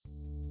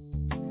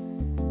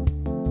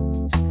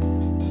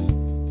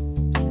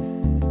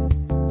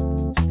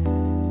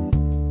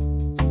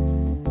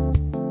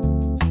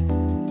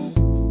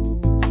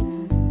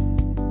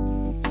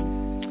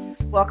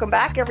Welcome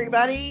back,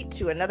 everybody,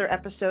 to another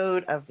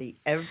episode of the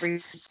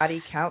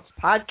Everybody Counts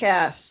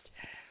podcast.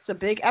 It's a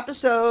big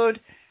episode.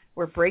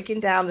 We're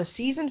breaking down the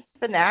season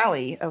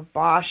finale of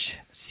Bosch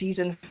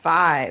Season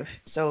 5.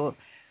 So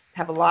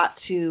have a lot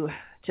to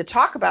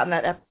talk about in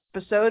that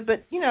episode,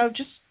 but, you know,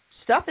 just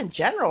stuff in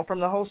general from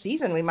the whole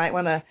season. We might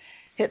want to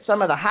hit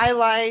some of the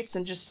highlights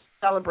and just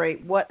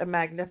celebrate what a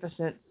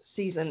magnificent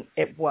season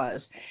it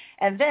was.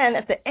 And then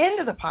at the end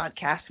of the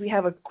podcast, we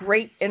have a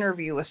great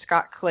interview with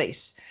Scott Clace,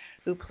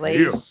 who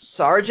plays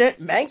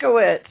Sergeant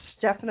Mankiewicz.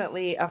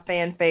 Definitely a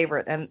fan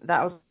favorite, and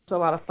that was a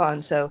lot of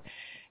fun. So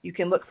you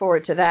can look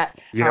forward to that.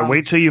 Yeah,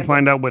 wait till you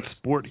find out what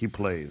sport he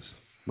plays.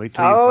 Wait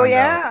till you find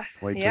out.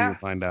 Wait till you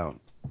find out.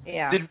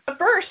 Yeah. But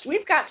first,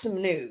 we've got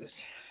some news.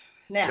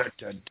 Now,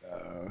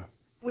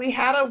 we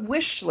had a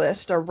wish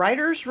list, a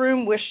writer's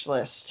room wish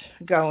list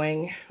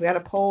going. We had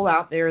a poll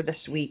out there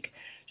this week.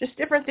 Just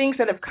different things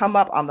that have come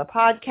up on the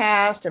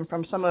podcast and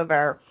from some of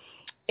our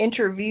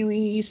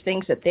interviewees,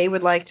 things that they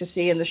would like to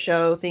see in the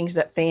show, things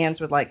that fans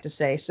would like to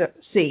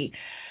see.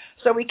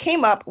 So we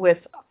came up with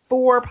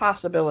 4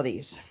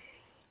 possibilities.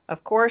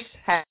 Of course,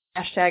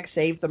 hashtag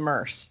Save the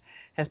Merce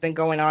has been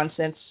going on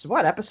since,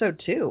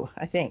 episode 2,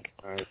 I think.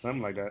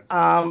 Something like that.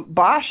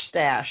 Bosch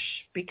stash,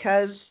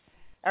 because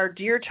our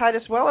dear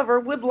Titus Welliver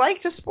would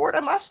like to sport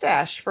a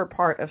mustache for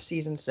part of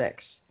Season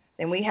 6.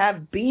 And we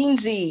have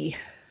Beansy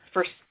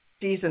for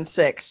Season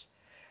 6.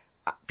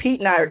 Pete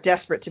and I are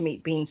desperate to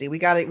meet Beansy. We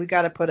got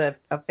to put a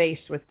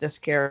face with this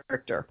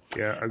character.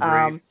 Yeah,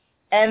 agreed.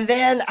 And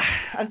then,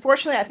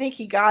 unfortunately, I think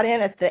he got in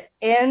at the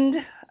end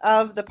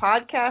of the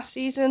podcast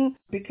season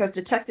because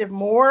Detective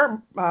Moore,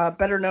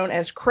 better known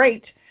as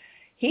Crate,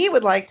 he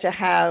would like to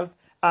have,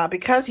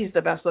 because he's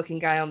the best-looking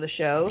guy on the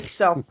show,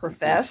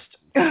 self-professed,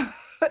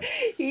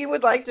 he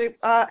would like to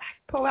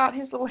pull out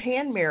his little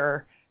hand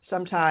mirror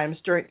sometimes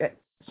at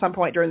some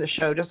point during the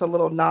show, just a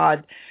little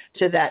nod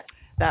to that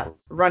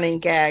running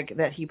gag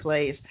that he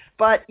plays.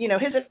 But, you know,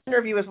 his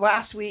interview was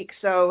last week,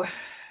 so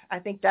I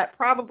think that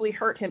probably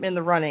hurt him in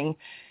the running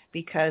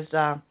because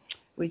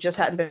we just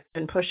hadn't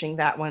been pushing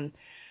that one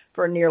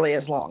for nearly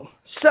as long.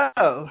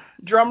 So,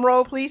 drum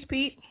roll, please,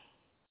 Pete.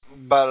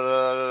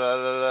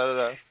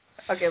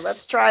 Okay,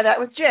 let's try that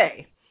with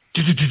Jay.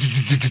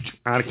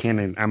 Out of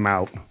cannon. I'm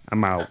out.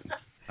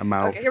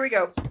 Okay, here we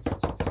go.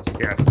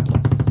 Yeah.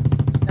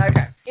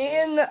 Okay.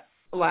 In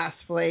last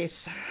place,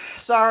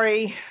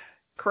 sorry,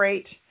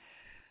 Crate,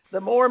 the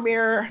Moore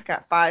Mirror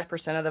got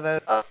 5% of the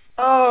vote.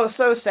 Oh,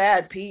 so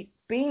sad, Pete.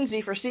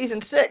 Beansy for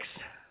Season 6,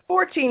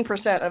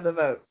 14% of the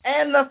vote.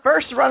 And the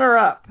first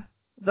runner-up,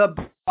 the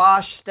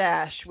Bosch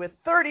Stash, with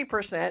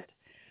 30%,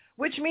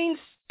 which means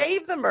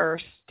Save the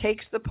Merce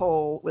takes the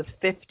poll with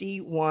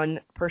 51%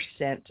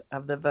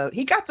 of the vote.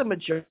 He got the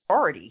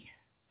majority.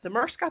 The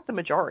Merce got the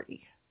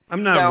majority.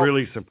 I'm not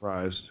really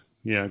surprised.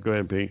 Yeah, go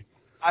ahead, Pete.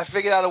 I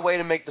figured out a way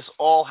to make this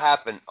all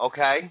happen,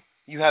 okay?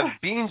 You have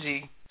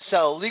Beansy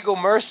sell illegal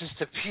Merces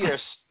to Pierce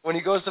when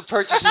he goes to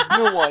purchase his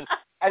new one,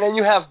 and then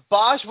you have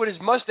Bosch with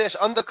his mustache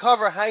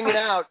undercover hanging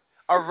out,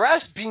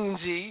 arrest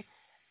Beansy,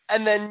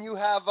 and then you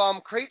have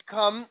Crate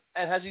come,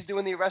 and as he's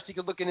doing the arrest, he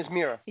could look in his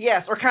mirror.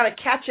 Yes, or kind of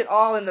catch it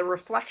all in the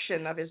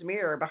reflection of his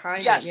mirror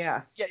behind him.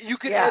 Yeah, you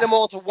could add them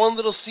all to one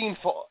little scene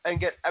and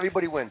get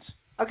everybody wins.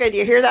 Okay, do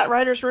you hear that,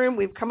 writer's room?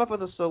 We've come up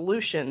with a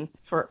solution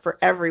for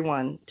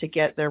everyone to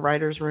get their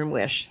writer's room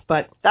wish.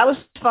 But that was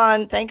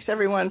fun. Thanks,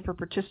 everyone, for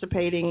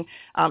participating.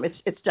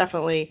 It's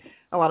definitely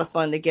a lot of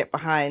fun to get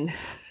behind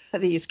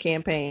these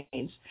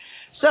campaigns.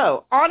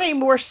 So, on a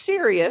more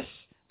serious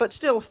but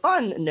still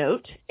fun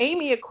note,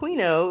 Amy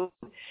Aquino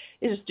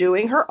is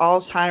doing her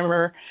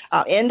Alzheimer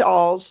End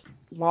All's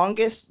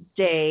Longest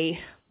Day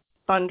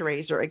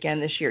fundraiser again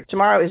this year.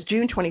 Tomorrow is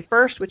June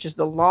 21st, which is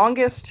the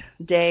longest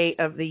day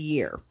of the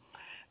year.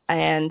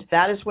 And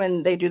that is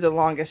when they do the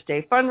longest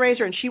day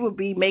fundraiser, and she will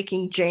be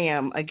making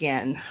jam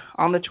again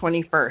on the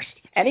 21st.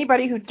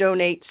 Anybody who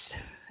donates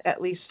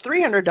at least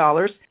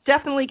 $300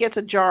 definitely gets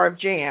a jar of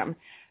jam,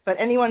 but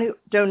anyone who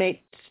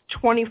donates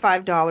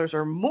 $25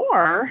 or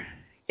more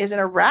is in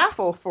a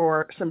raffle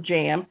for some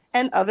jam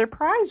and other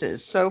prizes.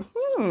 So,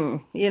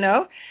 you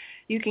know,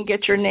 you can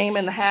get your name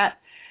in the hat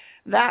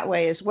that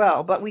way as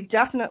well. But we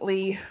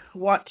definitely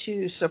want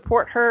to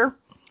support her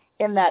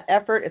in that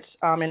effort. It's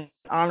in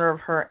honor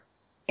of her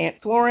Aunt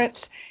Florence,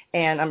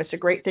 and it's a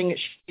great thing that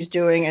she's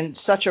doing and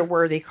such a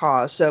worthy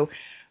cause. So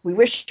we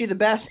wish you the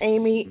best,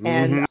 Amy,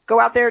 and go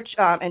out there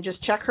and just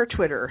check her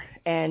Twitter,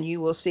 and you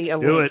will see a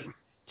link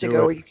to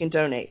go where you can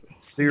donate.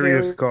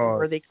 Serious cause.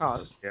 Worthy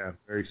cause. Yeah,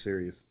 very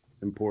serious.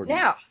 Important.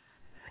 Now,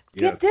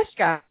 get this,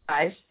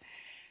 guys.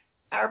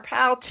 Our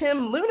pal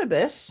Tim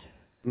Lunabus,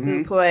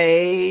 who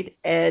played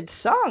Ed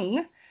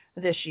Sung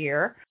this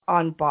year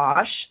on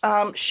Bosch,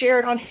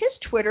 shared on his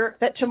Twitter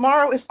that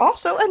tomorrow is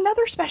also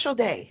another special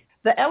day.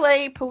 The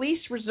LA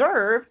Police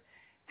Reserve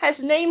has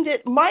named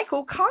it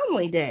Michael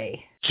Conley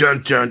Day.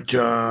 Chun, chun,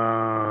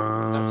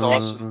 chun. That's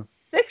awesome.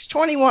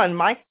 6/21,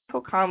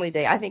 Michael Conley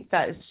Day. I think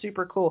that is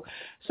super cool.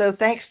 So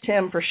thanks,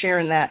 Tim, for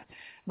sharing that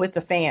with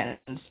the fans.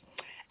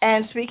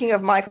 And speaking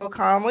of Michael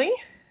Conley,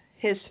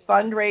 his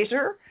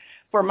fundraiser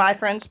for My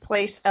Friend's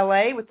Place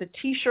LA with the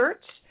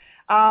T-shirts.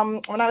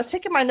 When I was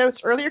taking my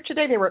notes earlier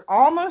today, they were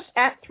almost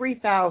at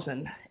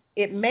 3,000.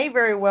 It may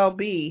very well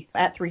be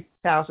at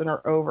 3,000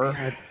 or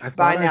over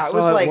by now.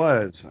 It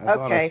was.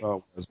 Okay.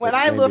 When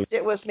I looked,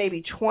 it was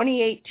maybe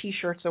 28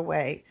 T-shirts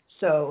away.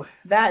 So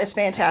that is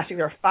fantastic.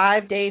 There are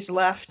 5 days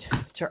left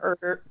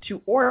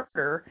to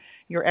order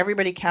your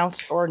Everybody Counts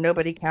or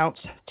Nobody Counts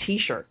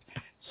T-shirt.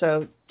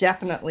 So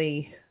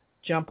definitely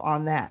jump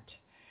on that.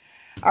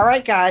 All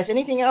right, guys.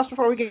 Anything else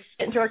before we get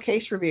into our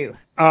case review?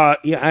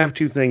 Yeah, I have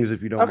two things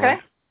if you don't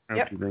mind.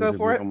 Yep, go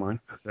for it. Don't mind,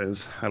 because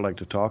I like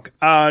to talk.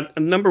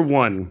 Number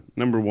one,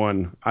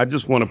 I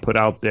just want to put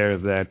out there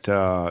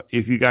that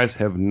if you guys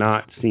have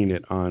not seen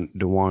it on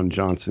DeJuan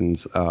Johnson's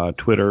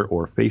Twitter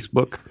or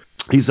Facebook,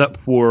 he's up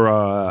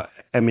for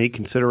MA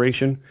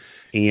consideration.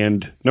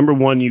 And number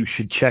one, you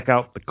should check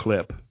out the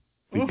clip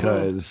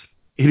because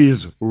it is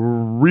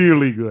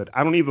really good.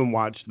 I don't even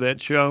watch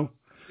that show.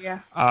 Yeah.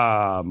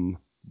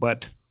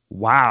 But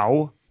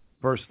wow,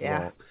 first of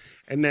all.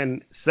 And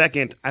then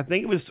second, I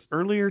think it was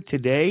earlier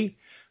today,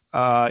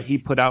 he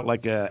put out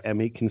like a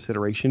MA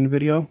consideration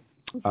video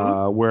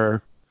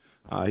where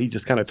he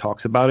just kind of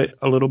talks about it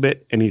a little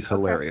bit, and he's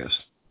hilarious.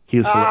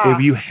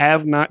 If you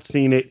have not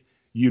seen it,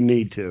 you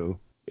need to.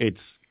 It's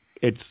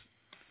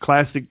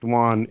classic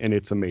DeJuan, and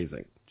it's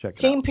amazing. Check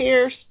it out. Team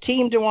Pierce,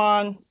 Team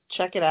DeJuan,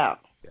 check it out.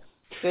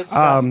 Good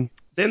stuff.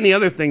 Then the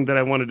other thing that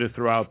I wanted to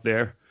throw out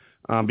there,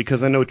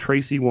 because I know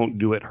Tracy won't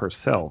do it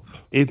herself.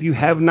 If you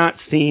have not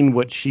seen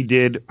what she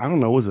did, I don't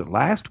know, was it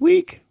last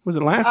week? Was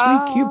it last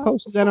week you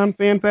posted that on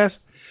FanFest?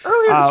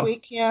 Earlier this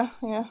week, yeah.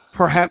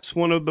 Perhaps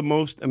one of the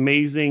most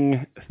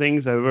amazing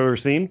things I've ever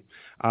seen.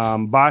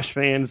 Bosch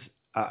fans,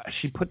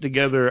 she put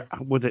together,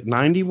 was it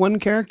 91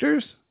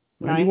 characters?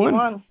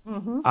 91.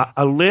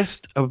 A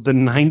list of the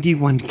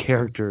 91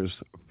 characters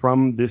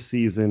from this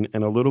season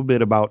and a little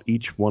bit about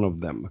each one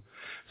of them.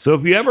 So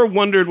if you ever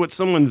wondered what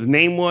someone's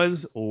name was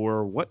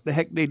or what the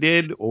heck they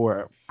did,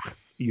 or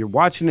you're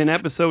watching an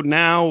episode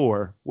now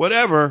or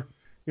whatever,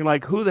 you're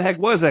like, who the heck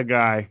was that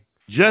guy?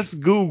 Just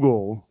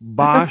Google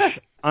Bosch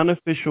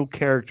Unofficial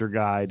Character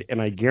Guide,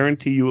 and I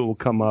guarantee you it will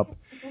come up,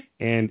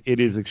 and it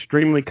is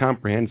extremely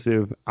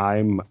comprehensive.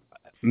 I'm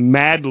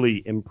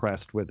madly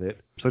impressed with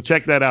it. So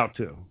check that out,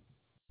 too.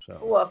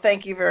 Well,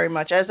 thank you very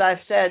much. As I've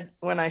said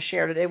when I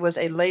shared it, it was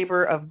a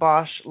labor of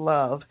Bosch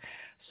love.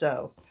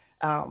 So,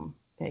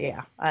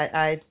 yeah,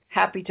 I'm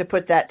happy to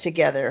put that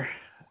together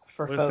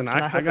for folks, and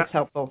I hope it's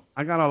helpful.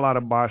 I got a lot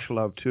of Bosch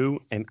love,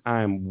 too, and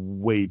I'm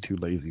way too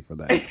lazy for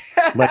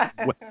that.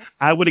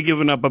 I would have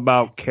given up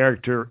about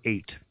character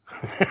 8.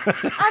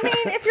 I mean,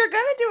 if you're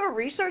going to do a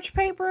research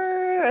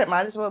paper, it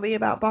might as well be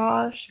about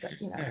Bosch. But,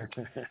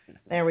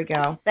 there we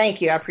go.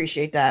 Thank you. I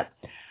appreciate that.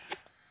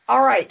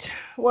 All right.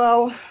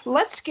 Well,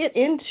 let's get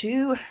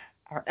into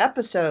our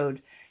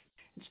episode.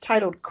 It's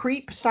titled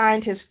Creep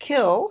Signed His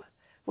Kill,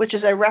 which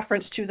is a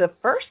reference to the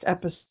first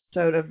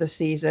episode of the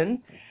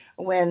season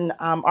when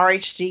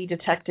RHD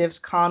detectives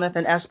Conniff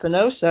and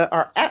Espinosa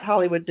are at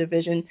Hollywood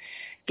Division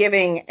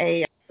giving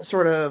a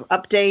sort of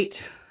update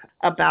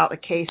about a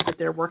case that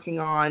they're working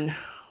on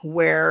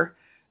where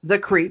the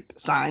creep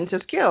signs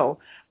his kill.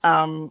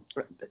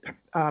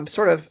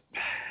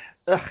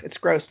 It's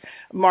gross,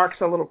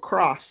 marks a little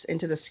cross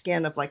into the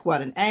skin of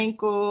an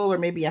ankle or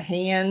maybe a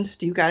hand.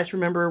 Do you guys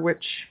remember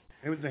which?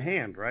 It was a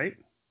hand, right?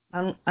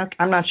 I'm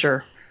not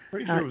sure.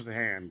 Pretty sure it was a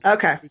hand.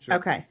 Okay. Sure.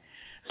 Okay.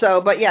 So,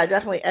 but yeah,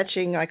 definitely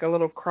etching a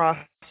little cross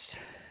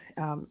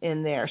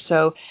in there.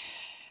 So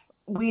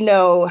we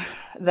know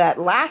that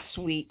last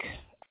week,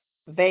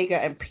 Vega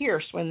and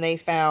Pierce, when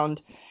they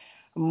found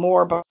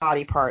more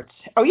body parts.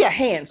 Oh yeah,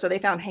 hands. So they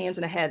found hands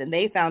and a head, and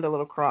they found a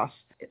little cross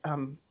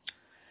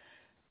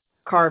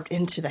carved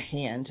into the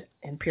hand,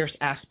 and Pierce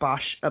asked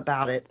Bosch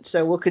about it.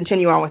 So we'll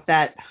continue on with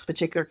that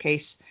particular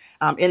case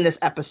in this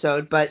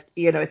episode, but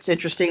it's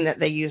interesting that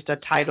they used a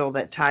title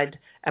that tied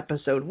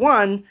episode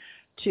 1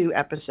 to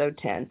episode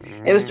 10.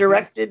 Mm-hmm. It was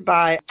directed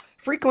by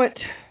frequent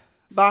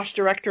Bosch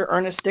director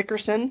Ernest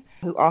Dickerson,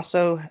 who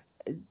also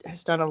has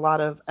done a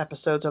lot of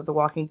episodes of The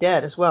Walking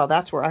Dead as well.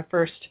 That's where I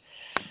first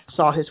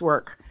saw his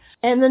work.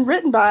 And then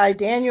written by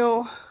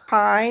Daniel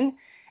Pine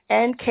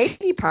and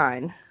Katie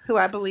Pine, who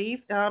I believe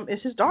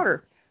is his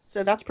daughter.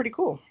 So that's pretty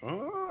cool.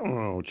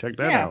 Oh, check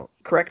that out.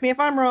 Correct me if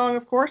I'm wrong,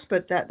 of course,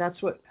 but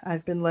that's what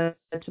I've been led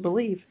to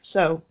believe.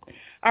 So,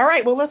 all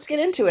right, well, let's get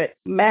into it.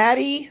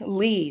 Maddie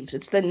leaves.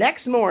 It's the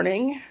next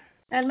morning,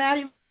 and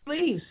Maddie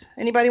leaves.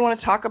 Anybody want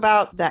to talk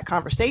about that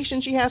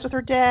conversation she has with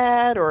her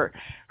dad or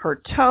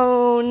her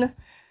tone?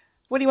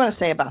 What do you want to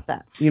say about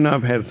that?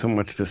 I've had so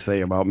much to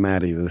say about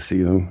Maddie this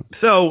season.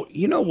 So,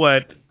 you know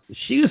what?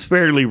 She was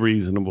fairly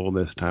reasonable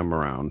this time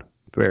around.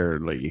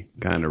 Fairly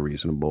kind of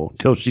reasonable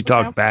till she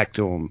talked back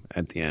to him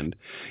at the end.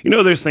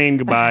 They're saying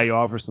goodbye. You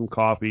offer some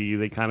coffee.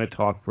 They kind of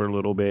talk for a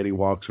little bit. He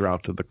walks her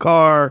out to the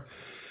car.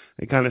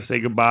 They kind of say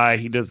goodbye.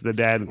 He does the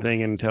dad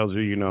thing and tells her,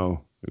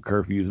 the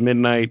curfew is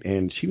midnight.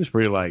 And she was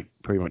pretty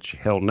much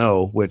hell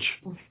no, which,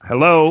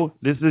 hello,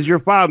 this is your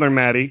father,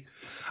 Maddie.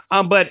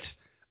 But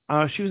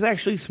She was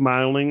actually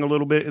smiling a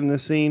little bit in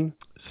this scene.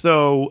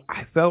 So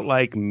I felt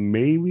like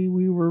maybe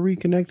we were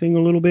reconnecting a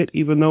little bit,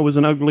 even though it was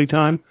an ugly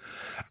time.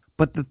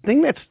 But the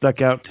thing that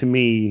stuck out to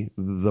me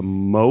the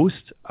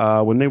most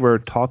when they were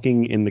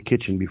talking in the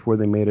kitchen before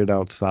they made it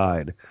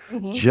outside,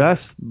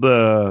 just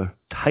the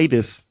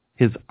Titus,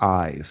 his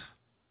eyes,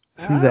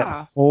 through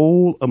that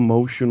whole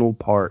emotional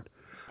part.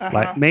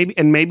 Like maybe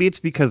it's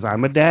because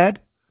I'm a dad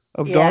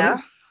of daughters.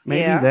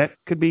 Maybe that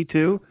could be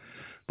too.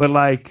 But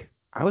like,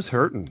 I was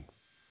hurting.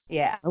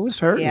 Yeah. I was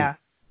hurting. Yeah.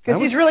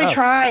 Because he's really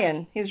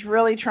trying. He's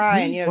really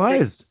trying. He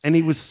was. And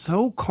he was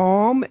so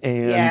calm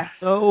and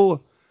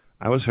so...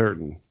 I was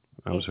hurting.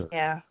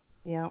 Yeah.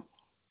 Yeah.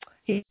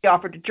 He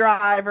offered to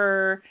drive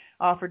her,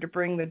 offered to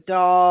bring the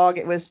dog.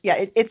 It was...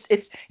 Yeah,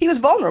 it's he was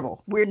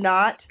vulnerable. We're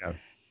not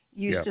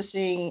used to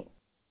seeing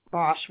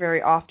Bosch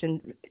very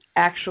often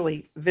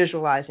actually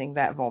visualizing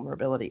that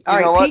vulnerability. All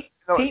right,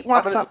 Pete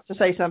wants to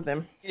say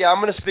something. Yeah, I'm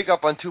going to speak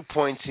up on 2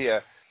 points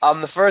here.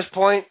 The first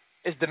point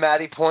is the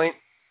Maddie point.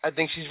 I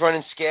think she's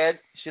running scared.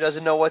 She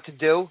doesn't know what to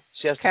do.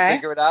 She has to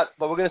figure it out.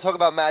 But we're going to talk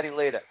about Maddie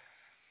later.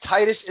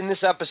 Titus in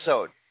this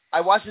episode.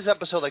 I watched this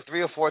episode like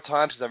 3 or 4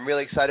 times because I'm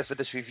really excited for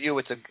this review.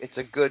 It's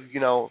a good,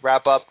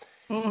 wrap up.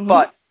 Mm-hmm.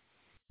 But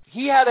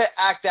he had to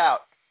act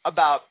out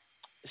about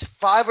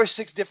 5 or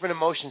 6 different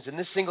emotions in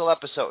this single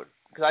episode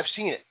because I've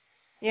seen it.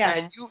 Yeah.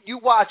 And you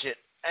watch it,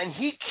 and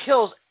he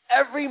kills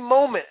every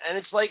moment, and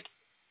it's like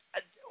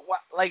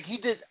he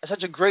did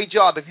such a great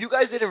job. If you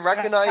guys didn't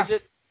recognize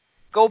it,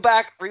 go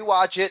back,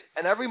 rewatch it,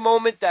 and every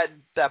moment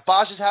that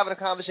Bosch is having a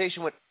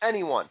conversation with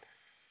anyone,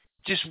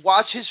 just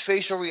watch his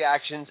facial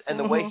reactions and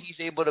the way he's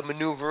able to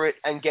maneuver it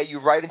and get you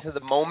right into the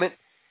moment.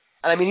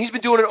 And I mean, he's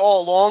been doing it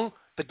all along,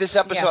 but this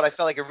episode I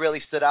felt like it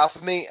really stood out for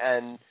me,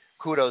 and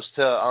kudos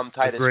to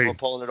Titus for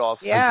pulling it off.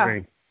 Yeah,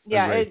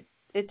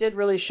 it did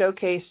really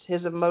showcase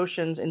his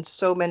emotions in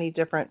so many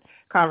different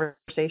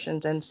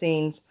conversations and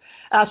scenes.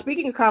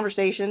 Speaking of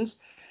conversations,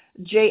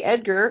 J.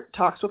 Edgar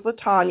talks with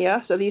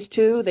LaTanya. So these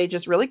two, they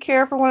just really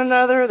care for one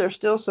another. They're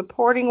still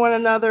supporting one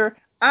another.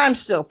 I'm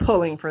still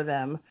pulling for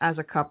them as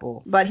a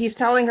couple. But he's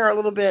telling her a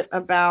little bit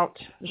about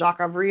Jacques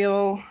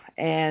Avril,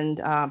 and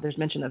there's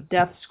mention of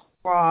death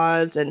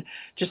squads and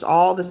just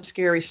all the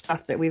scary stuff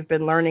that we've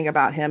been learning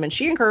about him. And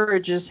she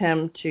encourages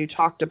him to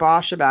talk to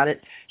Bosch about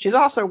it. She's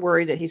also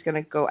worried that he's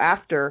going to go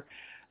after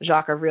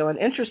Jacques Avril. And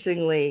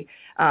interestingly,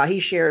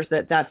 he shares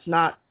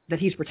that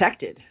he's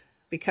protected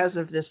because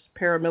of this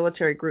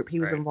paramilitary group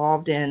he was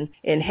involved in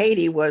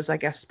Haiti was, I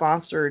guess,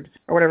 sponsored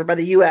or whatever by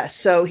the U.S.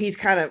 So he's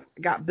kind of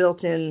got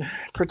built-in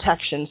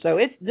protection. So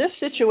this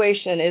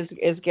situation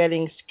is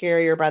getting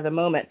scarier by the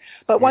moment.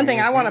 But one thing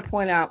I want to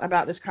point out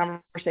about this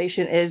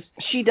conversation is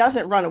she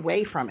doesn't run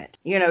away from it.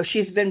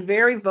 She's been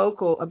very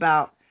vocal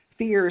about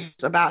fears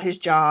about his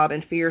job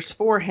and fears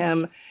for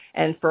him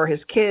and for his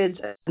kids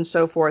and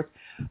so forth.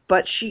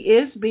 But she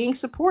is being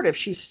supportive.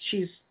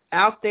 She's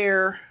out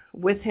there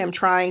with him,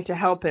 trying to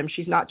help him.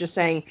 She's not just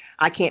saying,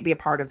 I can't be a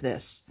part of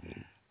this.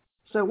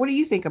 So what do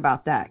you think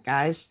about that,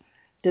 guys?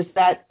 Has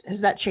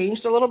that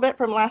changed a little bit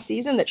from last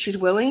season, that she's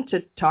willing to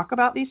talk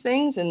about these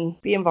things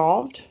and be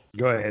involved?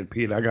 Go ahead,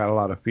 Pete. I got a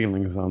lot of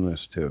feelings on this,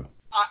 too.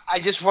 I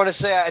just want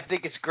to say I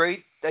think it's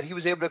great that he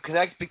was able to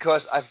connect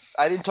because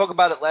I didn't talk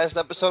about it last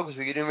episode because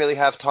we didn't really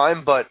have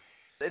time, but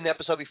in the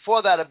episode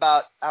before that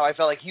about how I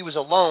felt like he was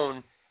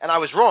alone, and I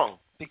was wrong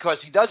because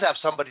he does have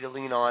somebody to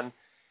lean on.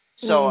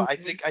 So I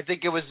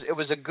think it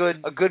was a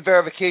good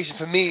verification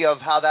for me of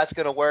how that's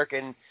going to work,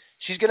 and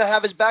she's going to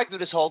have his back through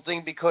this whole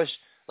thing because,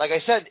 like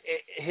I said,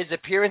 his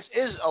appearance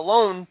is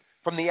alone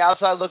from the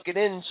outside looking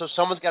in, so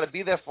someone's got to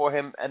be there for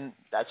him, and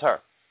that's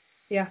her.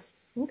 Yeah.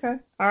 Okay.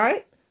 All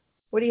right.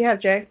 What do you have,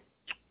 Jay?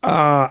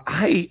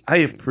 I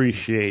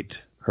appreciate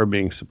her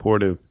being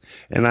supportive,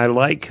 and I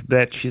like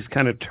that she's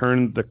kind of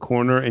turned the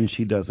corner and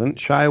she doesn't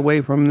shy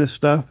away from this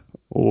stuff,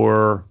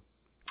 or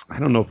I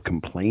don't know if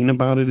complain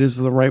about it is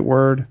the right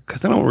word,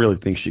 because I don't really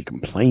think she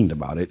complained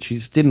about it. She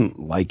just didn't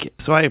like it.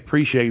 So I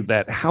appreciate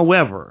that.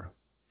 However,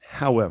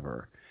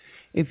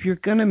 if you're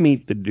going to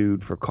meet the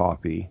dude for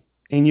coffee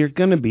and you're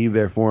going to be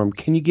there for him,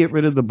 can you get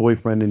rid of the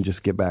boyfriend and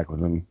just get back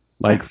with him?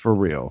 Like, for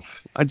real.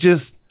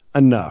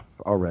 Enough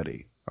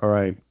already. All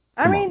right?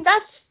 I mean,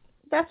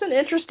 that's an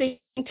interesting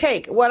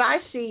take. What I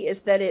see is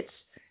that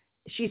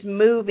she's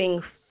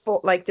moving,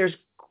 like there's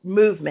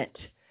movement.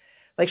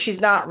 Like she's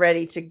not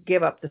ready to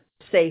give up the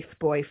safe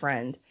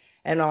boyfriend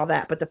and all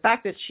that. But the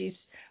fact that she's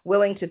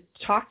willing to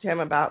talk to him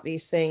about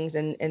these things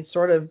and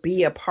sort of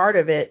be a part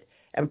of it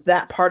and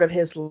that part of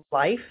his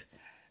life,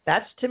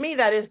 to me,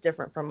 that is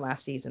different from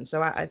last season.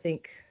 So I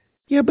think.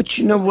 Yeah, but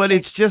you know what?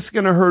 It's just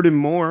going to hurt him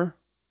more.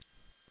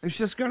 It's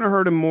just going to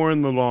hurt him more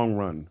in the long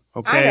run.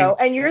 Okay. I know.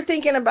 And you're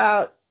thinking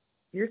about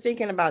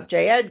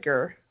J.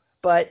 Edgar,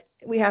 but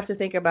we have to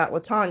think about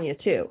LaTanya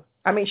too.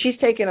 I mean, she's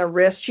taking a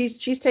risk.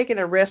 She's taking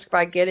a risk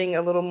by getting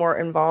a little more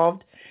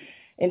involved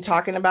in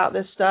talking about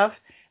this stuff.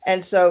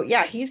 And so,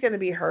 yeah, he's going to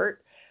be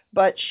hurt,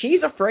 but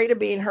she's afraid of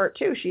being hurt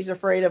too. She's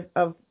afraid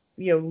of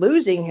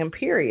losing him,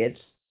 period.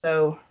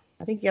 So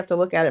I think you have to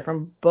look at it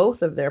from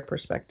both of their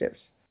perspectives.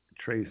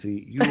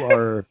 Tracy,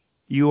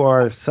 you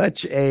are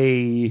such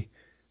a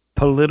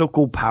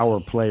political power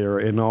player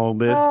in all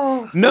this.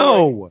 Oh,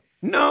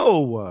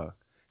 No.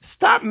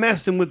 Stop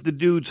messing with the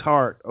dude's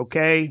heart,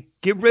 okay?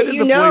 Get rid of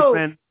the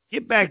boyfriend,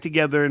 get back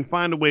together, and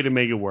find a way to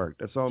make it work.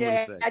 That's all I'm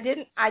going to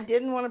say. I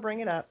didn't want to bring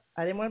it up.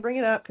 I didn't want to bring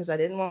it up because I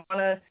didn't want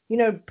to,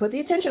 put the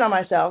attention on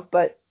myself.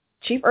 But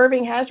Chief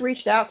Irving has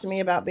reached out to me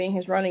about being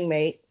his running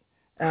mate.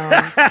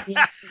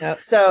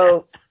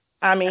 So,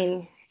 I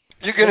mean...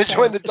 You're going to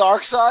join the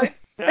dark side?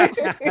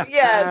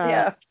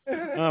 Yeah.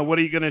 What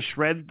are you going to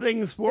shred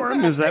things for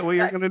him? Is that what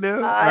you're going to do?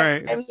 All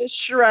right. I'm the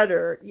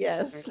shredder.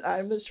 Yes,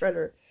 I'm the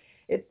shredder.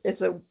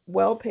 It's a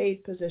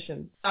well-paid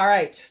position. All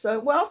right. So,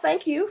 well,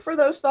 thank you for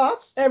those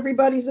thoughts.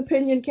 Everybody's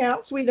opinion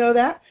counts. We know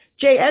that.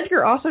 J.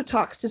 Edgar also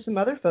talks to some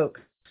other folks.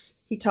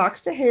 He talks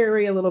to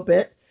Harry a little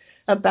bit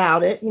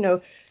about it.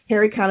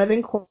 Harry kind of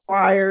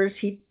inquires.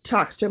 He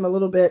talks to him a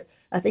little bit,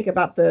 I think,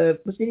 about did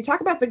he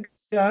talk about the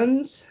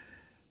guns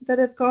that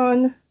have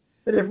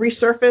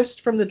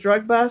resurfaced from the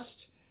drug bust?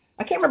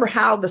 I can't remember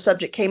how the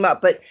subject came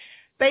up, but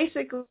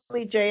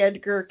basically J.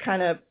 Edgar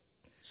kind of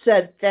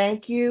said,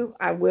 thank you.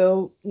 I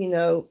will,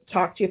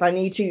 talk to you if I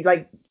need to.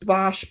 Like,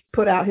 Bosch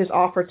put out his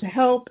offer to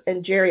help,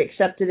 and Jerry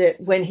accepted it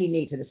when he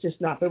needs it. It's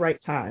just not the right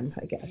time,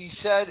 I guess. He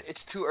said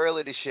it's too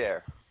early to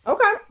share.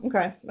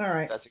 Okay. All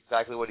right. That's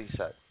exactly what he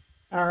said.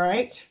 All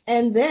right.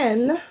 And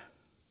then,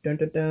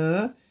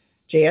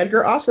 J.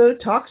 Edgar also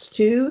talks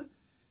to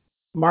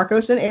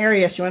Marcos and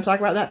Arias. You want to talk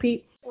about that,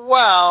 Pete?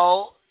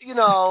 Well,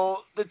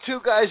 the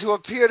two guys who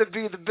appear to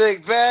be the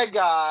big bad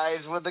guys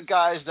were the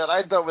guys that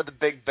I thought were the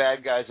big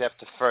bad guys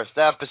after the first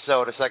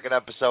episode or second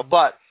episode.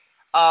 But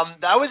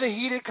that was a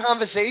heated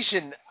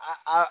conversation.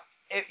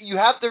 You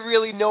have to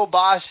really know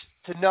Bosch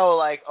to know,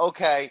 like,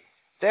 okay,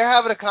 they're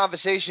having a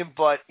conversation,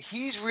 but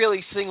he's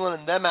really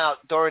singling them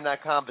out during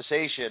that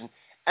conversation.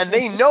 And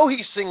they know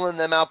he's singling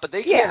them out, but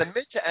they can't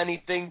admit to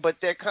anything. But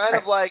they're kind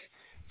of like,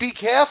 be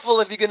careful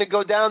if you're going to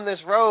go down this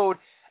road.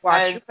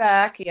 Watch your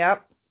back,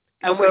 yep.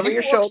 And over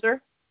your shoulder.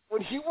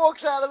 When he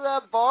walks out of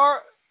that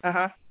bar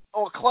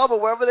or club or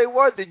wherever they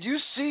were, did you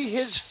see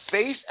his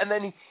face? And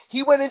then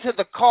he went into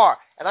the car.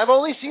 And I've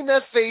only seen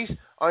that face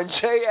on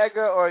J.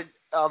 Edgar or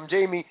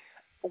Jamie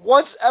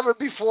once ever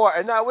before,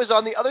 and that was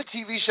on the other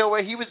TV show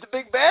where he was the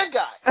big bad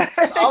guy.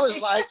 I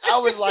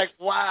was like,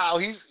 wow,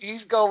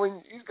 he's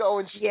going he's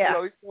going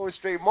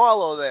straight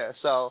Marlowe there.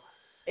 So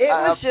it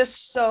was just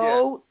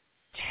so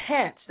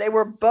tense. They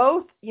were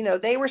both,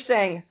 they were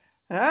saying,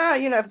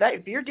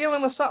 if you're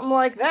dealing with something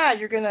like that,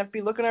 you're going to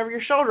be looking over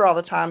your shoulder all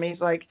the time. And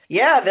he's like,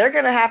 yeah, they're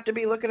going to have to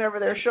be looking over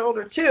their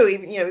shoulder too,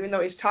 even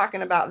though he's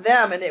talking about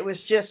them. And it was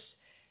just,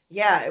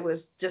 it was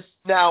just.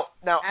 Now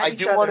I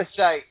do want to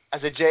say,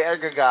 as a J.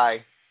 Edgar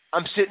guy,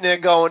 I'm sitting there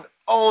going,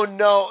 oh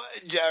no,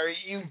 Jerry,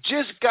 you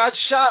just got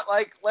shot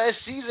like last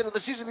season or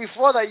the season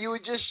before that. You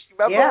would just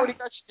remember when he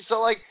got shot.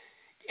 So like,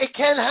 it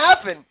can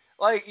happen.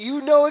 Like,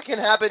 it can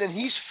happen, and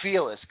he's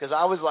fearless. Because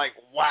I was like,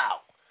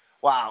 wow,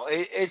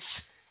 it's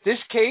this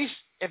case.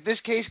 If this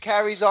case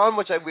carries on,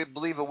 which I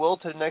believe it will,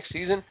 to the next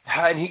season,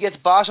 and he gets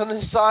Bosch on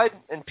his side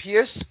and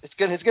Pierce, it's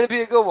gonna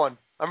be a good one.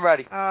 I'm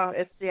ready. Oh,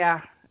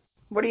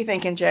 What are you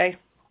thinking, Jay?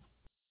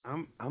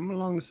 I'm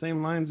along the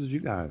same lines as you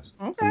guys.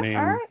 Okay, I mean,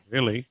 all right.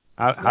 Really,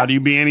 how do you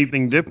be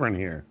anything different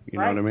here? You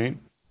know what I mean?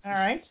 All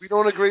right. We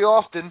don't agree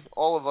often,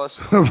 all of us.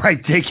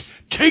 Right, take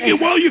it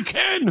while you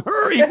can.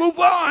 Hurry, move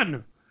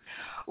on.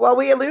 Well,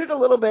 we alluded a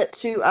little bit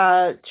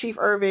to Chief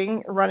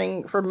Irving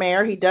running for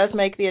mayor. He does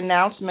make the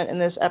announcement in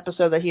this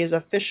episode that he is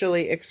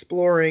officially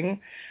exploring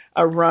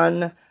a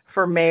run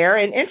for mayor.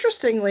 And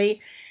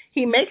interestingly,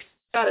 he makes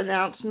that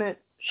announcement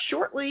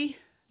shortly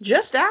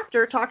just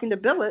after talking to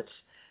Billets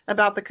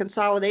about the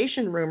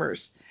consolidation rumors.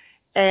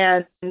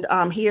 And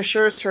he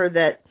assures her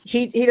that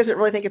he doesn't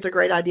really think it's a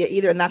great idea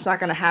either, and that's not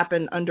going to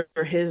happen under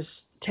his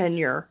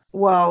tenure.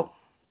 Well,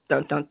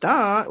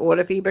 what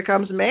if he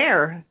becomes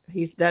mayor?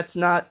 He's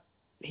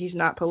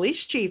not police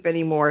chief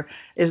anymore.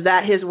 Is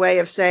that his way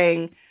of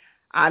saying,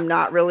 I'm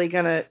not really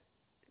going to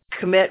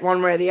commit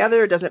one way or the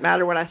other? It doesn't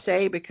matter what I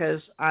say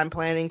because I'm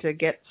planning to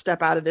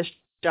step out of this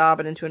job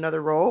and into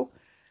another role?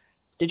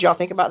 Did y'all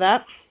think about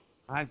that?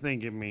 I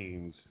think it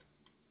means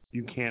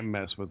you can't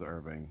mess with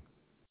Irving.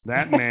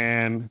 That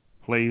man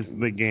plays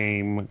the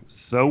game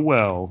so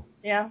well.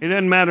 Yeah. It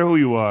doesn't matter who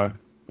you are.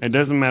 It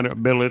doesn't matter.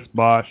 Billets,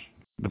 Bosch,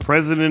 the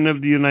President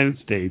of the United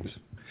States.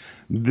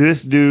 This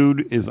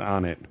dude is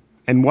on it.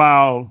 And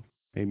while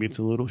maybe it's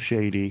a little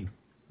shady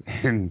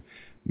and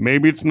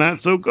maybe it's not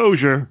so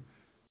kosher,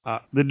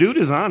 the dude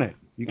is on it.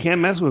 You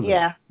can't mess with him.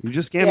 Yeah. You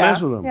just can't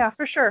mess with him. Yeah,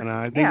 for sure. And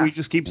I think we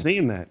just keep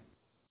seeing that.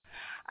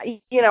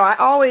 I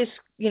always,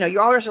 you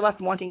always are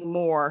left wanting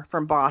more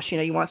from Bosch.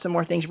 You want some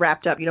more things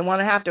wrapped up. You don't want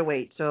to have to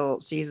wait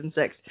till season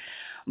 6.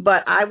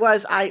 But I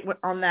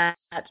on that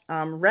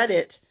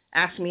Reddit,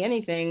 Ask Me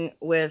Anything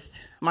with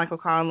Michael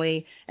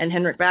Conley and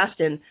Henrik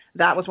Bastin.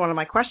 That was one of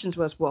my questions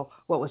was, well,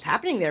 what was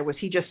happening there? Was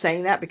he just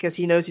saying that because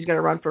he knows he's going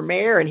to run for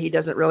mayor and he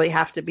doesn't really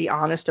have to be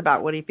honest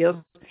about what he feels?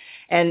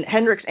 And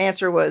Henrik's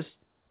answer was,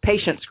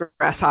 patience,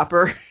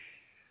 grasshopper.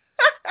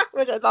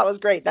 which I thought was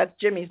great. That's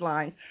Jimmy's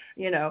line,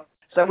 you know.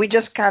 So we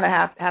just kind of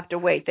have to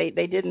wait. They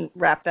didn't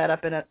wrap that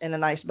up in a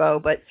nice bow,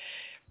 but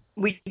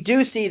we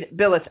do see that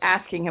Billets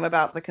asking him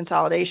about the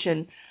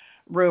consolidation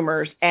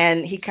rumors,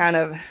 and he kind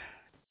of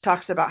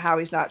talks about how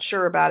he's not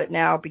sure about it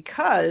now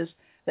because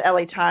the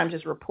LA Times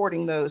is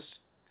reporting those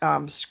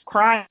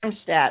crime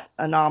stat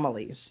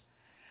anomalies.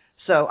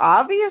 So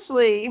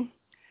obviously,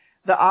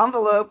 the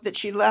envelope that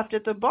she left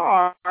at the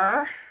bar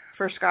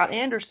for Scott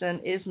Anderson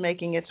is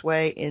making its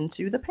way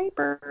into the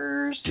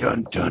papers.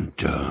 Dun, dun,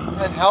 dun.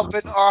 And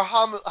helping our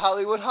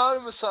Hollywood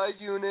homicide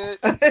unit.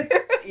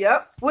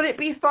 Yep. Would it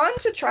be fun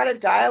to try to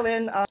dial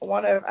in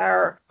one of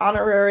our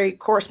honorary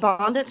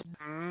correspondents?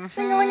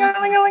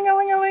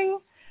 Ding-a-ling-a-ling-a-ling-a-ling-a-ling.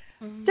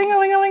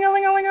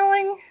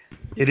 Ding-a-ling-a-ling-a-ling-a-ling.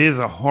 It is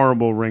a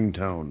horrible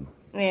ringtone.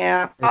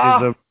 Yeah. It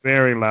is a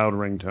very loud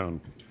ringtone.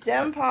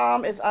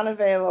 Dempalm is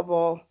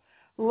unavailable.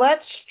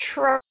 Let's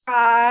try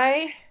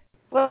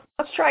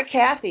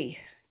Kathy.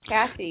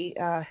 Kathy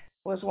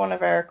was one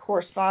of our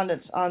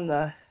correspondents on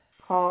the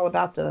call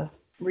about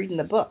reading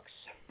the books.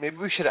 Maybe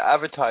we should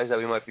advertise that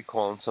we might be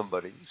calling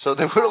somebody, so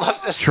they would have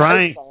left us.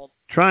 Trying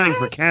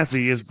for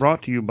Kathy is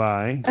brought to you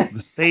by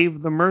the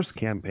Save the Merce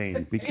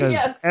campaign, because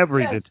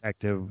every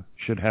detective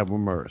should have a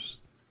Merce.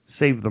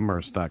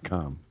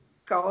 SaveTheMerce.com.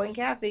 Calling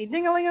Kathy.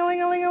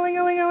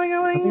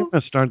 Ding-a-ling-a-ling-a-ling-a-ling-a-ling-a-ling. I'm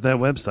going to start that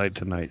website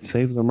tonight.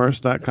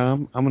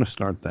 SaveTheMerce.com. I'm going to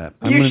start that.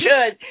 You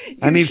should.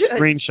 I need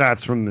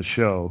screenshots from the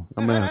show.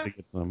 I'm going to have to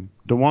get some.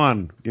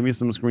 DeJuan, give me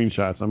some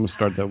screenshots. I'm going to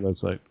start that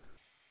website.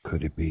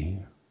 Could it be?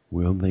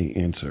 Will they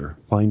answer?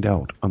 Find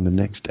out on the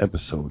next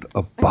episode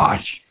of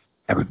Bosch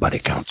Everybody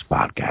Counts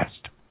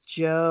podcast.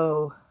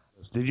 Joe.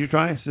 Did you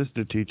try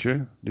Sister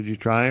Teacher? Did you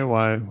try?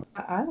 Why?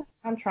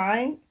 I'm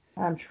trying.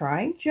 I'm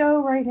trying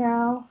Joe right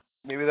now.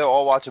 Maybe they're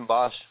all watching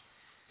Bosch.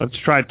 Let's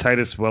try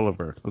Titus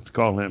Welliver. Let's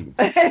call him.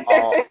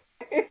 Oh.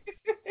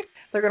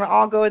 They're going to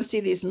all go and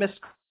see these missed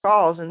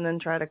calls and then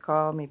try to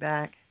call me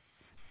back.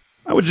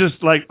 I would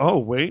just like,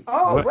 wait.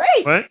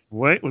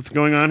 Wait, what's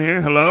going on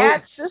here? Hello?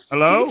 That's Sister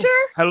Hello? Teacher?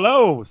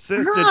 Hello,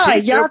 Sister Hi,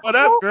 Teacher. y'all What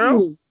up, girl?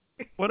 me.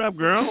 What up,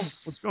 girl?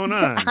 What's going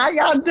on? How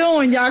y'all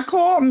doing? Y'all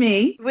called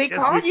me. We Yes,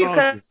 called we you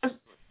called because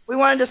we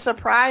wanted to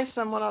surprise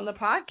someone on the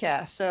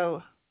podcast.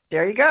 So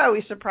there you go.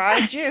 We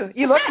surprised you.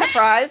 You look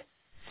surprised.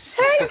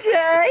 Hey,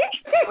 Jay.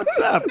 What's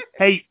up?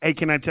 Hey,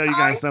 can I tell you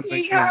guys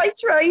something? Hi,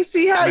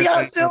 Tracy. How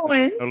y'all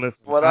doing? So listen,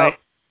 What up?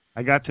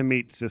 I got to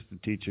meet Sister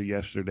Teacher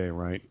yesterday,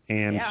 right?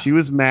 And Yeah. she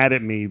was mad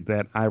at me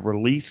that I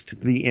released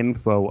the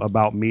info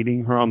about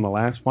meeting her on the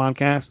last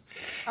podcast.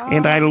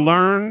 And I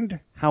learned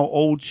how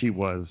old she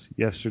was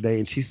yesterday.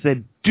 And she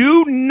said,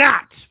 do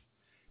not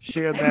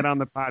share that on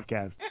the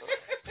podcast.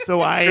 So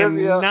I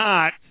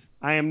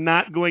am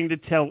not going to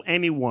tell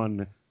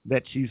anyone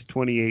that she's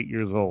 28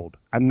 years old.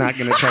 I'm not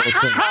going to tell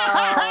her.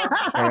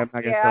 I'm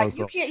not going to tell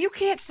her. You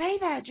can't say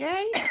that,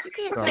 Jay. You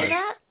can't say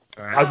that.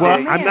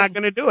 I'm not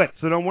going to do it,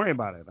 so don't worry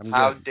about it.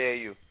 How dare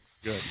you?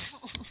 Good.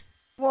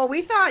 Well,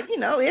 we thought,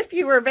 if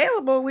you were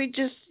available, we'd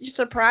just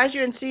surprise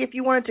you and see if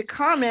you wanted to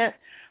comment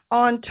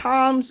on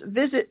Tom's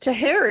visit to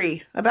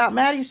Harry about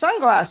Maddie's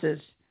sunglasses.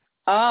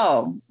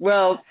 Oh,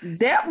 well,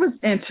 that was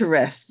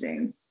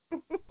interesting.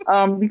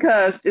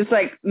 Because it's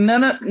like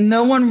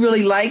no one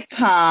really liked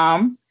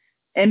Tom,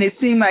 and it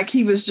seemed like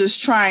he was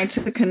just trying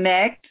to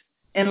connect.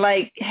 And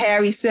like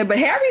Harry said, but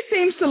Harry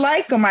seems to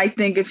like him, I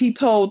think, if he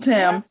told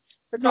him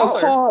to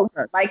call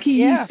her. Like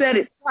he said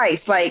it twice.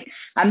 Like,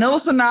 I know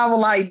it's a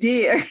novel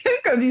idea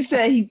because he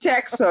said he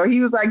texts her. He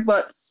was like,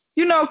 but,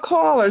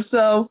 call her.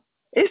 So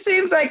it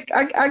seems like,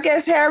 I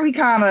guess Harry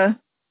kind of,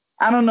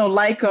 I don't know,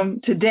 like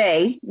him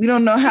today. We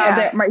don't know how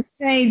that might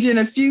change in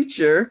the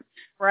future.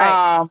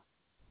 Right.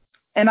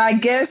 And I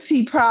guess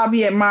he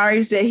probably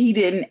admires that he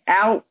didn't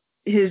out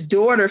his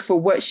daughter for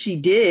what she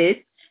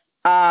did.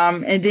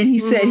 And then he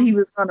said he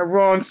was on the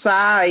wrong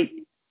side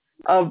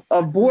of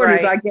borders.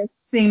 Right. I guess it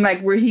seemed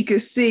like where he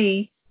could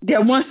see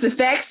that once the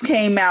facts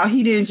came out,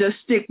 he didn't just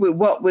stick with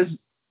what was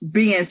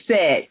being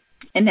said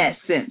in that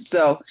sense.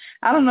 So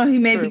I don't know. He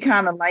maybe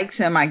kind of likes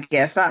him, I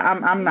guess.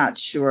 I'm not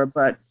sure,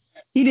 but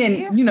he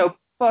didn't,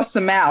 fuss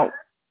him out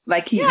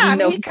like he.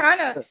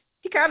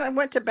 He kind of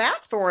went to bat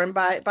for him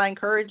by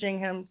encouraging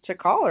him to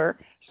call her.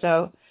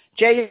 So.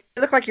 Jay,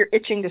 you look like you're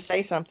itching to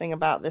say something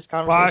about this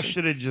conversation. I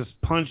should have just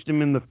punched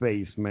him in the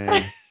face,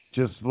 man.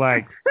 Just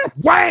like,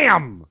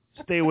 wham!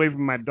 Stay away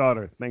from my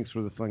daughter. Thanks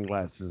for the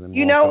sunglasses. And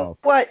you know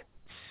what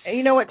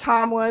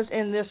Tom was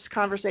in this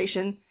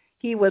conversation?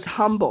 He was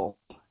humble.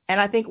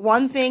 And I think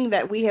one thing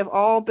that we have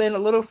all been a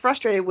little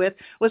frustrated with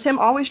was him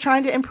always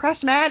trying to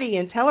impress Maddie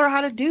and tell her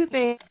how to do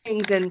things.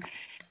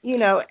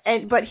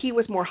 And, but he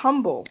was more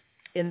humble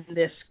in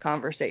this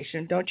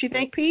conversation. Don't you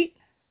think, Pete?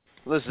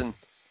 Listen.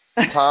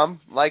 Tom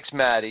likes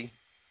Maddie.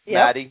 Yep.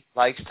 Maddie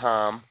likes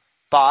Tom.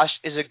 Bosch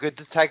is a good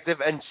detective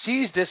and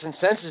sees this and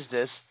senses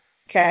this.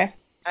 Okay.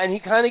 And he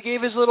kind of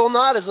gave his little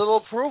nod, his little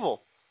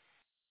approval.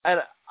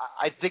 And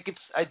I think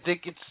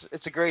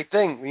it's a great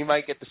thing. We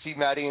might get to see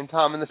Maddie and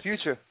Tom in the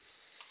future.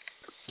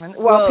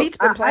 Well, Pete's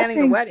been planning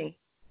the wedding.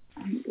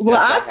 Well,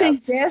 I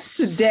think that's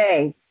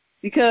today.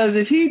 Because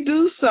if he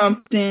do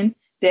something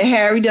that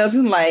Harry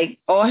doesn't like,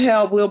 all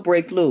hell will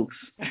break loose.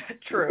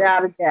 True.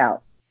 Without a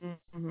doubt.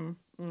 Mm-hmm.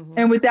 Mm-hmm.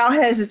 And without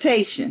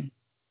hesitation.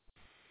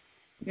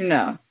 You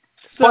know.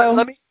 So But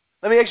let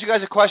me ask you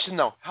guys a question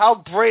though. How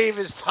brave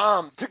is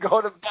Tom to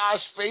go to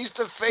Bosch face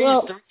to face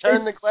to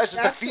return the glasses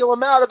to feel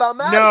him out about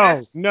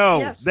matters? No.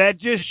 Yes. That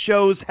just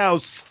shows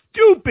how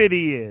stupid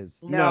he is.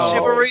 No.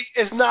 Chivalry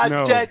is not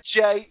dead,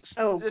 Jay.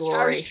 Oh, This glory.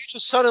 Harry's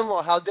future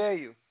son-in-law. How dare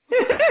you?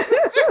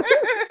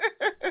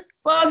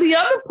 well, the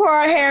other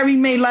part Harry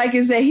may like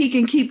is that he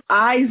can keep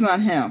eyes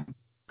on him.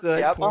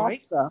 Good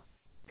point. Also.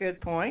 Good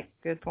point.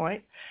 Good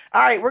point.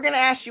 All right, we're going to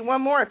ask you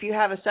one more if you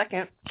have a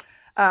second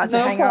to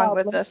No hang problem.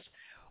 on with us.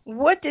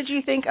 What did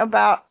you think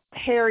about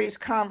Harry's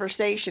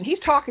conversation? He's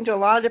talking to a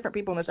lot of different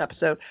people in this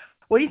episode.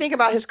 What do you think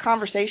about his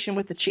conversation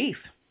with the chief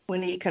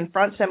when he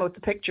confronts him with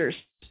the pictures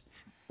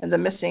and the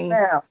missing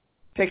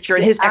picture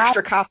and his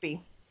extra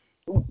copy?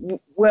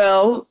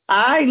 Well,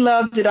 I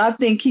loved it. I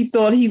think he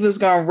thought he was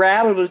going to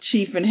rattle the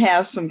chief and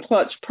have some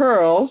clutch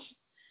pearls.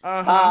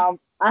 Uh-huh.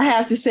 I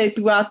have to say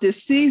throughout this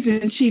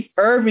season, Chief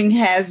Irving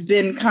has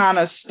been kind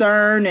of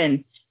stern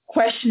and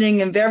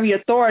questioning and very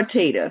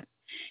authoritative.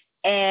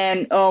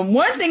 And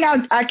one thing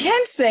I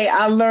can say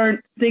I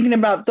learned thinking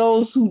about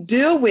those who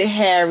deal with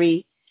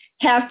Harry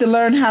have to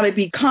learn how to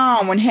be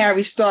calm when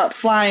Harry starts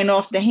flying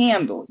off the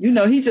handle. You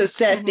know, he just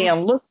sat there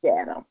and looked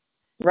at him,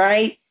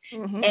 right?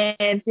 Mm-hmm.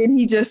 And then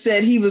he just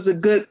said he was a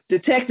good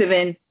detective,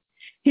 and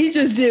he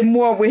just did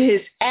more with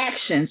his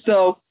actions.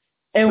 So,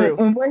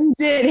 and when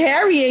he did,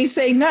 Harry ain't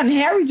say nothing.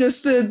 Harry just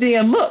stood there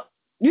and looked.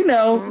 You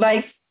know,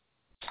 like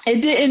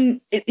it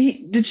didn't.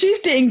 The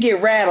chief didn't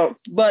get rattled,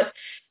 but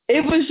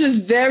it was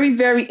just very,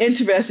 very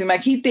interesting.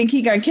 Like he think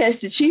he gonna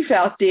catch the chief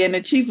out there, and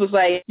the chief was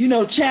like, you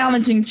know,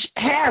 challenging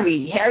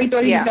Harry. Harry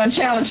thought he was gonna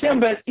challenge him,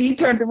 but he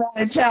turned around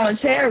and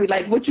challenged Harry.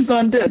 Like, what you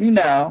gonna do? You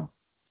know.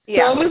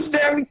 Yeah. So it was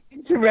very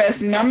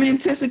interesting. I'm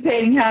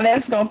anticipating how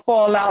that's gonna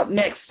fall out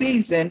next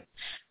season.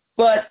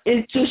 But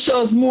it just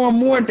shows more and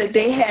more that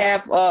they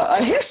have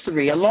a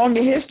history, a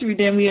longer history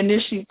than we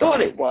initially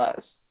thought it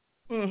was.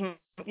 Mm-hmm.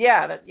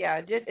 Yeah,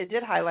 it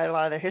did highlight a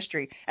lot of their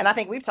history. And I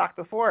think we've talked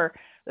before,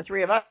 the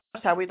three of us,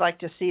 how we'd like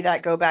to see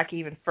that go back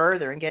even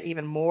further and get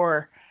even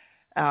more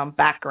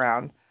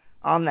background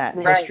on that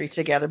history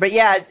together. But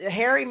yeah,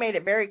 Harry made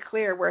it very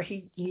clear where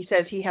he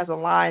says he has a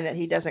line that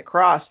he doesn't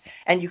cross,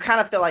 and you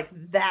kind of feel like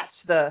that's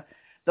the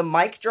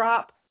mic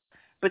drop.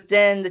 But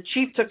then the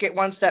chief took it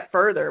one step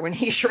further when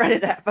he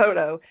shredded that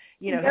photo.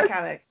 You know, he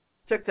kind of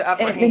took the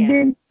upper hand. And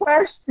then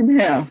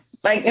questioned him,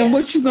 like, and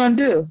what you gonna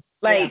do?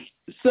 Like,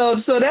 so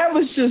that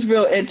was just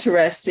real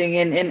interesting.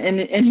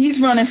 And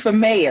he's running for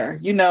mayor.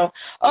 You know,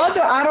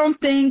 although I don't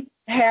think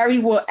Harry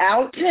will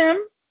out him.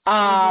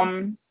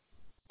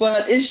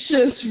 But it's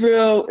just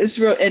real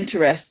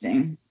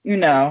interesting. You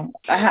know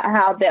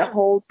how that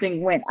whole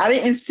thing went. I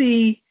didn't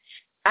see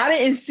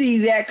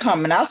that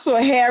coming. I saw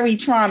Harry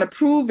trying to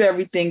prove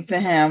everything to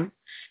him.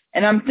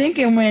 And I'm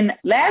thinking when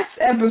last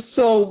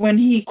episode when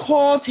he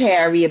called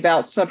Harry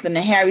about something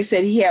and Harry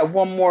said he had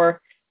one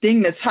more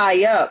thing to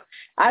tie up,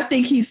 I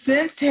think he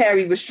sensed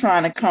Harry was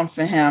trying to come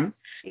for him.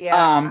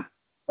 Yeah.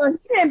 But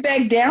he didn't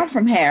back down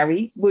from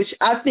Harry, which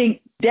I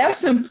think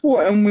that's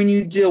important when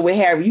you deal with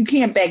Harry. You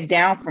can't back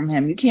down from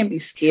him. You can't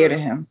be scared of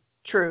him.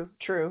 True.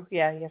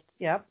 Yeah,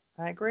 yep,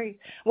 I agree.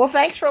 Well,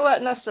 thanks for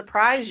letting us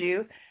surprise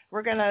you.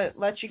 We're going to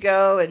let you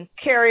go and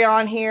carry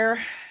on here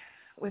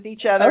with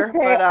each other.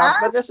 Okay,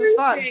 but this is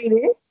fun.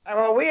 It.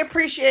 Well, we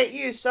appreciate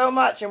you so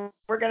much, and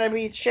we're going to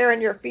be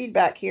sharing your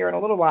feedback here in a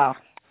little while.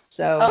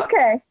 So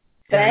okay.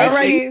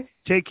 Thank you.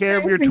 Take care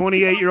of your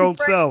 28-year-old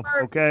self,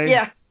 okay?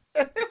 Yeah.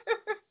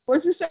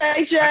 What'd you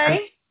say,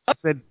 Jay? I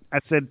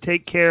said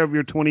take care of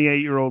your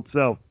 28-year-old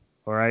self,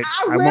 all right?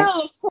 I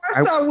will. Of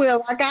course I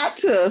will. I got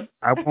to.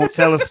 I won't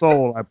tell a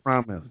soul, I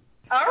promise.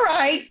 All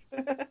right.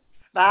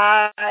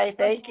 Bye.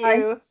 Thank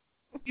you.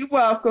 You're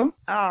welcome.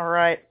 All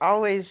right.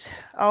 Always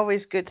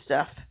good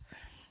stuff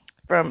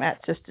from At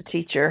Sister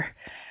Teacher.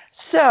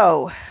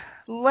 So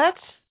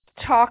let's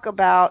talk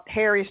about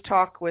Harry's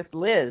talk with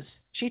Liz.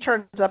 She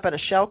turns up at a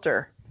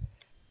shelter,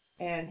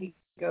 and he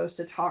goes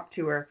to talk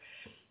to her,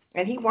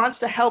 and he wants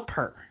to help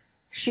her.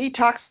 She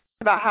talks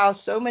about how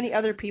so many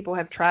other people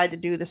have tried to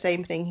do the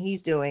same thing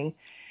he's doing.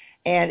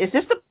 And is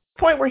this the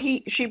point where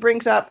she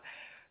brings up,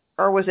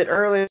 or was it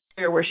earlier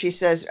where she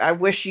says, I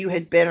wish you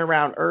had been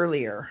around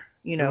earlier?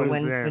 You know,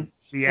 when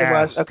she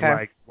asked, okay.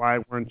 like, why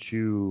weren't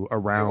you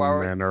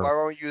around then?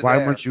 Or why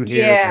weren't you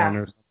here then?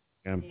 Or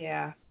something?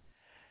 Yeah.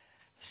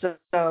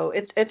 So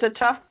it's a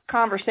tough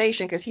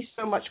conversation because he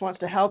so much wants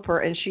to help her,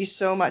 and she's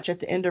so much at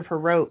the end of her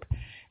rope.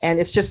 And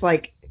it's just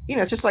like, you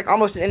know, it's just like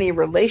almost in any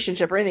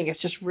relationship or anything,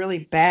 it's just really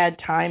bad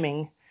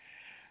timing.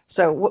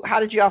 So how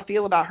did you all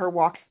feel about her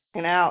walking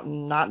out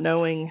and not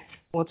knowing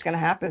what's going to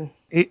happen?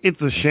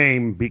 It's a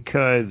shame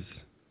because,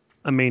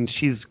 I mean,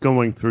 she's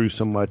going through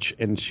so much,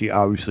 and she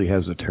obviously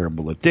has a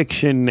terrible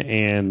addiction,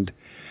 and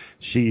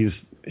she's,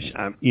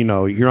 you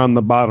know, you're on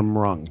the bottom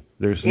rung.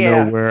 There's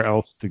nowhere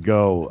else to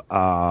go.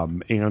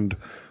 And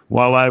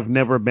while I've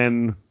never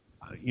been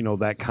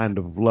that kind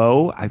of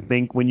low. I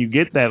think when you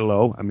get that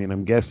low, I mean,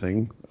 I'm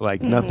guessing,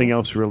 nothing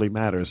else really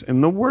matters.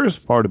 And the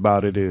worst part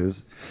about it is,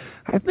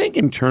 I think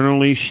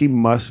internally she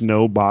must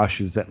know Bosch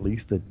is at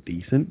least a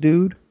decent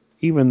dude,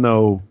 even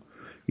though,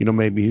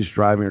 maybe he's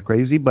driving her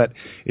crazy. But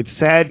it's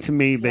sad to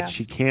me that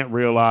she can't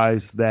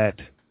realize that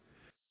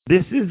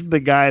this is the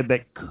guy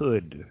that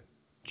could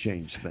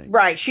change things.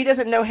 Right. She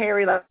doesn't know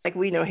Harry like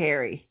we know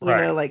Harry.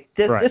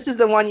 This is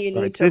the one you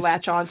need to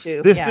latch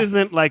onto. This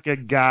isn't like a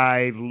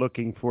guy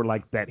looking for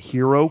that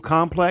hero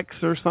complex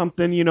or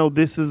something.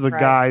 This is a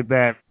guy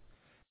that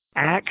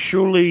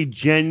actually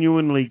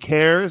genuinely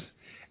cares.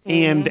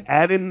 And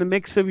add in the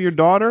mix of your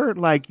daughter,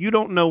 you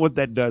don't know what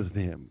that does to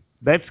him.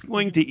 That's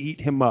going to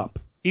eat him up.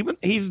 Even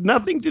he's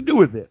nothing to do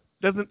with it.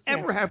 Doesn't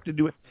ever have to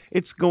do it.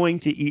 It's going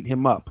to eat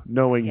him up,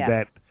 knowing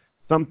that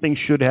something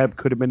could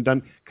have been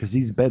done because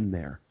he's been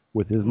there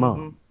with his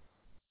mom.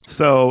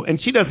 So,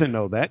 and she doesn't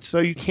know that, so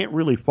you can't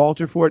really fault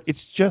her for it. It's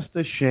just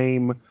a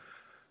shame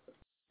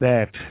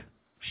that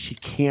she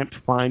can't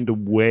find a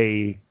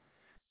way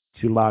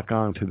to lock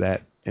on to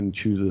that and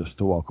chooses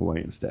to walk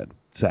away instead.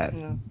 Sad.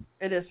 Yeah,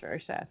 it is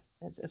very sad.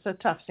 It's a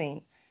tough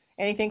scene.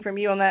 Anything from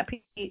you on that,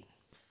 Pete?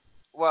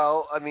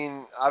 Well, I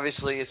mean,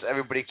 obviously, it's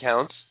everybody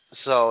counts,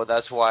 so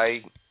that's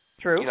why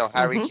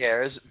Harry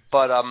cares.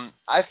 But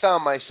I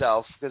found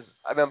myself, because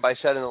I remember I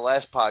said in the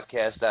last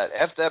podcast that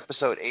after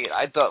episode 8,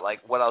 I thought,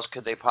 what else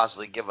could they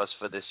possibly give us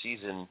for this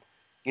season?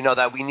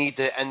 That we need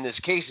to end these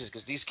cases,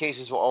 because these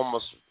cases were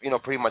almost,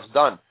 pretty much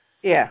done.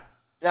 Yeah.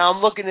 Now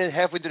I'm looking at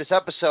halfway through this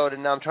episode,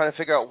 and now I'm trying to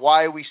figure out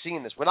why are we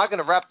seeing this. We're not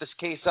going to wrap this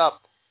case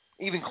up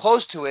even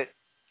close to it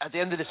at the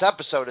end of this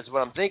episode is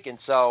what I'm thinking.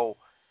 So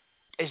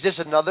is this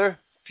another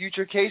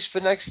future case for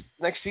next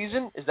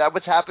season? Is that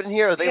what's happening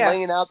here? Are they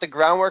laying out the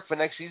groundwork for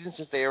next season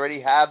since they already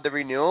have the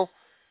renewal?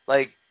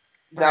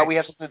 Now we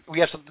have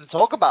something to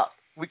talk about.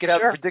 We could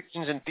have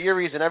predictions and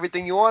theories and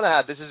everything you want to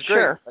have. This is great.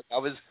 Sure. I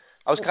was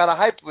kind of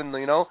hyped when,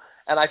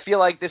 and I feel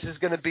like this is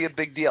going to be a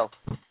big deal.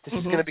 This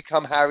is going to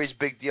become Harry's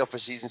big deal for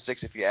season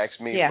 6 if you ask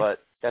me, but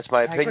that's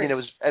my opinion.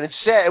 It's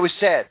sad. It was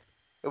sad.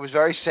 It was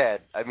very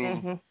sad. I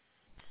mean,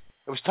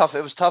 it was tough.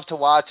 It was tough to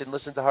watch and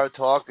listen to her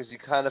talk because you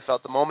kind of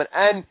felt the moment.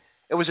 And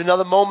it was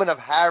another moment of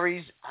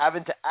Harry's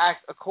having to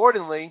act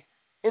accordingly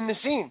in the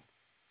scene.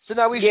 So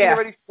now we've seen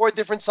already 4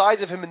 different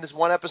sides of him in this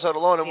one episode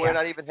alone, and we're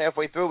not even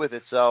halfway through with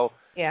it. So,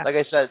 like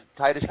I said,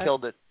 Titus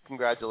killed it.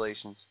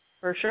 Congratulations.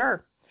 For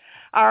sure.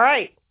 All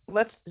right.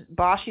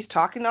 Bosch, he's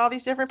talking to all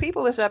these different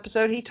people this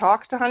episode. He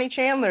talks to Honey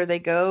Chandler. They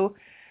go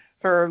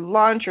for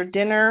lunch or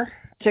dinner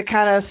to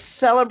kind of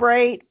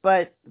celebrate,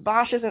 but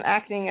Bosch isn't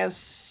acting as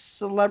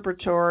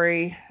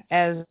celebratory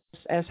as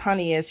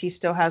Honey is. He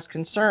still has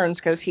concerns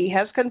because he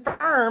has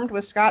confirmed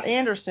with Scott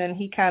Anderson,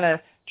 he kind of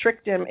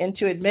tricked him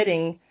into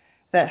admitting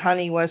that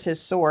Honey was his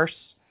source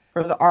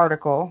for the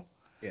article.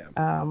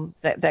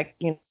 That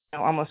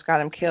almost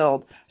got him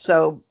killed.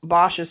 So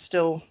Bosch is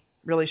still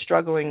really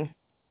struggling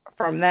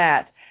from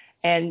that.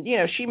 And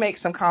she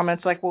makes some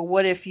comments like, well,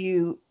 what if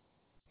you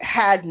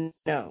had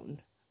known?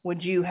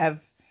 Would you have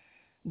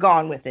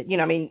gone with it?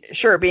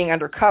 Sure, being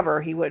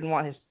undercover, he wouldn't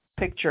want his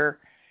picture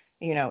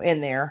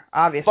in there,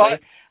 obviously.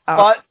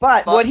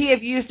 But would he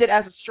have used it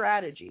as a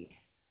strategy?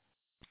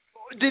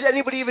 Did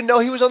anybody even know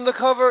he was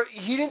undercover?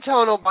 He didn't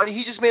tell nobody.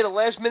 He just made a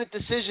last-minute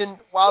decision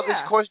while this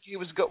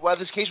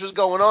case was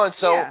going on.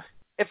 So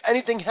if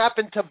anything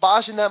happened to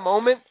Bosch in that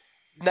moment,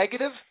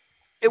 negative,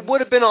 it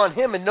would have been on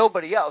him and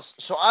nobody else.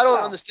 So I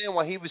don't understand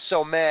why he was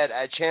so mad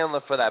at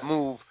Chandler for that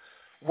move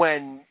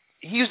when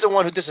he's the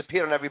one who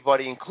disappeared on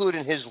everybody,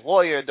 including his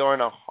lawyer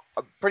during a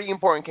pretty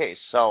important case.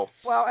 So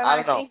I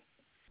don't know.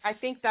 I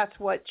think that's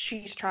what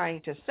she's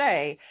trying to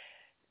say.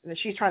 That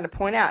she's trying to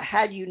point out,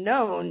 had you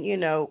known,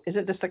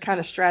 isn't this the kind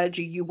of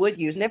strategy you would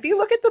use? And if you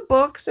look at the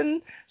books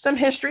and some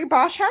history,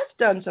 Bosch has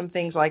done some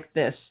things like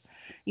this,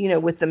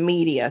 with the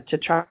media to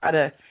try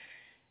to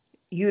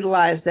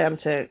utilize them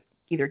to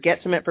either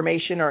get some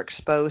information or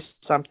expose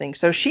something.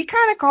 So she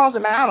kind of calls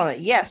him out on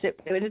it. Yes, it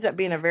ended up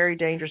being a very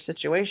dangerous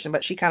situation,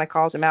 but she kind of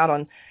calls him out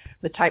on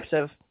the types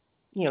of,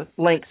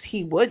 lengths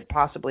he would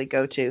possibly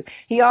go to.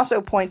 He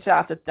also points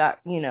out that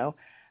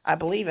I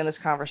believe in this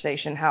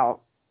conversation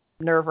how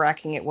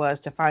nerve-wracking it was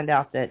to find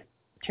out that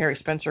Terry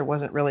Spencer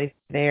wasn't really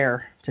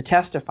there to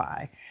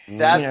testify.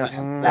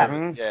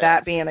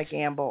 That being a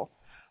gamble.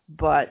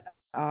 But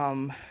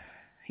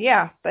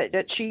but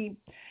that she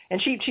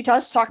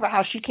does talk about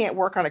how she can't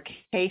work on a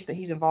case that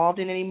he's involved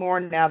in anymore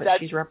now that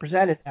she's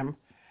represented him.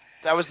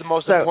 That was the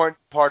most important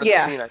part of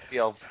the scene, I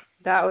feel.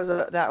 That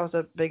was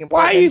a big important.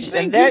 Why do you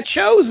think you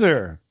chose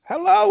her?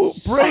 Hello,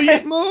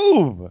 brilliant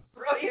move.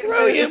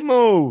 Brilliant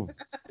move.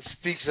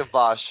 Speaks of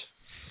Bosch.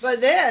 But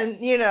then,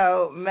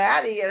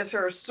 Maddie as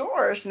her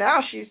source,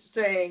 now she's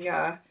saying,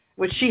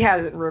 which she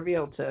hasn't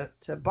revealed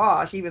to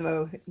Bosch, even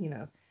though,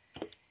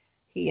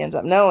 he ends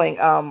up knowing,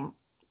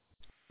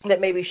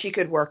 that maybe she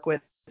could work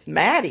with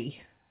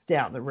Maddie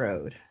down the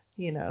road,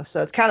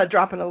 So it's kind of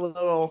dropping a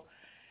little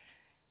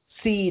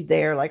seed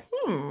there, like,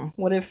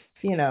 what if,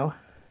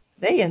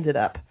 they ended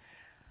up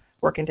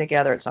working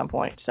together at some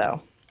point.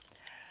 So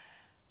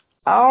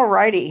All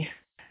righty.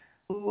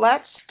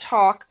 Let's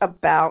talk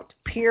about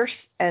Pierce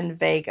and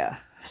Vega.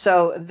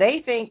 So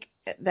they think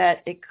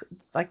that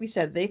like we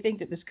said, they think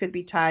that this could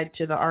be tied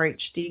to the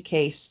RHD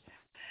case,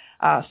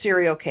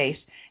 serial case,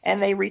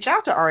 and they reach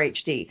out to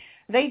RHD.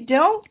 They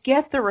don't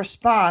get the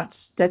response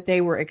that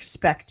they were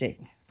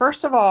expecting.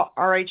 First of all,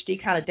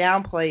 RHD kind of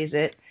downplays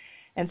it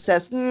and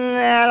says,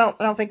 I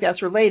don't think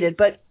that's related,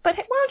 but why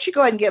don't you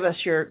go ahead and give us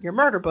your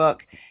murder book,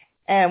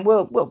 and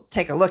we'll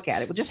take a look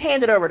at it. We'll just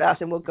hand it over to us,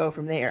 and we'll go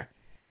from there.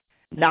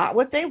 Not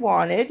what they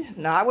wanted,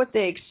 not what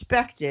they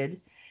expected,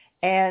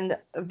 and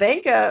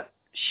Vega,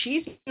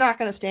 she's not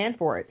going to stand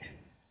for it.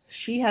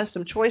 She has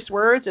some choice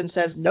words and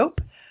says, nope,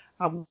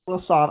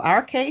 we'll solve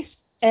our case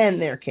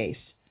and their case.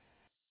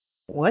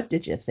 What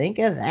did you think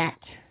of that?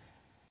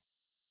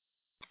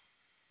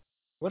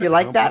 You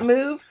like that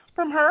move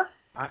from her?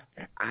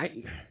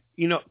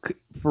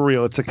 For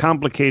real, it's a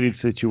complicated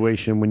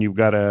situation when you've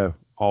got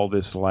all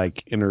this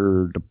like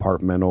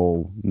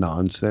interdepartmental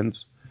nonsense.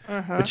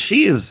 But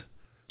she is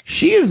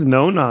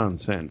no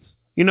nonsense.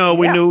 We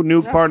knew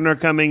new partner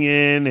coming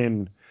in,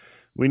 and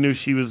we knew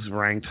she was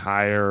ranked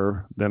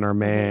higher than our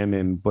man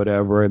and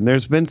whatever. And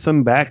there's been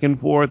some back and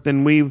forth,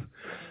 and we've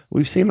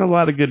seen a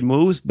lot of good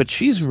moves. But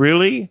she's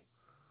really,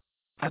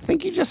 I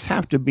think you just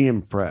have to be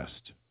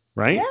impressed,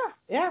 right?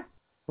 Yeah.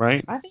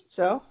 Right? I think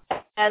so.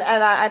 And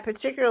I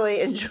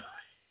particularly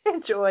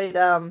enjoyed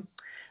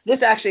this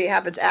actually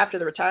happens after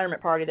the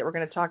retirement party that we're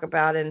going to talk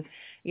about, and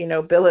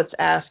Billets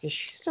asked, is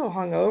she still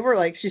hungover?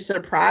 Like, she's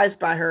surprised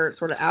by her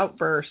sort of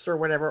outburst or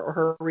whatever, or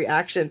her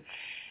reaction.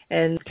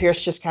 And Pierce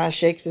just kind of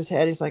shakes his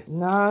head. He's like,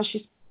 no,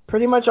 she's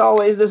pretty much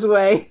always this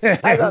way.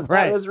 I thought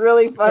that was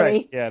really funny.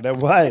 Right. Yeah, that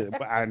was.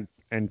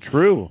 and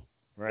true.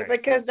 Right.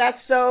 Because that's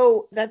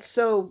so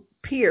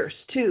Pierce,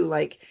 too.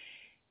 Like,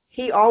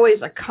 he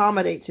always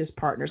accommodates his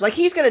partners. Like,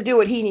 he's going to do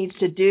what he needs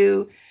to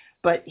do,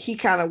 but he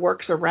kind of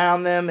works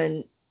around them,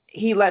 and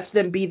he lets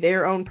them be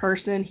their own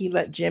person. He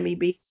let Jimmy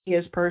be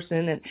his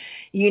person, and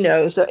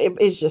so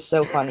it's just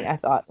so funny, I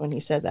thought, when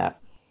he said that.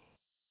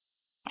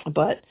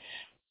 But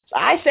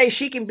I say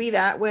she can be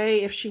that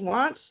way if she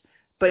wants,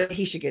 but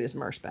he should get his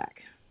Merce back.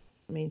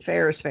 I mean,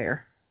 fair is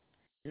fair.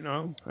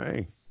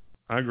 Hey,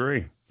 I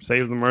agree.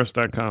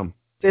 SaveTheMerce.com.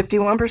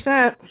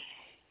 51%.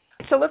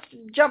 So let's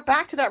jump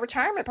back to that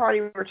retirement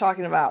party we were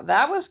talking about.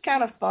 That was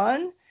kind of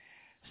fun.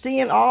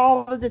 Seeing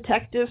all the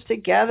detectives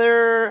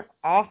together,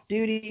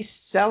 off-duty,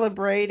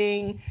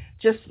 celebrating,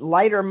 just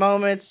lighter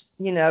moments,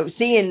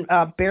 seeing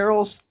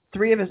Beryl's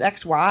 3 of his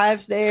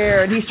ex-wives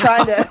there, and he's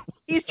trying to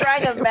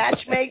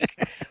matchmake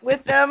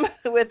with them,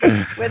 with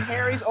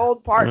Harry's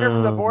old partner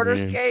from the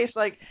Borders case.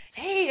 Like,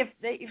 hey,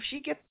 if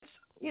she gets,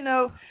 she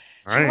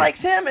likes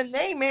him and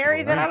they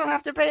marry, then I don't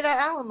have to pay that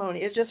alimony.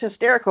 It's just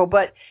hysterical.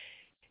 But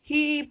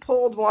he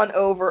pulled one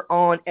over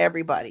on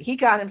everybody. He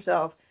got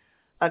himself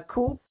a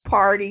cool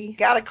party,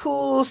 got a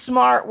cool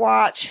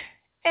smartwatch,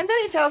 and then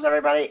he tells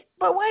everybody,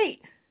 but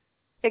wait,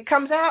 it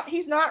comes out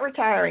he's not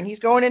retiring. He's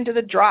going into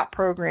the drop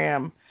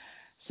program.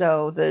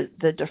 So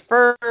the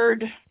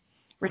deferred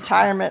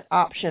retirement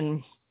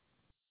option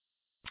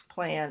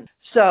plan.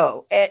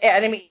 So,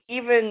 and I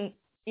mean,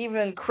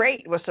 even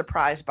Crate was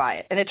surprised by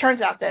it. And it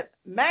turns out that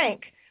Mank,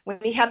 when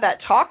he had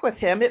that talk with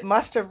him, it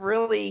must have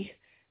really,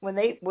 when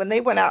they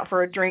went out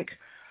for a drink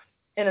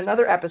in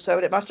another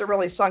episode, it must have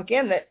really sunk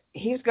in that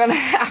he's going to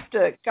have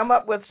to come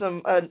up with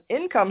an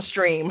income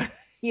stream,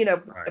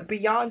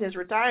 beyond his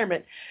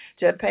retirement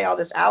to pay all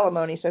this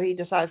alimony. So he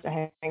decides to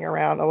hang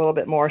around a little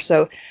bit more.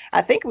 So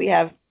I think we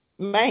have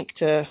Mank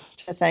to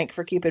thank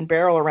for keeping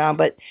Beryl around.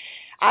 But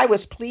I was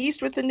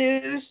pleased with the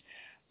news,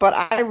 but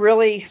I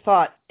really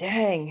thought,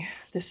 dang,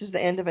 this is the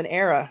end of an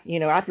era.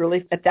 I'd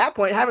really, at that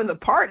point, having the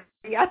party,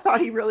 I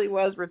thought he really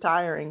was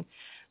retiring.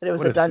 That it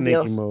was a done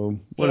deal.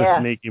 What a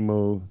sneaky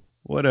move.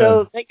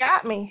 So they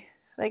got me.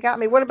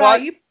 What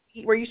about you?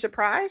 Were you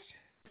surprised?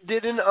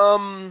 Didn't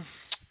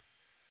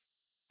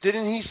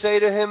he say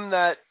to him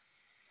that,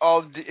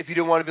 if you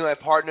didn't want to be my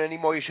partner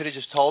anymore, you should have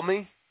just told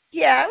me?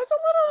 Yeah, it was a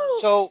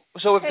little.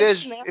 So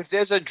if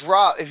there's a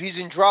drop, if he's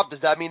in drop,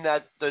 does that mean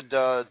that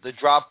the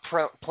drop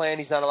plan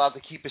he's not allowed to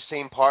keep his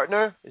same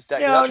partner? Is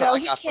that no,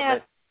 he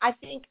can't. I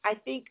think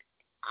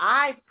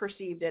I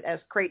perceived it as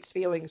Crate's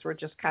feelings were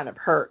just kind of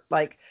hurt.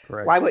 Like,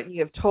 correct. Why wouldn't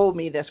you have told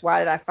me this? Why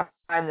did I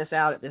find this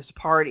out at this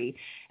party?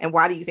 And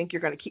why do you think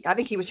you're going to keep? I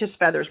think his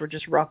feathers were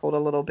just ruffled a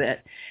little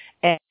bit.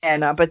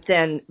 And but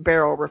then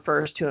Beryl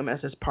refers to him as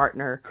his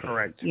partner.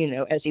 Correct.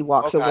 As he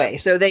walks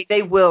away. So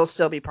they will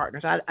still be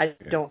partners. I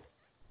don't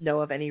know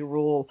of any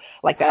rule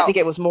like that. I think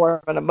it was more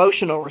of an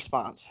emotional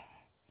response.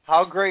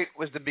 How great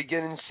was the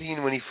beginning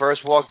scene when he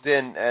first walked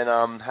in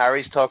and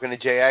Harry's talking to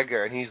J.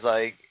 Edgar and he's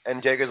like,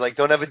 and J. Edgar's like,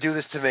 don't ever do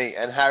this to me.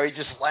 And Harry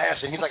just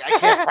laughs and he's like, I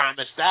can't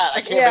promise that.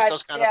 I can't make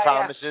those kind of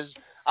promises.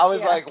 Yeah. I was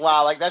like,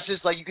 wow, like that's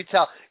just like, you could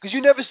tell. Because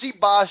you never see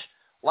Bosch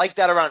like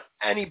that around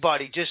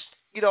anybody. Just,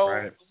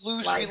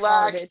 loose,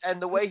 relaxed.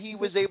 And the way he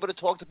was able to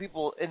talk to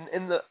people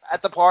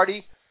at the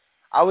party,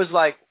 I was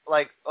like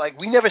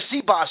we never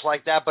see Bosch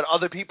like that, but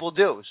other people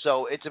do.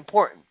 So it's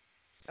important.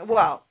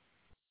 Well,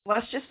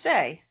 let's just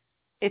say,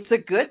 it's a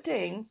good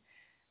thing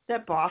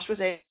that Bosch was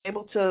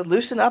able to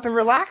loosen up and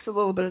relax a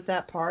little bit at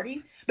that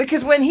party,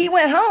 because when he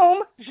went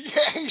home,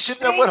 yeah, you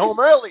shouldn't have went home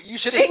early. You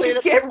should have stayed things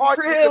at the get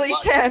party. really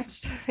tense.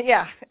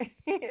 Yeah,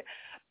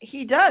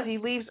 he does. He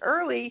leaves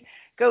early,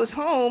 goes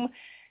home.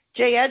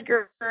 J.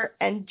 Edgar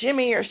and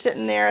Jimmy are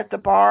sitting there at the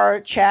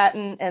bar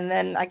chatting, and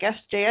then I guess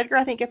J. Edgar,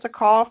 I think, gets a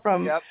call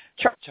from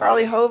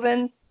Charlie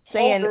Hoven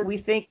saying, we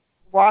think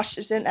Wash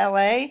is in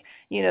L.A.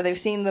 You know,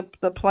 they've seen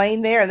the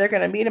plane there, and they're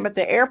going to meet him at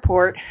the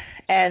airport.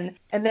 And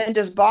then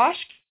does Bosch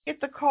get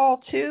the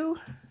call too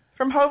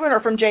from Hoven or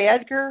from J.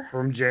 Edgar?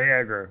 From J.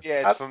 Edgar.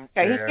 Yeah, it's from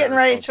okay. He's getting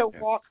ready to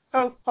walk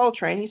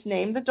Coltrane. He's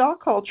named the dog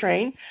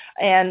Coltrane,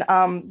 and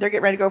they're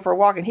getting ready to go for a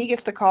walk. And he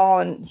gets the call,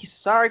 and he's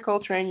sorry,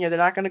 Coltrane, they're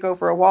not going to go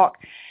for a walk.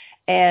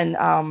 And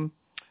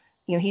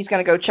he's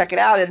going to go check it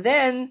out. And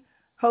then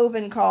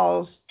Hoven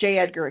calls J.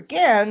 Edgar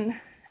again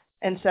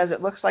and says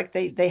it looks like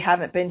they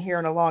haven't been here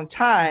in a long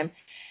time.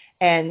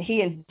 And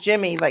he and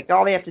Jimmy, like,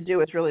 all they have to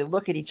do is really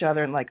look at each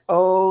other and like,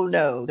 oh,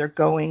 no, they're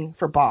going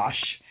for Bosch.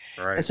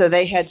 Right. And so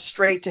they head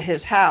straight to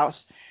his house.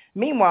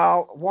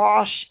 Meanwhile,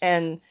 Wash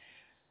and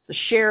the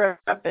sheriff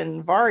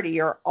and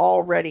Vardy are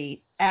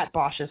already at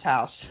Bosch's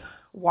house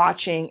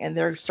watching, and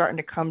they're starting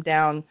to come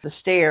down the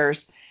stairs.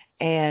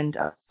 And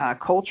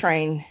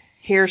Coltrane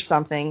hears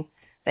something.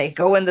 They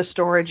go in the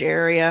storage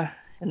area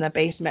in the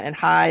basement and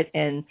hide,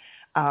 and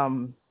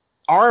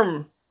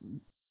open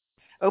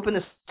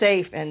the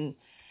safe, and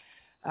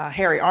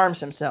Harry arms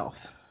himself.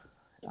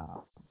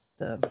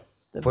 The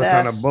puts vest,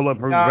 on a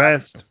bulletproof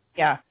vest.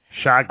 Yeah.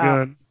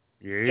 Shotgun.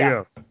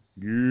 Yeah.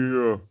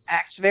 Yeah.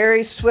 Acts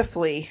very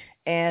swiftly.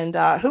 And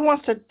who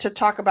wants to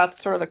talk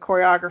about sort of the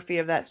choreography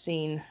of that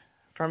scene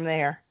from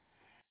there?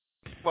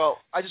 Well,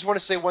 I just want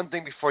to say one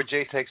thing before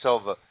Jay takes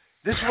over.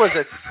 This was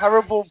a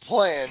terrible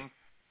plan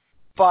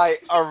by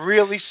a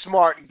really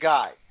smart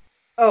guy.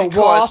 Oh,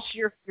 Walsh,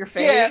 your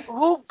favorite? Yeah,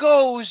 who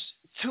goes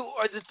to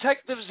a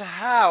detective's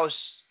house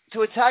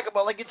to attack him?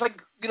 Like, it's like,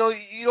 you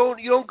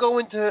don't go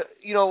into,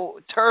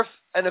 turf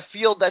and a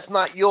field that's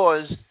not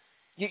yours.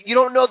 You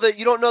don't know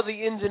the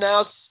ins and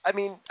outs. I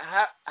mean,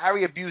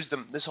 Harry abused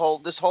them. The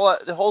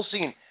whole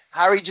scene.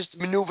 Harry just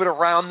maneuvered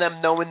around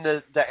them, knowing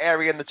the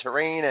area and the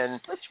terrain,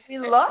 and which we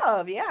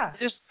love, yeah.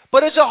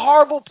 But it's a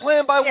horrible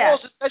plan by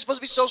Walsh. This guy's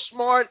supposed to be so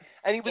smart,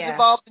 and he was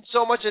involved in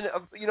so much, and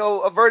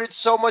averted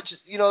so much,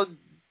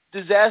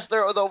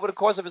 disaster over the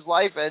course of his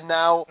life, and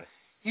now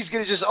he's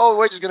gonna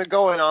we're just gonna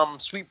go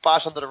and sweep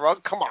Bosch under the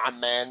rug. Come on,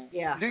 man.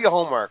 Yeah. Do your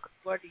homework.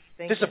 What do you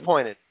think?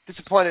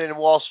 Disappointed in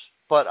Walsh,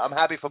 but I'm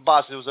happy for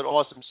Bosch. It was an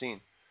awesome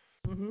scene.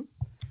 Mm-hmm.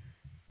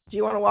 Do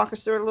you want to walk us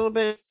through it a little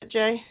bit,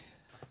 Jay?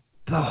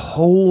 The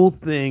whole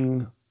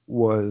thing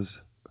was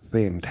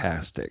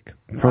fantastic.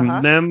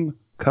 From them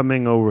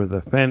coming over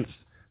the fence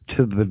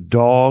to the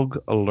dog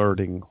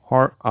alerting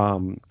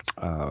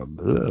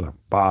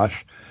Bosch.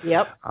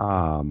 Yep.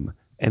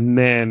 And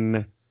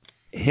then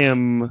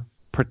him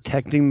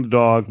protecting the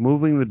dog,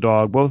 moving the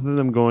dog, both of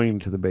them going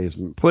into the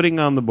basement, putting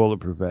on the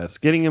bulletproof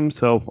vest, getting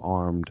himself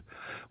armed,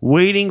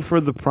 waiting for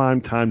the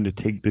prime time to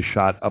take the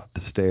shot up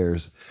the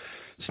stairs,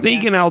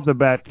 sneaking out the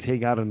back to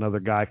take out another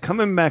guy,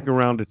 coming back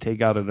around to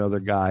take out another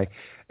guy,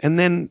 and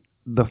then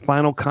the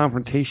final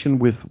confrontation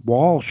with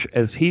Walsh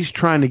as he's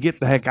trying to get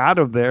the heck out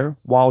of there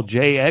while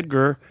J.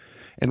 Edgar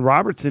and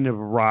Robertson have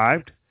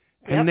arrived.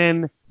 Yep. And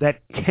then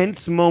that tense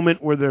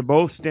moment where they're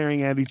both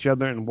staring at each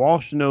other and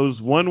Walsh knows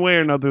one way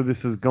or another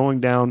this is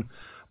going down.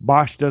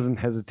 Bosch doesn't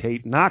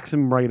hesitate, knocks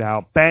him right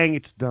out. Bang,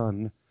 it's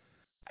done.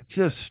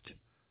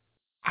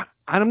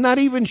 I'm not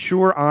even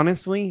sure,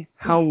 honestly,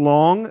 how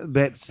long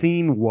that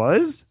scene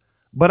was,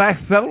 but I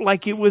felt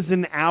like it was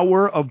an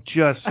hour of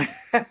just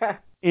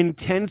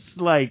intense,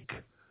 like,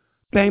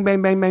 bang,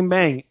 bang, bang, bang,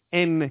 bang.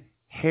 And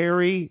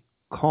Harry,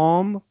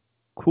 calm,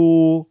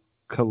 cool,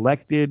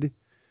 collected,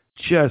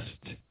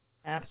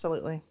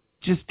 absolutely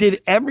just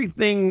did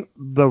everything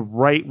the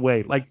right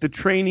way. Like, the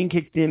training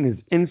kicked in, his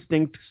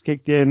instincts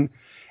kicked in,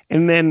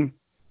 and then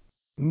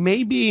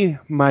maybe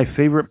my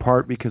favorite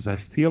part, because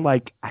I feel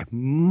like I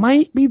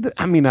might be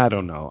I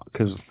don't know,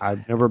 because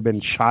I've never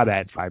been shot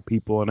at by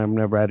people and I've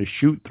never had to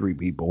shoot 3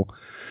 people.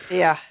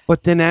 Yeah.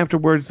 But then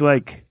afterwards,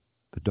 like,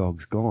 the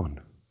dog's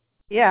gone.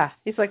 Yeah.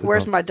 He's like,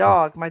 where's my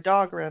dog? My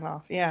dog ran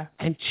off. Yeah.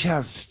 And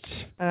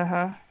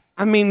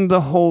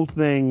the whole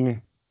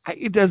thing,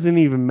 it doesn't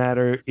even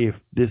matter if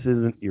this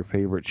isn't your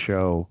favorite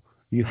show.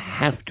 You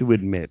have to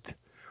admit,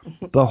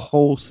 the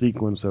whole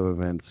sequence of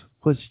events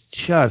was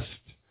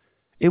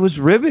it was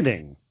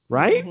riveting,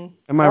 right? Mm-hmm.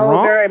 Am I wrong?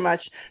 Oh, very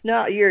much.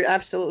 No, you're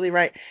absolutely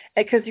right.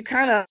 Because you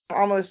I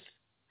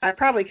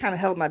probably kind of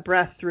held my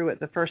breath through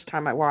it the first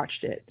time I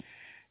watched it,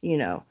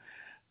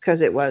 because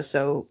it was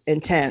so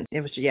intense.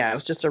 It was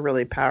just a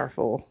really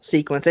powerful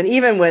sequence. And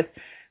even with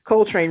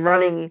Coltrane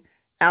running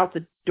out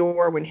the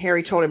door when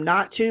Harry told him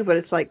not to, but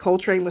it's like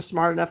Coltrane was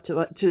smart enough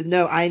to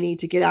know I need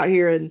to get out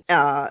here and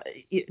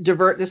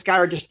divert this guy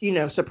or just,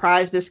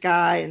 surprise this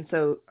guy. And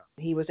so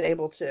he was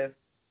able to.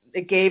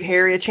 It gave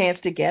Harry a chance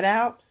to get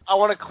out. I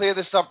want to clear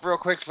this up real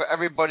quick for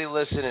everybody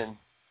listening.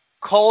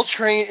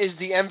 Coltrane is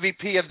the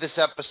MVP of this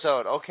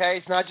episode, okay?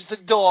 It's not just a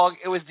dog.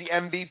 It was the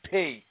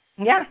MVP.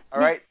 Yeah. All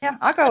right? Yeah,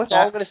 I'll go with That's all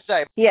that. I'm going to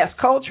say. Yes,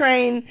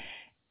 Coltrane,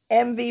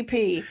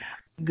 MVP.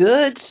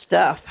 Good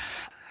stuff.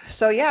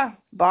 So, yeah,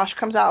 Bosch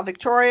comes out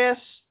victorious,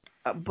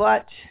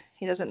 but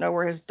he doesn't know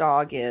where his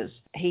dog is.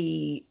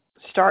 He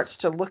starts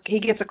to look. He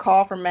gets a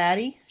call from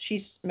Maddie.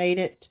 She's made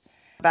it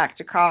back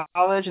to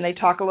college, and they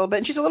talk a little bit.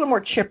 And she's a little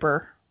more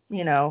chipper,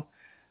 you know,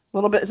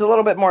 it's a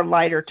little bit more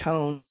lighter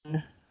tone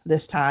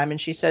this time. And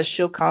she says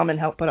she'll come and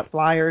help put up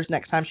flyers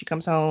next time she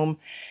comes home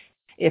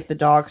if the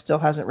dog still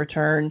hasn't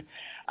returned.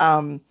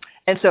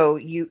 And so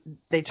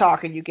they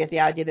talk, and you get the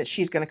idea that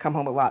she's going to come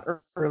home a lot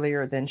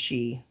earlier than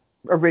she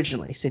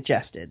originally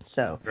suggested.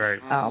 So, right.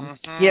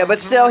 Yeah, but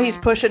still he's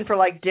pushing for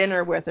like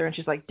dinner with her, and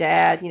she's like,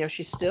 Dad, you know,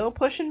 she's still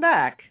pushing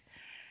back,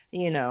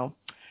 you know.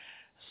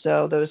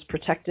 So those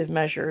protective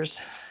measures,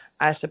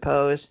 I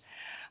suppose.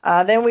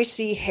 Then we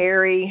see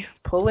Harry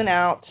pulling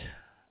out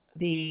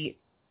the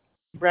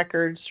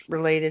records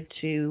related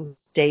to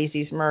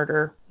Daisy's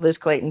murder, Liz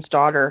Clayton's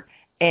daughter,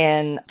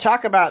 and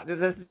talk about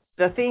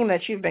the theme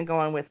that you've been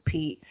going with,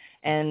 Pete,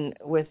 and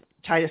with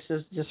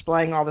Titus's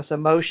displaying all this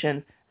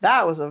emotion.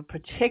 That was a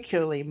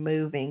particularly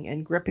moving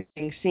and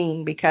gripping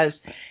scene because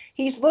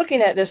he's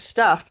looking at this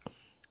stuff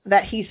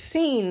that he's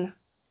seen,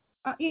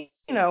 you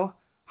know,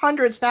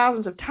 hundreds,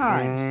 thousands of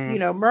times, you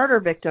know, murder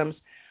victims,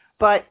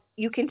 but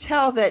you can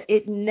tell that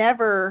it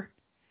never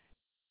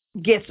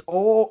gets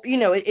old. You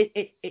know,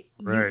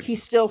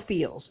 he still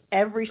feels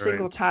every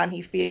single time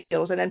he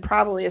feels, and then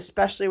probably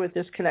especially with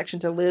this connection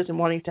to Liz and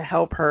wanting to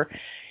help her,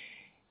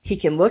 he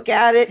can look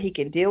at it, he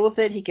can deal with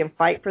it, he can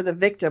fight for the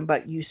victim,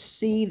 but you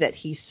see that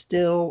he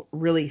still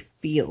really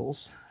feels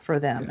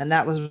for them, and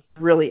that was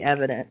really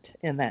evident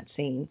in that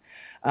scene.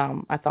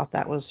 I thought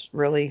that was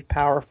really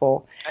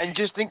powerful. And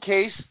just in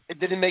case it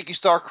didn't make you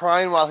start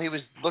crying while he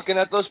was looking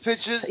at those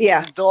pictures,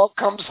 yeah, the dog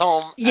comes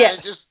home, yes,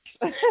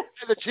 and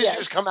the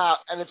tissues come out,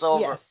 and it's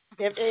over.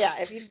 Yes.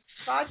 If you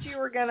thought you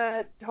were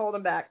gonna hold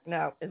him back,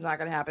 no, it's not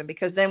gonna happen,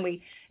 because then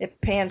it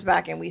pans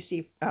back and we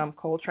see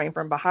Coltrane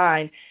from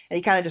behind, and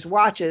he kind of just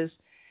watches,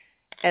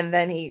 and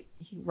then he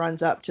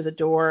runs up to the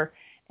door,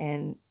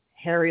 and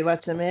Harry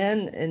lets him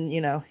in, and you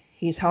know,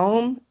 he's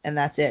home, and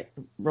that's it.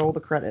 Roll the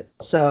credit.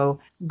 So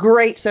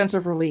great sense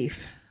of relief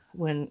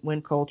when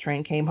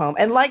Coltrane came home,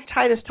 and like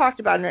Titus talked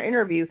about in our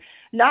interview,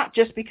 not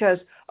just because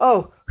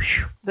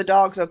the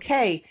dog's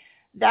okay,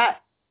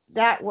 that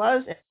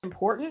was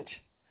important.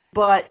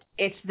 But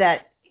it's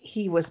that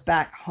he was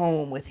back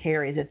home with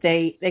Harry, that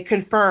they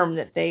confirmed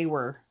that they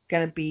were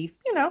going to be,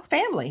 you know,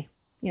 family.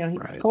 You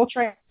know,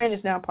 Coltrane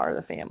is now part of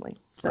the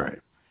family. So,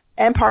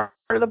 and part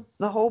of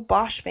the whole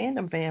Bosch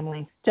fandom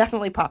family.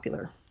 Definitely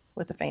popular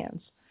with the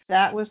fans.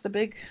 That was the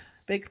big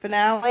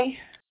finale.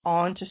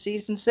 On to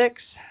season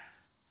 6.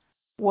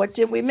 What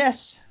did we miss?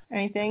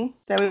 Anything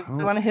that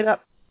we want to hit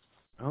up?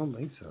 I don't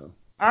think so.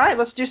 All right,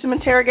 let's do some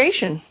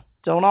interrogation.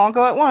 Don't all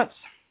go at once.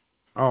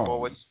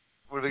 Oh.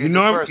 Well, you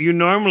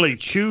normally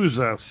choose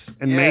us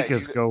and make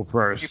us go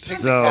first. You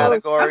pick the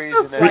categories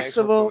and then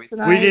flexible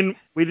tonight.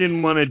 We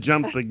didn't want to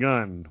jump the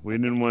gun.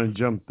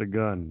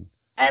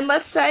 And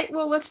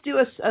let's do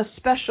a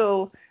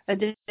special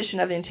edition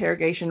of the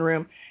interrogation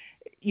room.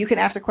 You can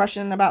ask a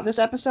question about this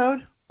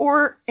episode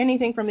or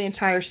anything from the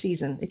entire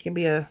season. It can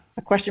be a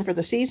question for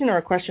the season or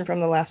a question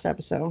from the last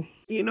episode.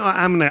 You know,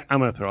 I'm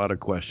gonna throw out a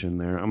question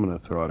there.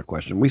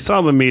 We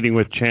saw the meeting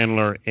with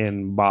Chandler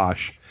and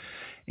Bosch.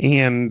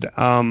 And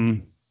I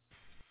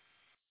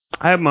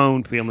have my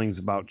own feelings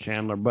about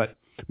Chandler, but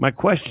my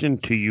question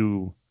to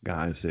you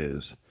guys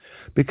is,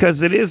 because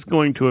it is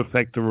going to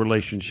affect the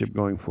relationship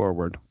going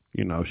forward.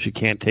 You know, she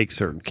can't take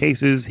certain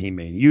cases. He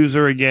may use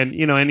her again.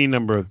 You know, any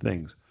number of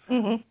things.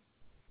 Mm-hmm.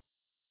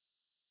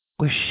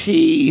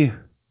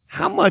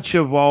 How much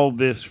of all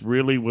this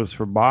really was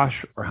for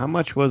Bosch, or how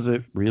much was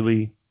it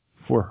really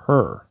for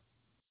her?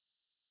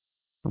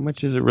 How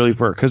much is it really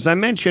for her? Because I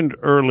mentioned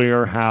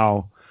earlier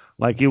how,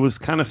 like, it was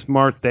kind of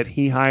smart that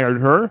he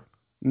hired her,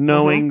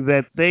 knowing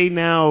that they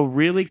now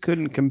really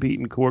couldn't compete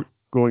in court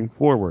going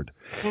forward.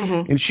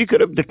 Mm-hmm. And she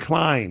could have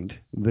declined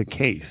the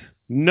case,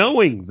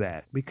 knowing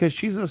that, because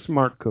she's a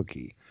smart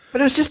cookie.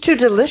 But it was just too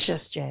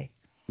delicious, Jay.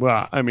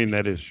 Well, I mean,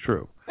 that is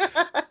true.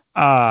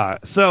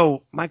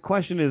 So my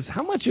question is,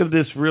 how much of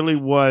this really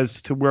was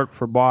to work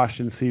for Bosch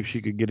and see if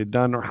she could get it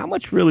done, or how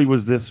much really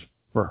was this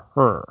for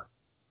her?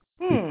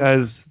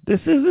 Because this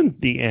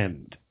isn't the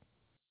end.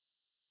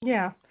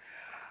 Yeah.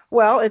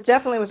 Well, it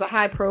definitely was a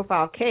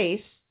high-profile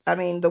case. I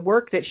mean, the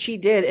work that she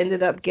did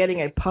ended up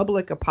getting a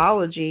public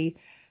apology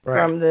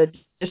from the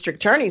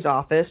district attorney's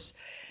office.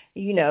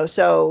 You know,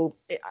 so,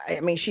 I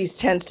mean, she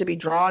tends to be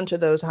drawn to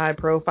those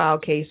high-profile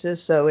cases,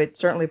 so it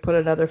certainly put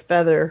another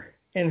feather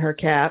in her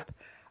cap.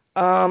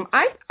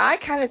 I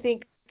kind of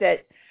think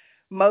that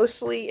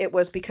mostly it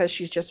was because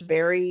she's just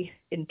very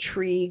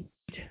intrigued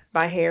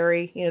by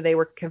Harry. You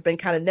know, have been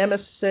kind of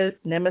nemesis.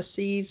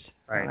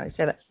 I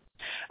said it.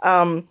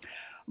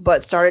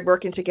 But started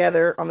working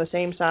together on the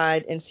same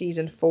side in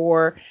season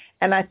 4.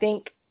 And I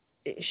think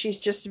she's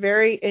just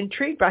very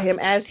intrigued by him,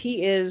 as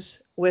he is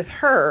with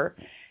her.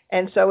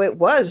 And so it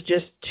was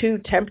just too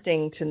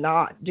tempting to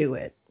not do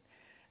it.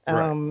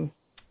 Right.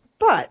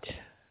 But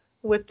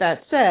with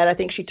that said, I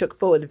think she took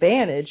full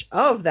advantage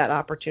of that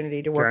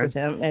opportunity to work with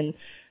him and,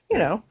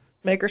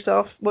 make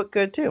herself look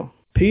good too.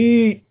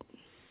 Pete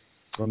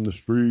from the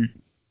street.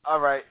 All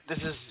right, this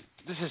is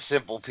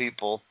simple,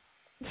 people.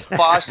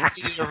 Bosch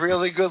needed a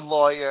really good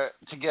lawyer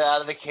to get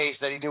out of the case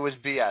that he knew was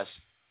BS.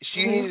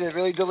 She needed a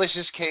really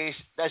delicious case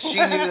that she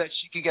knew that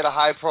she could get a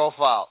high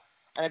profile.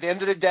 And at the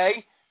end of the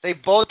day, they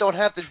both don't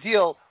have to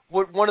deal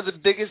with one of the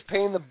biggest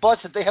pain in the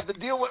butts that they have to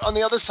deal with on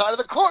the other side of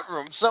the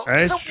courtroom. So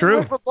it's it's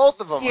true for both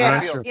of them.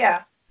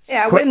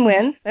 Yeah,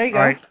 win-win. There you go.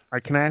 All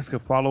right, can I ask a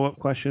follow-up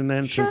question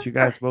then, since you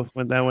guys both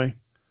went that way?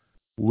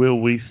 Will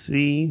we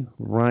see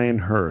Ryan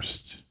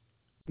Hurst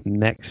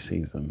next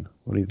season?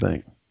 What do you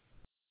think?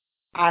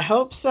 I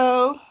hope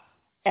so,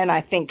 and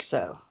I think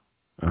so.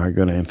 All right,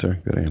 good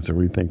answer. What do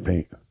you think,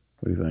 Pete?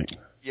 What do you think?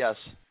 Yes.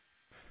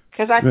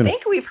 Because I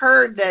think we've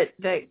heard that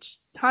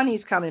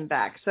Honey's coming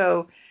back.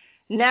 So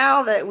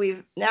now that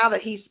we know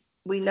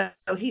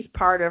he's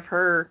part of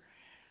her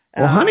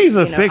Honey's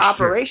a fixture.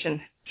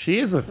 operation. She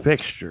is a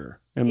fixture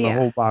in the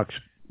whole box.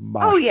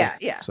 Oh yeah.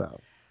 So.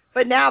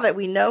 But now that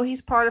we know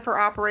he's part of her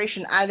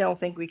operation, I don't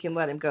think we can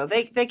let him go.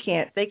 They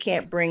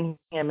can't bring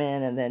him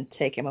in and then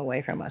take him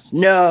away from us.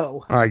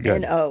 No. All right,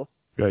 good. No.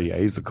 Good, yeah,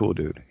 he's a cool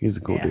dude.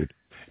 Dude.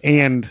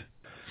 And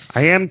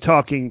I am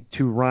talking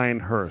to Ryan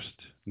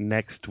Hurst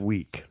next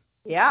week.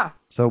 Yeah.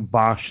 So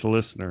Bosch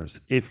listeners,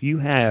 if you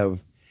have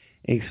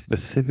a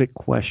specific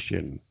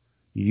question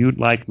you'd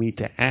like me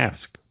to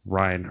ask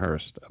Ryan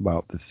Hurst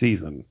about the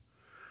season,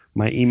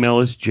 my email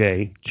is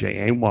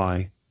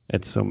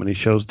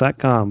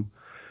jay@somanyshows.com.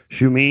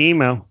 Shoot me an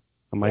email.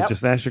 I might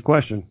just ask your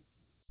question.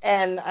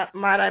 And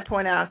might I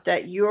point out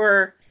that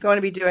you're going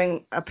to be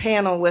doing a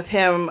panel with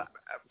him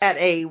at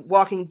a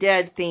Walking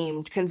Dead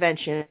themed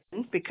convention,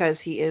 because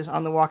he is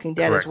on The Walking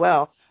Dead as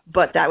well.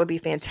 But that would be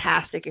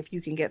fantastic if you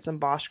can get some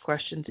Bosch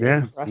questions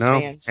in for us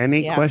fans.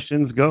 Any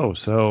questions go.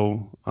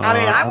 So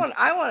I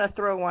want to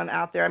throw one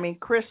out there. I mean,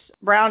 Chris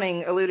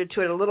Browning alluded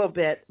to it a little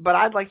bit, but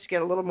I'd like to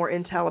get a little more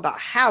intel about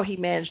how he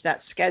managed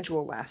that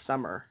schedule last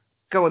summer,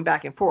 going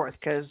back and forth,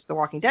 because The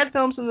Walking Dead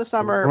films in the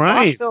summer,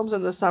 Bosch films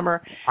in the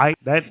summer.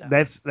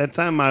 That's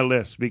on my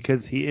list,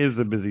 because he is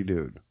a busy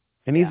dude,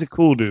 and he's a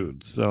cool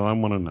dude. So I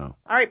want to know.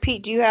 All right,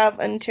 Pete, do you have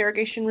an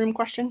interrogation room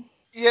question?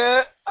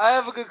 Yeah, I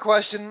have a good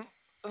question.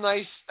 A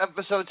nice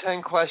episode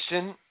 10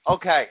 question.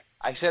 Okay,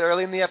 I said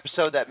early in the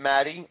episode that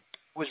Maddie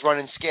was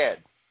running scared.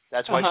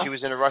 That's why she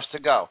was in a rush to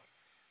go.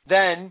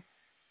 Then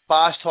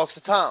Bosch talks to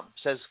Tom,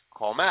 says,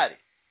 call Maddie.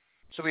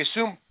 So we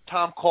assume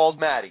Tom called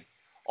Maddie.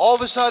 All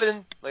of a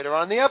sudden, later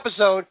on in the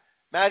episode,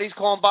 Maddie's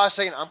calling Bosch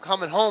saying, I'm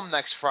coming home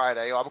next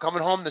Friday, or I'm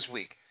coming home this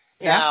week.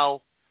 Yeah.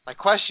 Now, my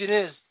question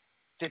is,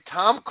 did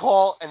Tom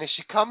call, and is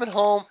she coming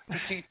home to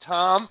see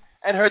Tom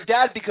and her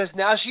dad? Because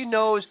now she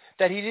knows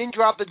that he didn't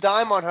drop the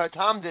dime on her.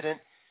 Tom didn't.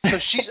 So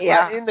she's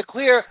in the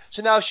clear.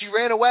 So now she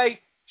ran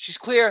away. She's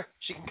clear.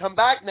 She can come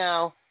back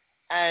now.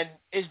 And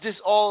is this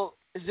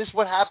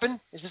what happened?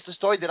 Is this the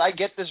story? Did I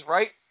get this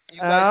right? You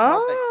guys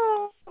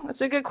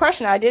that's a good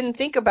question. I didn't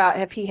think about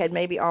if he had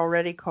maybe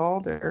already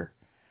called her.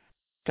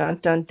 Dun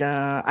dun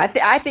dun.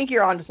 I think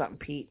you're onto something,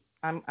 Pete.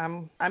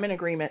 I'm in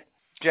agreement.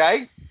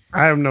 Jay?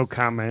 I have no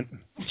comment.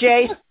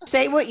 Jay,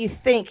 say what you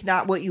think,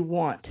 not what you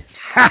want.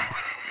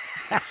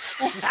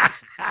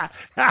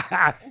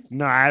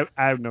 No, I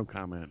have no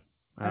comment.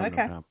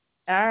 Okay.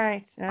 All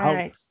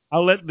right.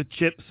 I'll let the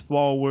chips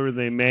fall where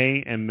they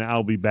may, and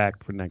I'll be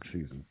back for next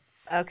season.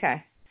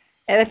 Okay.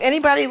 And if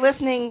anybody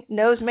listening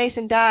knows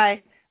Mason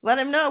Dye, let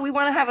him know. We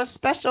want to have a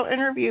special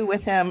interview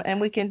with him,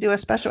 and we can do a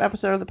special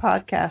episode of the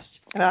podcast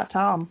about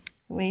Tom.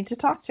 We need to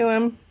talk to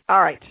him.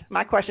 All right.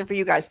 My question for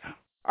you guys.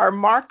 Are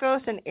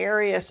Marcos and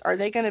Arias, are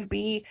they going to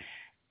be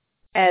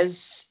as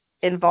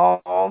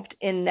involved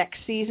in next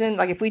season?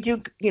 Like, if we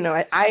do,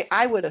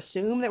 I would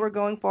assume that we're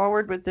going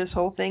forward with this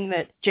whole thing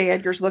that J.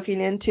 Edgar's looking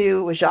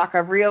into with Jacques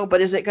Avril,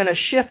 but is it going to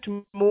shift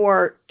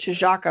more to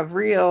Jacques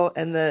Avril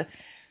and the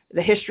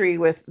history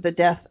with the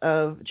death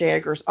of J.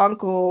 Edgar's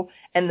uncle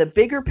and the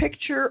bigger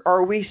picture, or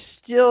are we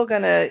still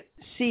going to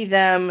see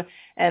them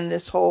and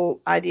this whole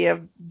idea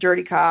of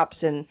dirty cops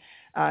and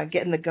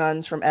getting the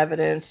guns from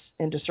evidence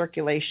into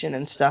circulation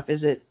and stuff?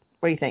 What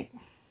do you think?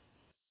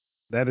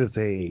 That is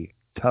a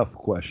tough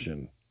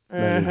question.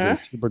 That is a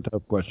super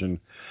tough question.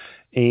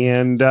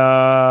 And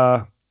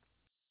I'm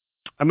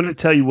going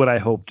to tell you what I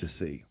hope to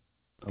see.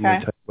 I'm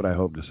going to tell you what I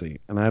hope to see.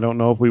 And I don't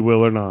know if we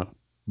will or not.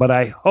 But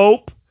I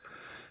hope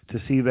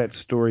to see that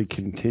story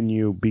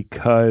continue,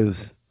 because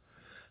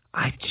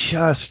I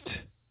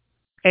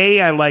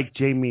like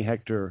Jamie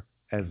Hector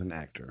as an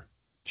actor.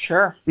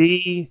 Sure.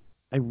 B,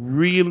 I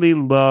really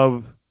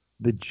love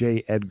the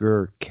J.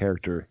 Edgar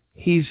character.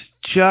 He's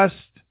just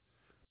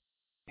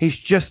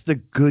a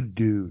good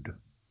dude.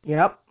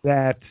 Yep.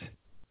 That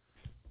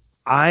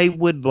I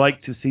would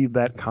like to see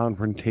that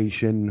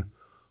confrontation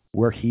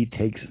where he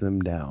takes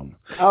them down.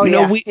 Oh, We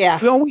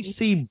always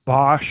see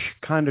Bosch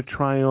kind of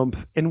triumph,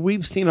 and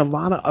we've seen a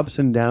lot of ups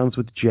and downs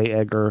with J.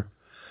 Edgar,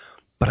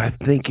 but I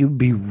think it would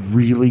be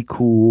really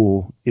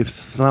cool if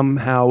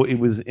somehow it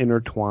was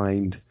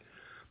intertwined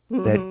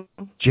that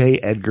J.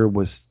 Edgar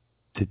was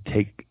to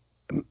take,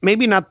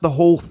 maybe not the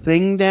whole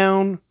thing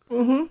down,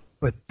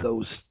 but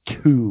those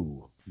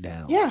two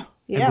down. Yeah.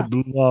 I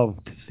would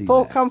love to see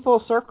that. Come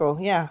full circle,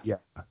 yeah. Yeah.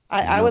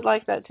 I would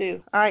like that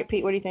too. All right,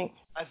 Pete, what do you think?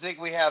 I think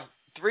we have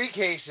 3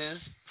 cases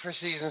for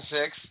season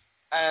 6,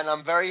 and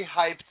I'm very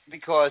hyped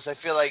because I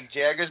feel like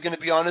Jagger's going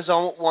to be on his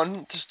own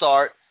one to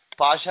start.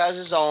 Bosch has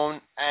his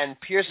own, and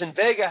Pierce and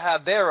Vega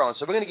have their own.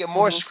 So we're going to get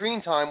more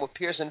screen time with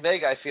Pierce and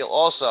Vega, I feel,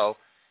 also.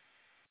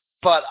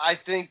 But I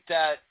think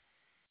that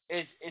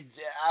it's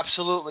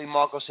absolutely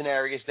Marcos and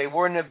Arias. They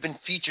wouldn't have been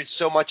featured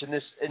so much in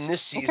this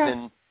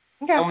season.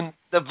 Okay. And when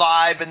the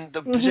vibe and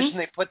the position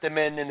they put them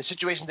in and the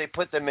situation they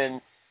put them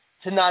in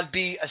to not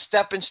be a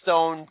stepping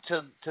stone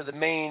to the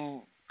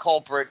main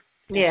culprit.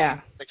 Yeah.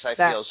 I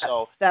feel.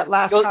 So that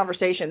last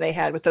conversation they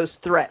had with those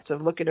threats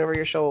of looking over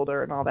your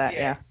shoulder and all that.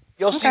 Yeah.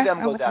 You'll see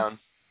them go down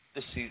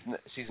this season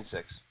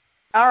 6.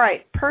 All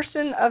right.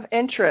 Person of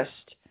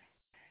interest.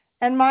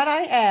 And might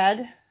I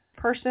add,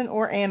 person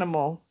or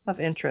animal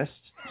of interest.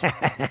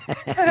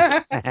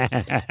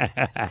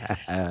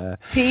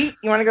 Pete,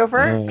 you want to go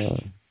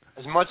first?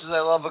 As much as I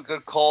love a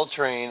good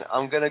Coltrane,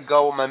 I'm going to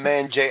go with my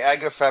man J.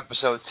 Edgar for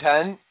episode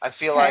 10. I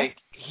feel like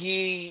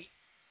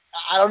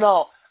I don't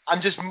know.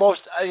 I'm just like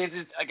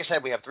I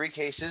said, we have 3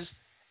 cases.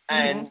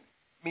 And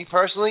me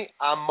personally,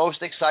 I'm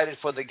most excited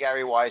for the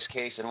Gary Wise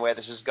case and where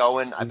this is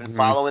going. I've been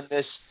following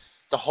this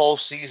the whole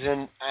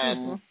season,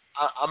 and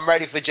I'm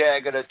ready for J.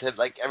 Edgar to,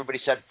 like everybody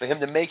said, for him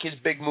to make his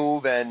big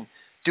move and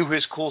do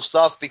his cool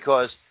stuff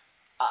because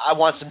I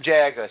want some J.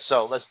 Edgar.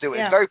 So let's do it.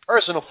 Yeah. It's very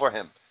personal for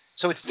him.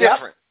 So it's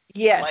different.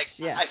 Yes.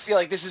 I feel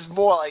like this is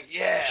more like,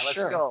 let's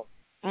go.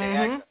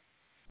 I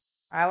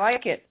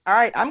like it. All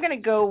right, I'm going to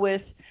go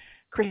with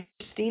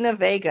Christina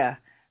Vega.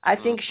 I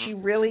think she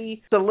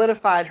really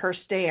solidified her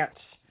stance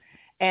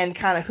and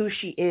kind of who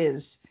she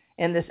is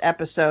in this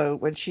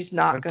episode when she's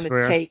not going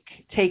to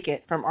take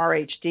it from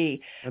RHD.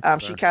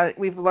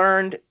 We've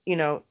learned,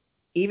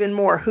 even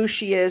more who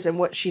she is and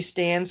what she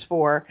stands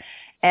for,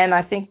 and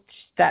I think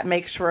that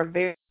makes her a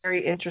very,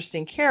 very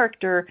interesting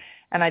character.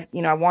 And I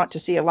want to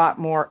see a lot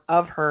more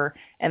of her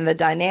and the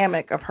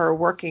dynamic of her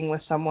working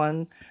with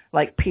someone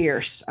like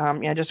Pierce.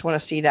 I just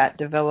want to see that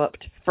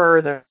developed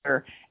further,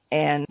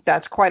 and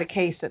that's quite a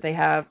case that they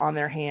have on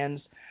their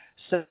hands.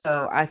 So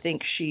I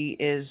think she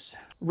is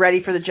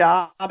ready for the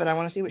job, and I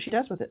want to see what she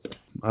does with it.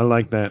 I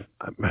like that.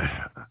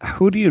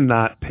 Who do you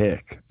not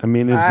pick? I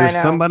mean, is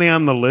there somebody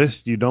on the list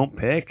you don't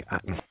pick?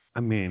 I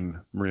mean,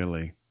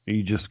 really,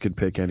 you just could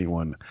pick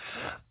anyone.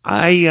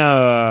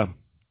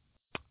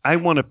 I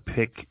want to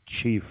pick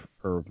Chief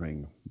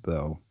Irving,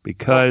 though,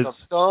 because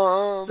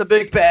the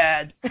big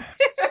bad.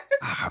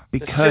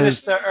 Because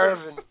Sinister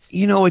Irving.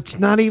 It's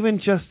not even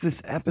just this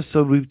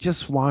episode. We've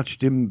just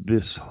watched him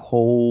this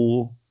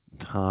whole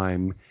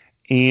time,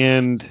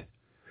 and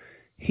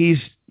he's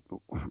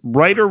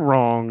right or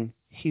wrong.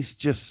 He's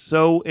just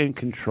so in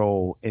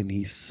control, and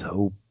he's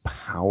so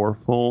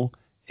powerful,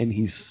 and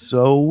he's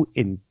so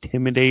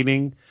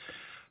intimidating.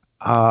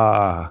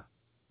 And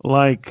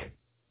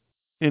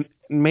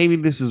maybe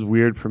this is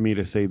weird for me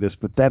to say this,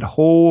 but that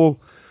whole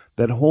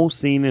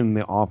scene in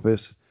the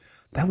office,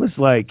 that was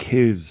like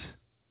his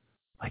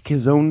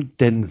own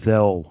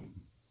Denzel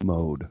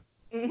mode.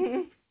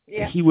 Mm-hmm.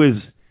 Yeah. He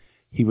was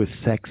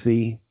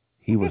sexy.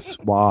 He was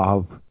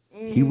suave.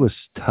 He was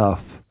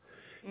tough.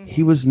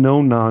 He was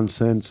no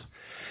nonsense.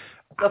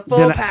 The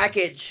full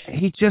package.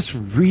 He just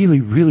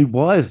really, really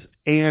was.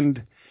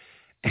 And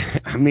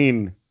I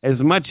mean, as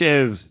much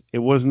as it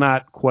was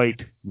not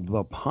quite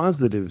the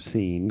positive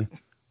scene,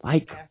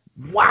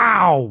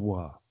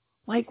 wow.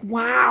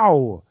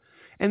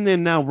 And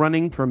then now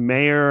running for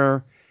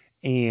mayor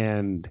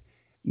and,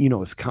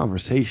 his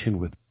conversation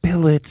with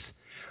Billets.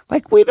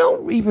 We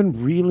don't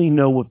even really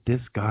know what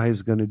this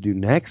guy's going to do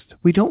next.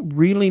 We don't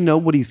really know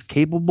what he's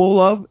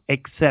capable of,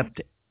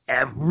 except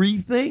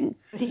everything.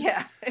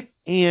 Yeah.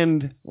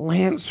 And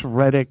Lance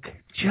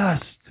Reddick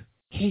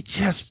he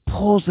just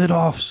pulls it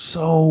off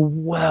so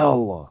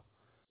well.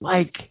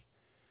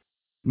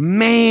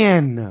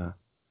 Man,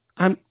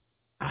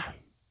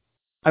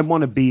 I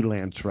want to be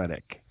Lance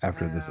Reddick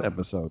after this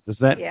episode. Does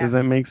that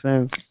make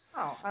sense?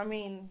 Oh, I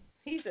mean,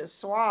 he's as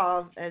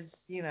suave as,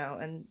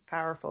 and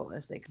powerful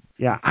as they can.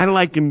 Yeah, I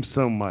like him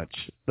so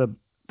much. The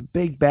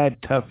big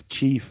bad tough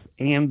chief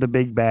and the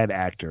big bad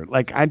actor.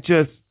 I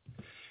just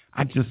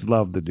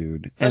love the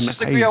dude. Let's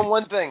just agree on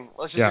one thing.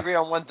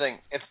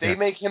 If they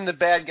make him the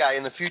bad guy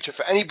in the future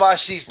for any Bosch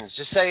seasons,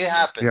 just say it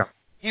happens. Yeah.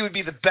 He would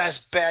be the best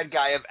bad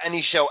guy of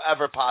any show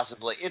ever,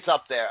 possibly. It's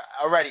up there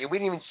already. We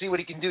didn't even see what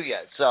he can do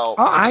yet. So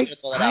I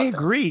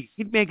agree.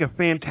 He'd make a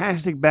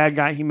fantastic bad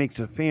guy. He makes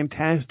a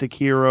fantastic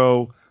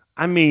hero.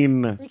 I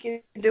mean, he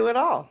can do it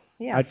all.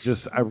 Yeah.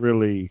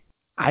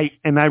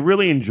 I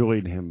really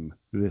enjoyed him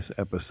this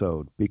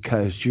episode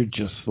because you're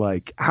just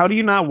like, how do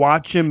you not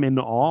watch him in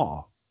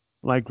awe?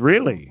 Like,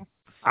 really?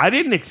 I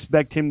didn't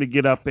expect him to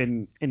get up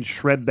and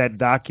shred that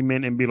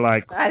document and be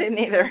like, I didn't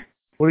either.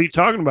 what are you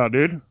talking about,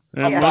 dude?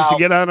 I About want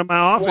to get out of my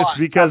office what?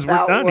 because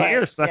About we're done what?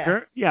 here,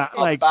 sucker. Yeah,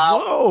 like, About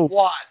whoa.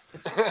 what?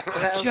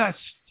 Just,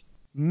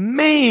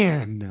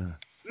 man.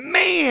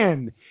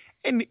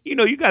 And,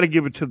 you got to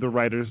give it to the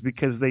writers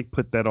because they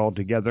put that all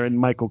together, and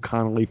Michael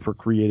Connelly for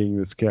creating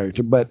this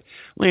character. But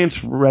Lance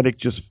Reddick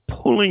just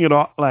pulling it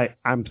off, like,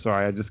 I'm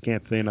sorry, I just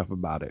can't say enough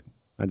about it.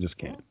 I just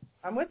can't.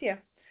 I'm with you.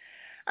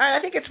 All right, I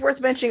think it's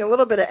worth mentioning a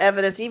little bit of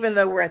evidence, even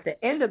though we're at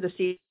the end of the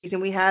season.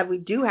 We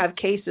do have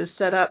cases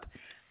set up,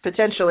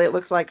 potentially, it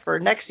looks like, for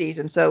next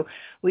season. So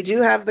we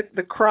do have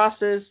the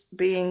crosses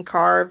being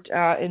carved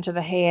into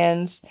the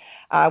hands.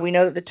 We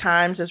know that the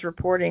Times is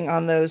reporting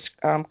on those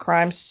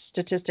crime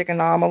statistic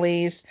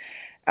anomalies.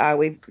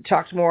 We've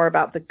talked more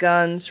about the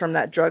guns from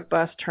that drug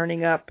bust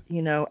turning up,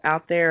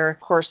 out there. Of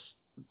course,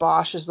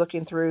 Bosch is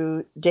looking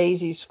through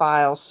Daisy's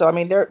files. So, I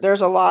mean,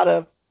 there's a lot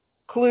of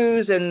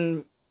clues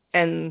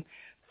and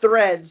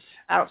threads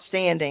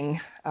outstanding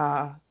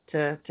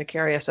to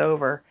carry us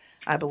over,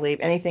 I believe.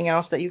 Anything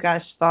else that you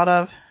guys thought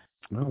of?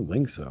 I don't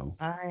think so.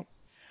 All right.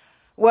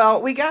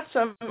 Well, we got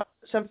some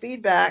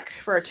feedback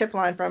for a tip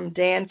line from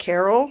Dan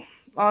Carroll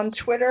on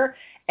Twitter,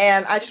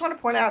 and I just want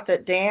to point out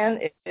that Dan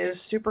is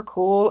super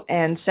cool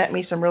and sent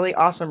me some really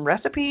awesome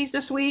recipes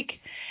this week,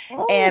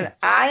 and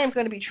I am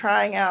going to be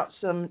trying out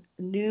some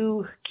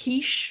new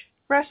quiche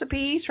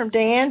recipes from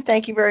Dan.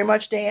 Thank you very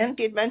much, Dan.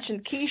 He had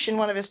mentioned quiche in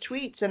one of his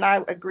tweets, and I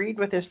agreed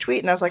with his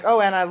tweet, and I was like,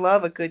 and I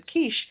love a good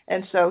quiche.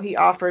 And so he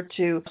offered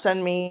to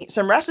send me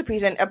some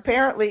recipes, and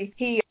apparently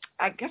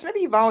I guess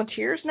maybe he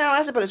volunteers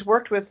now as it, but has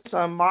worked with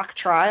some mock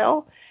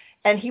trial,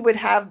 and he would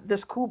have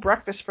this cool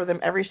breakfast for them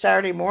every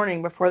Saturday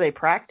morning before they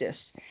practice.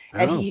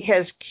 And he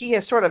has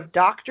sort of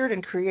doctored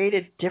and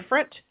created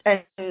different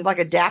and like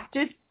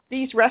adapted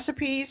these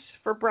recipes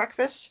for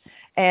breakfast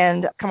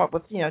and come up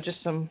with,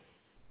 just some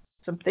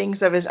things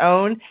of his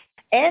own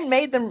and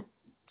made them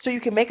so you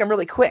can make them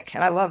really quick.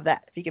 And I love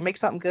that. If you can make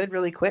something good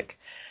really quick.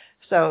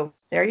 So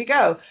there you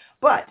go.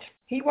 But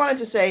he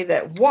wanted to say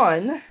that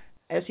one,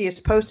 as he has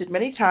posted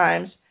many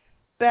times,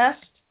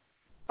 best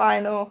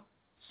final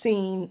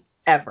scene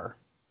ever.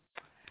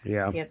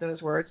 Yeah. He had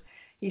those words.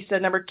 He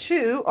said number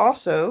 2,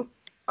 also,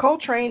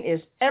 Coltrane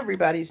is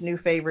everybody's new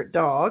favorite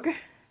dog.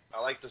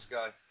 I like this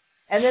guy.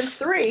 And then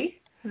 3,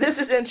 this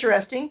is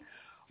interesting,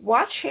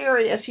 watch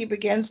Harry as he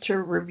begins to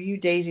review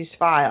Daisy's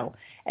file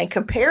and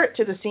compare it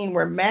to the scene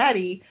where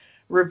Maddie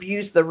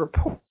reviews the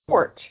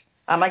report.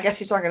 I guess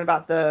he's talking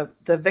about the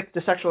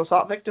sexual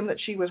assault victim that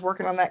she was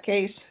working on that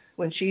case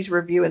when she's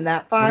reviewing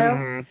that file.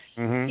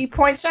 Mm-hmm. Mm-hmm. He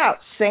points out,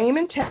 same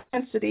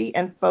intensity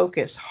and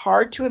focus.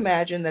 Hard to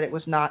imagine that it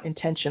was not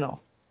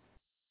intentional.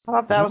 I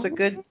thought that was a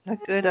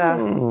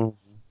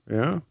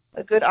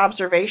good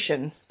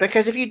observation.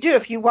 Because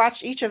if you watch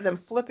each of them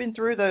flipping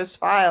through those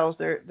files,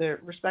 their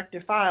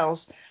respective files,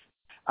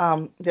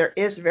 there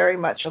is very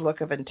much a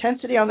look of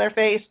intensity on their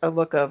face, a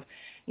look of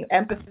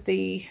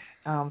empathy,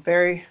 a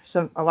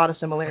lot of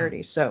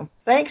similarities. So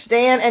thanks,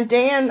 Dan. And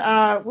Dan,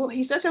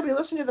 he says he'll be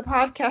listening to the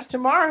podcast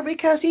tomorrow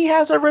because he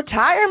has a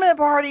retirement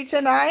party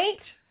tonight.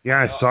 Yeah,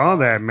 I saw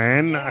that,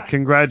 man. Yeah.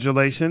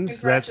 Congratulations.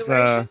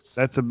 Congratulations.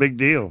 That's a big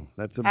deal.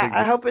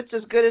 I hope it's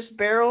as good as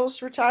Beryl's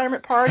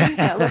retirement party.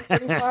 That looks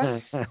pretty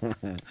fun. So.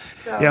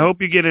 Yeah, I hope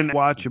you get in,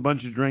 watch a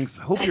bunch of drinks.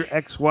 Hope your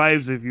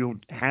ex-wives, if you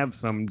have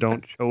some,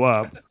 don't show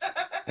up.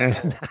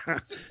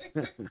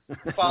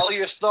 Follow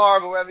your star,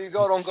 but wherever you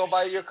go, don't go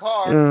by your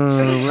car.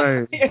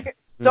 Right.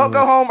 Don't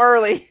go home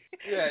early.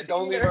 Yeah,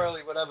 don't leave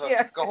early, whatever.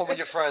 Yeah. Go home with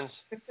your friends.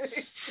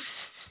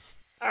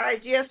 All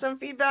right, do you have some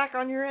feedback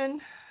on your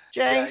end,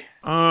 Jay?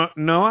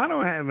 No, I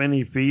don't have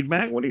any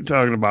feedback. What are you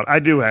talking about? I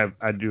do have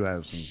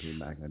some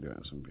feedback.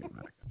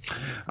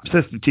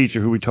 Sister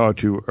teacher who we talked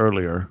to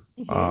earlier,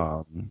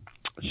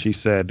 she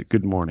said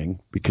good morning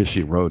because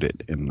she wrote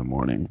it in the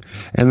morning.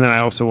 And then I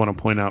also want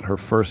to point out her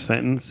first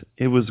sentence.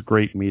 It was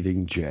great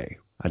meeting Jay.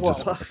 I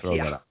just want to throw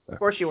that out there. Of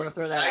course you want to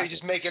throw that out. You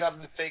just make it up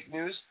in the fake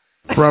news?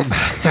 From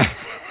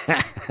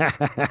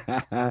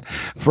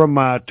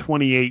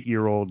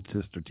 28-year-old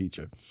sister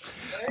teacher.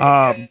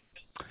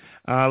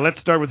 Let's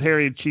start with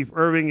Harry and Chief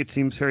Irving. It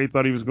seems Harry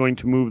thought he was going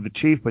to move the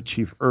chief, but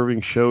Chief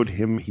Irving showed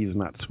him he's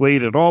not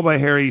swayed at all by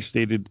Harry. He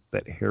stated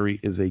that Harry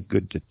is a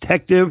good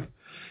detective.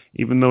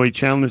 Even though he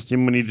challenged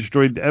him when he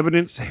destroyed the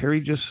evidence, Harry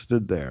just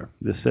stood there.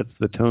 This sets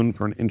the tone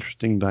for an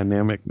interesting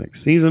dynamic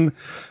next season.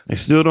 I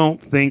still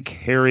don't think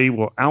Harry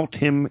will out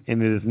him,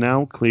 and it is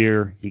now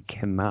clear he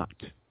cannot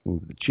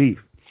move the chief.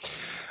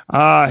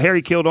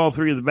 Harry killed all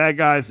 3 of the bad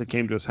guys that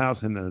came to his house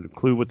and had a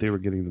clue what they were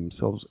getting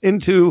themselves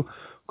into.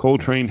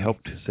 Coltrane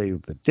helped to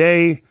save the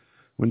day.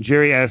 When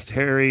Jerry asked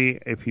Harry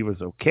if he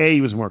was okay,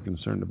 he was more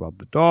concerned about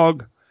the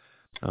dog.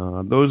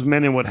 Those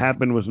men and what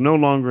happened was no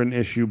longer an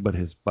issue, but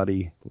his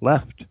buddy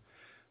left.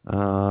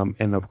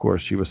 And, of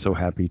course, she was so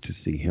happy to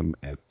see him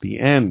at the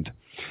end.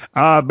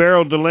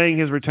 Beryl delaying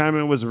his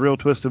retirement was a real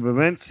twist of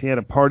events. He had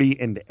a party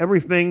and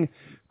everything.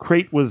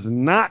 Crate was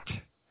not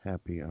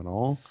happy at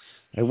all.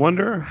 I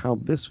wonder how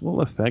this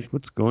will affect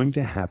what's going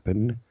to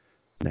happen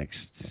next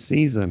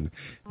season.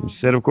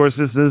 Instead, of course,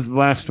 this is the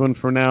last one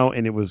for now,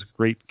 and it was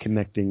great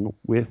connecting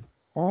with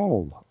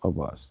all of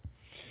us.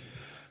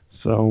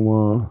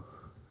 So,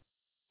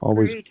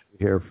 always Agreed.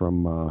 hear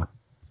from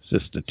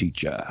Sister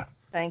Teacher.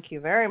 Thank you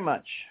very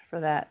much for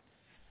that.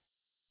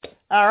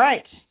 All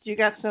right. You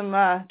got some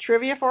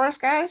trivia for us,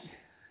 guys?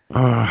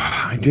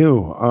 I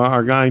do.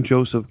 Our guy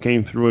Joseph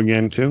came through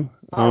again, too.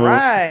 All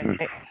right.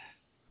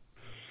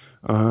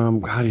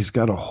 God, he's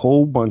got a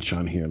whole bunch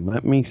on here.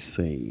 Let me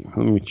see.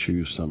 Let me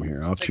choose some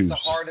here. I'll choose the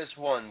hardest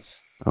ones.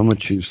 I'm going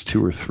to choose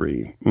 2 or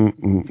 3.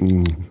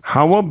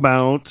 How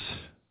about...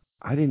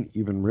 I didn't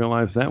even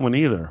realize that one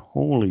either.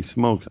 Holy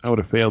smokes, I would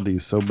have failed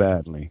these so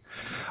badly.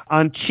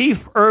 On Chief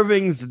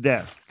Irving's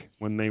desk,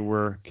 when they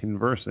were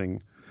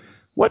conversing,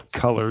 what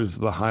color is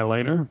the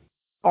highlighter?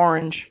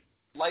 Orange.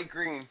 Light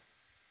green.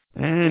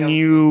 And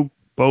you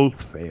both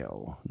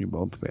fail.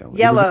 Yellow. It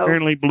was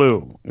apparently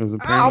blue. Oh, man,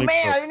 blue.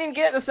 I didn't even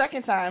get it the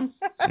second time.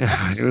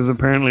 Yeah, it was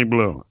apparently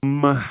blue.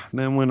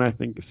 Then when I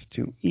think it's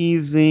too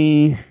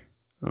easy.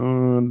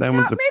 Maybe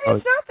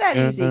it's not that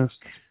easy.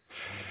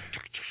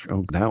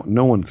 Oh, now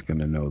no one's going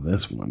to know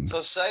this one.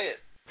 So say it.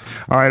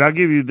 All right, I'll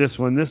give you this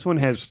one. This one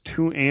has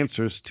 2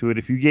 answers to it.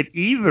 If you get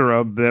either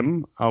of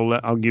them,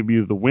 I'll give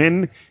you the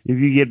win. If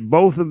you get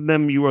both of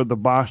them, you are the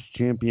Bosch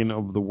champion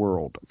of the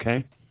world,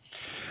 okay?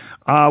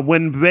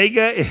 When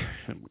Vega...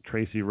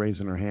 Tracy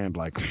raising her hand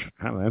like,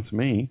 oh, that's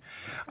me.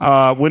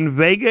 When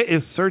Vega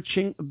is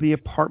searching the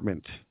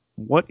apartment,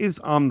 what is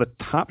on the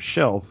top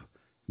shelf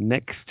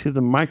next to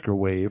the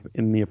microwave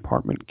in the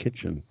apartment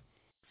kitchen?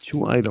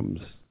 2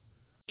 items.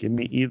 Give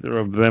me either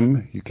of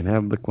them. You can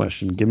have the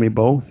question. Give me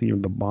both. You're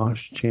the Bosch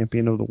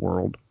champion of the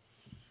world.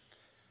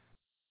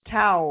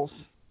 Towels.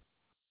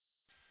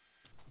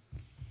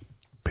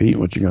 Pete,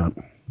 what you got?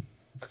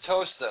 A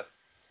toaster.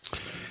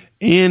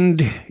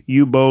 And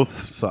you both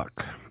suck.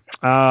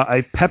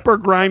 A pepper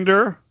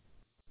grinder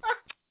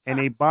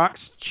and a box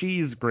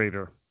cheese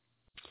grater.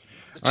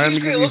 The cheese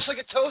grater looks like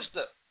a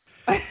toaster.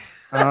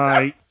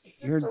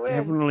 You're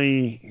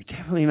definitely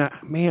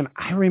not. Man,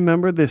 I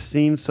remember this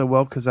scene so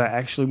well because I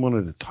actually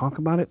wanted to talk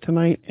about it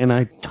tonight, and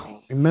I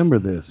don't remember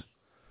this.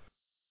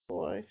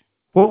 Boy.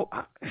 Well,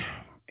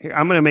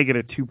 I'm going to make it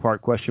a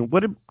 2-part question. What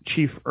did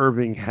Chief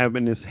Irving have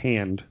in his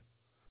hand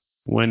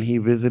when he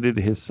visited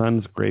his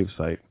son's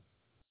gravesite?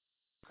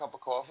 A cup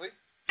of coffee.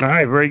 All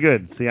right, very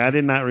good. See, I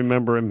did not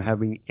remember him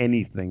having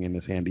anything in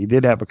his hand. He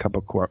did have a cup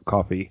of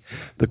coffee.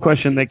 The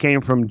question that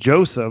came from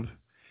Joseph,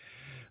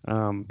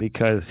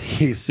 because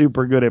he's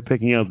super good at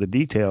picking out the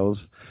details,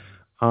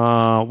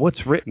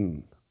 what's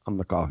written on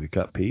the coffee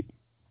cup, Pete?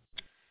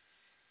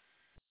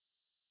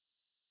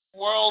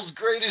 World's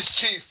greatest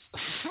chief.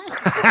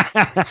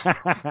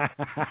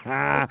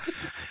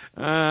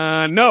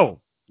 No,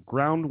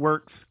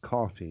 Groundworks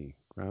Coffee.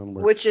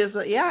 Which is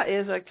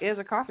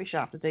a coffee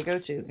shop that they go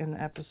to in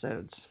the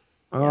episodes.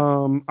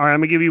 All right, I'm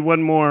gonna give you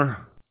one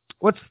more.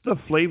 What's the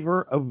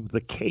flavor of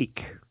the cake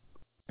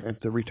at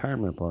the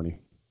retirement party?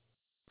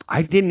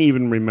 I didn't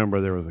even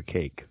remember there was a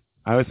cake.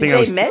 Did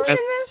they mention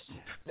this?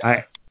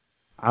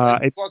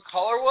 What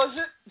color was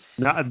it?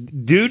 No,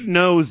 dude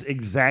knows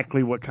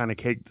exactly what kind of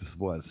cake this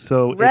was.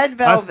 So red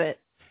velvet.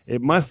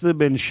 It must have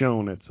been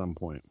shown at some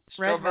point.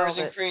 Red Strawberries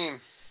velvet. and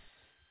cream.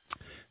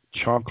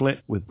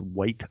 Chocolate with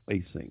white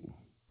icing.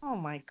 Oh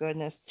my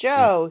goodness,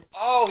 Joe!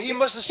 Oh, he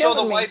must have saw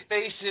the white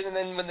base in, and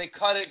then when they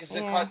cut it, because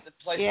they cut the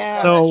place.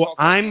 Yeah. So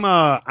I'm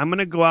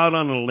gonna go out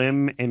on a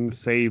limb and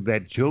say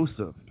that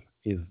Joseph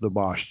is the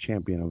Bosch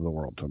champion of the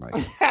world tonight.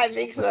 I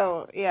think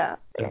so. Yeah,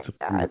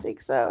 I think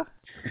so.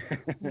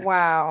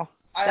 Wow.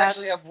 I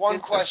actually have one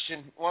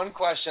question.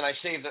 I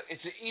saved it.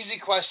 It's an easy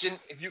question.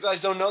 If you guys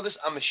don't know this,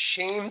 I'm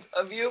ashamed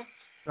of you.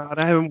 God,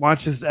 I haven't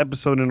watched this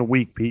episode in a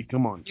week, Pete.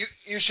 Come on.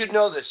 You should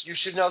know this. You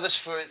should know this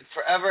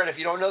forever, and if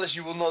you don't know this,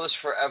 you will know this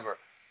forever.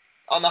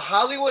 On the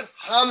Hollywood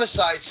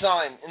Homicide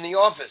sign in the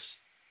office,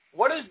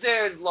 what is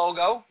their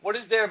logo? What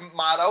is their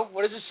motto?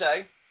 What does it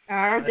say?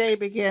 Our day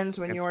begins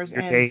when yours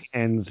ends. Your day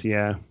ends,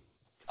 yeah.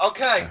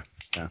 Okay.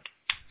 Yeah.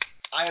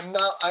 I am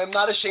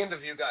not ashamed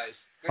of you guys.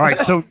 All right,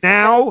 so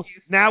now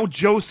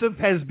Joseph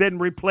has been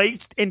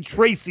replaced, and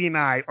Tracy and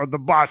I are the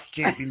Bosch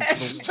champions of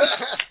the world.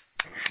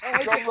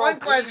 One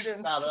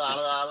question.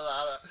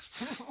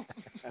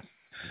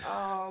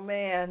 Oh,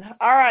 man.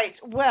 All right.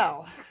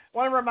 Well, I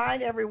want to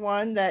remind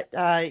everyone that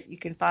you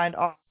can find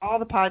all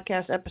the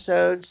podcast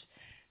episodes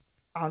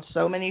on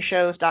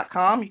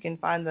SoManyShows.com. You can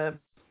find the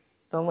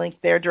link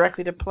there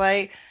directly to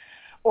play,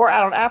 or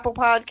out on Apple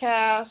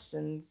Podcasts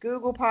and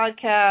Google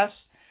Podcasts.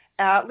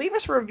 Leave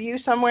us a review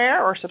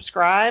somewhere or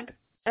subscribe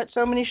at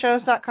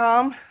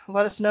SoManyShows.com.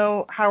 Let us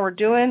know how we're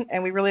doing,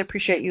 and we really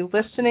appreciate you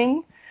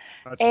listening.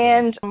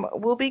 And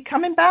we'll be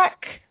coming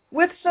back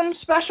with some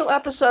special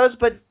episodes,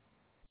 but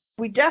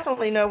we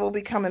definitely know we'll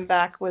be coming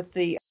back with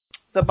the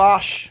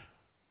Bosch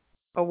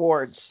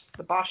awards,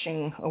 the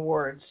Bosching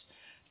Awards.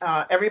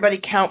 Everybody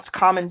Counts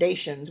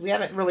commendations. We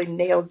haven't really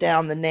nailed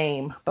down the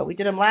name, but we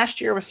did them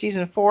last year with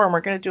season 4, and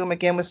we're going to do them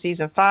again with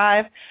season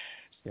 5.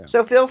 Yeah.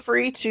 So feel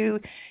free to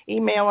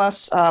email us,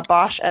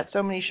 Bosch at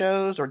so many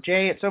shows or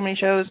Jay at so many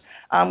shows,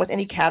 with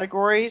any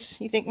categories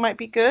you think might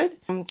be good,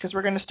 because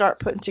we're going to start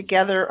putting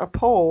together a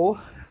poll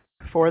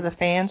for the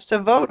fans to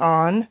vote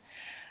on,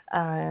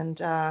 and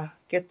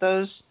get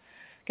those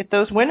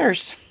winners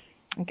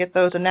and get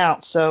those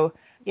announced. So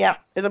yeah,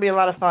 it'll be a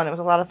lot of fun. It was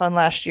a lot of fun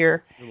last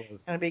year.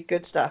 It'll be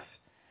good stuff.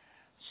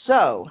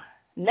 So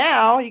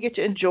now you get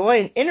to enjoy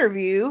an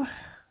interview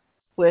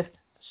with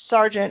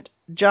Sergeant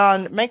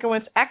John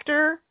Mankiewicz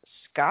actor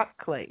Scott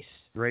Clace.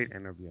 Great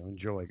interview.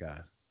 Enjoy,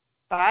 guys.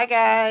 Bye,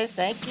 guys.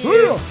 Thank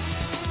you.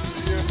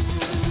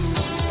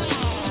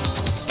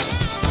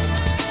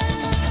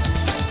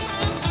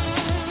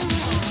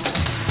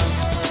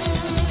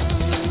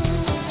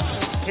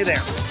 Hey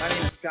there, my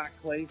name is Scott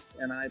Clace,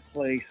 and I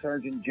play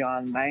Sergeant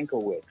John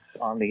Mankiewicz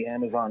on the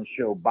Amazon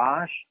show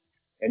Bosch,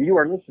 and you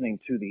are listening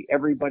to the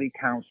Everybody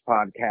Counts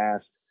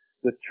podcast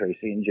with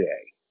Tracy and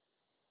Jay.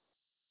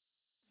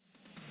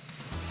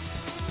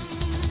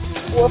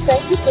 Well,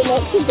 thank you so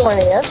much for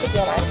joining us.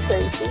 Again, I'm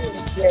Tracy,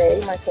 and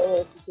Jay, my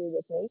co-host, is here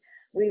with me.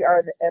 We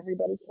are the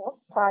Everybody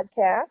Counts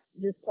podcast.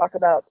 Just talk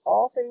about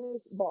all things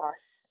Bosch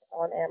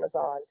on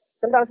Amazon.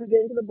 Sometimes we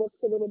get into the books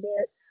a little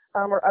bit,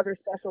 or other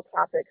special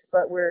topics,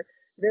 but we're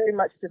very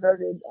much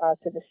devoted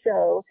to the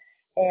show.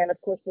 And, of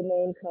course, the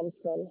name comes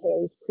from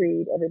Harry's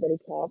Creed, Everybody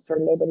Counts, or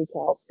Nobody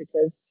Counts,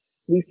 because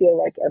we feel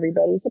like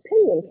everybody's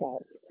opinion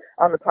counts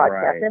on the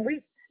podcast. Right. And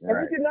we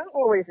do not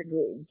always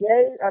agree.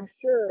 Jay, I'm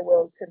sure,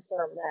 will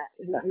confirm that.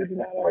 We do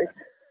not always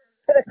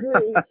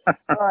agree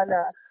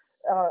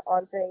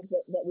on things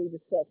that we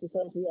discuss.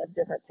 Sometimes we have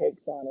different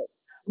takes on it.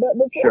 But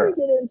before we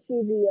get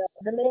into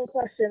the main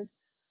question,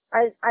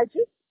 I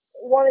just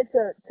wanted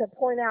to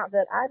point out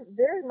that I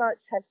very much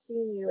have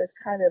seen you as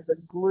kind of the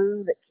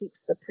glue that keeps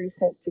the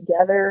precinct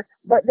together.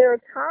 But there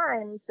are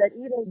times that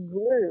even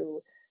glue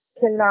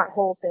cannot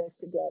hold things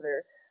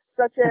together,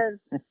 such as,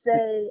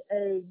 say,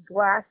 a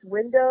glass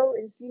window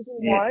in season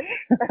 1.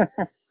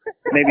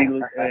 Maybe,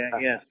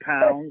 yes,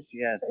 pounds,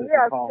 yes.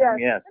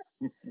 Yes.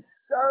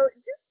 So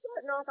just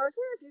starting off, I was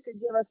wondering if you could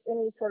give us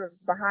any sort of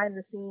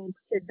behind-the-scenes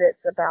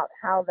tidbits about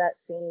how that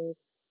scene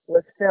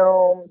was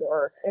filmed,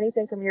 or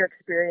anything from your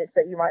experience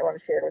that you might want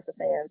to share with the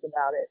fans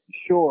about it.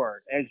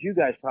 Sure. As you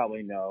guys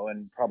probably know,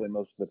 and probably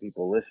most of the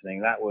people listening,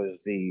 that was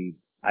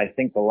I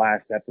think the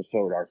last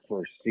episode, our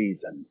first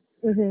season.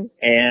 Mm-hmm.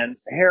 And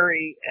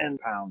Harry and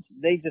Pounds,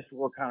 they just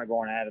were kind of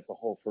going at it the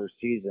whole first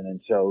season.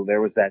 And so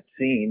there was that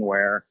scene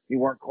where you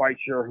weren't quite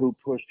sure who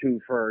pushed who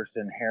first,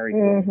 and Harry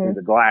came through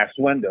the glass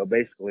window,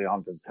 basically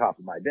onto the top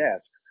of my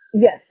desk.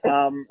 Yes.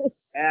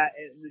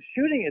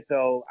 Shooting it,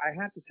 though, I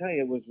have to tell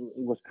you, it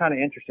was kind of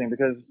interesting,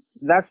 because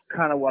that's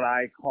kind of what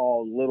I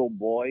call little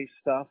boy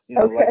stuff. You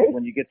know, like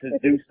when you get to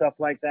do stuff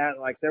like that.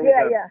 Like there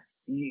was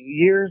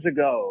years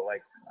ago,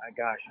 like,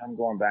 gosh, I'm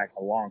going back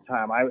a long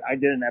time. I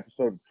did an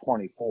episode of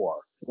 24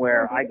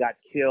 where I got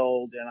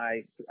killed, and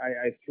I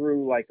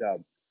threw like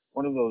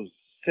one of those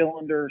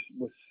cylinders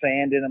with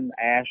sand in them,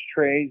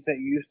 ashtrays that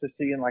you used to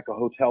see in like a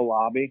hotel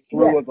lobby,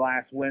 through a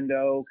glass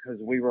window, because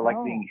we were like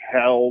being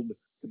held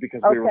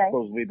because we were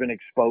supposedly been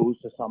exposed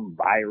to some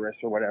virus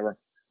or whatever.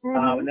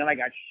 And then I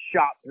got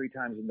shot 3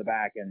 times in the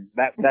back, and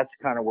that's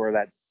kind of where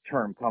that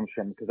term comes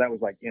from, because that was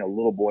like, you know,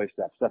 little boy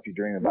stuff you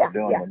dream about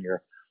doing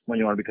when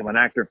you want to become an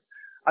actor.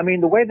 I mean,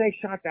 the way they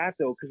shot that,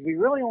 though, because we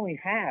really only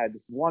had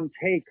one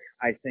take,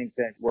 I think,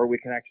 that where we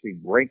can actually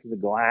break the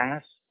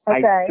glass.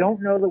 Okay. I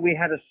don't know that we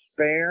had a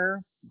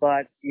spare,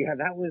 but yeah,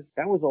 that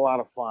was a lot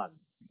of fun.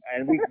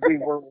 And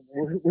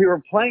we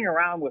were playing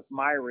around with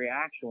my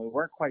reaction. We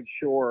weren't quite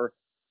sure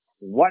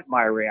what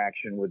my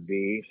reaction would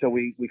be, so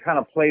we kind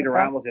of played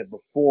around with it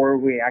before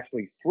we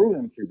actually threw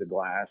him through the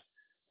glass,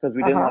 because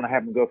we didn't want to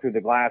have him go through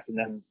the glass and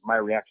then my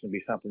reaction would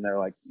be something they're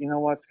like, you know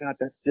what, Scott,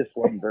 that just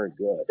wasn't very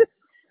good.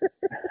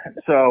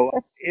 So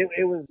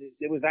it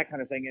was that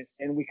kind of thing,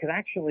 and we could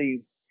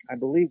actually, I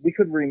believe, we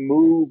could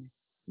remove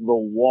the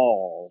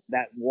wall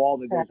that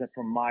goes up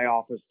from my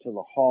office to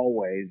the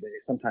hallway. They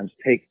sometimes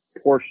take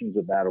portions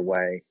of that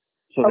away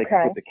so they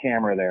can put the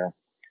camera there.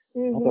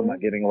 I hope I'm not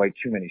giving away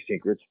too many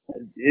secrets.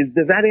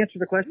 Does that answer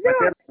the question?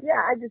 Yeah,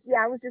 I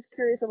was just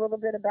curious a little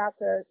bit about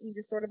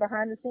just sort of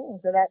behind the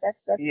scenes. So that's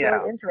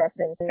really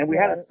interesting. And we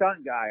had a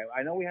stunt guy.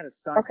 I know we had a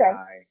stunt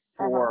guy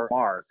for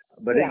Mark,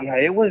 but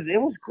it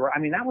was great. I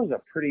mean, that was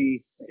a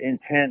pretty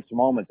intense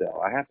moment,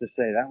 though. I have to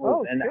say that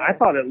was, I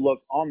thought it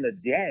looked on the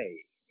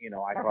day. You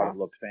know, I thought it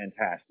looked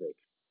fantastic.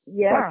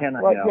 Yeah,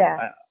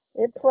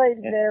 it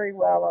played very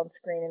well on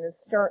screen, and is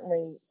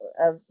certainly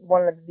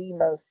one of the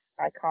most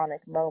iconic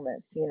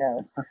moments, you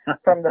know,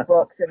 from the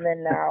books and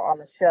then now on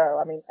the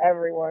show. I mean,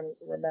 everyone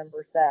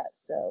remembers that.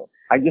 So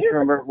I just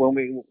remember when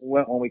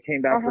we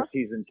came back for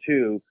season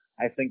 2,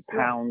 I think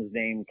Pound's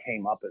name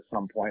came up at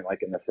some point,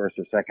 like in the first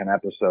or second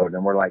episode,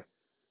 and we're like,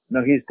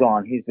 no, he's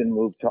gone. He's been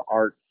moved to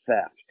art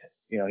theft.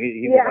 You know,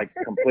 he was like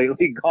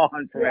completely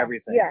gone from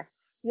everything. Yeah.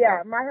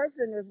 Yeah, my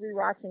husband was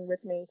rewatching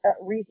with me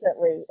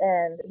recently,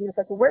 and he was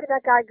like, "Well, where did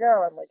that guy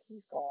go?" I'm like,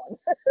 "He's gone."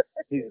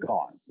 He's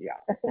gone. Yeah.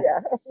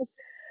 Yeah.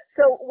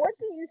 So, what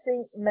do you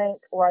think Mank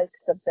likes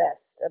the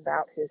best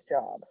about his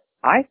job?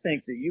 I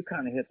think that you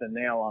kind of hit the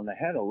nail on the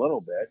head a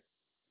little bit.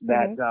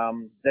 That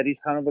that he's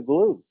kind of the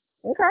glue.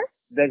 Okay.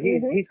 That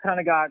he kind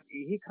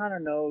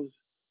of knows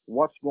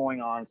what's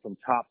going on from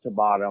top to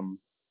bottom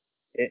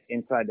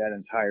inside that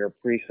entire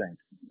precinct.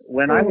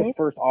 When I was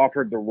first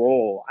offered the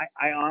role,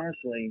 I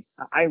honestly,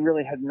 I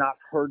really had not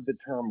heard the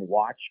term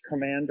watch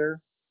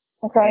commander.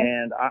 Okay.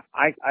 And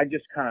I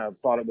just kind of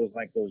thought it was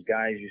like those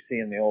guys you see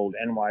in the old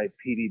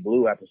NYPD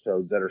Blue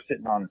episodes that are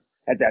sitting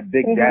at that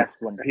big desk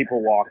when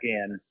people walk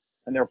in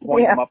and they're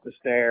pointing them up the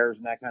stairs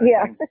and that kind of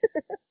thing.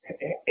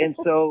 And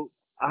so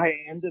I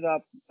ended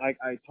up,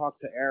 I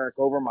talked to Eric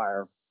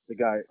Overmeyer, the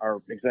guy,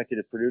 our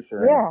executive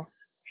producer and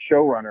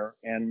showrunner,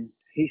 and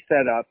he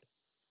set up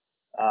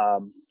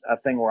a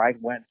thing where I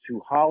went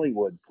to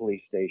Hollywood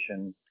Police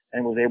Station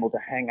and was able to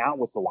hang out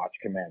with the watch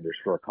commanders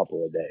for a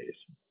couple of days.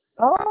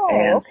 Oh,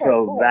 and okay,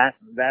 so cool.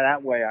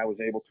 that way I was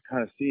able to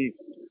kind of see.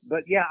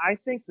 But yeah, I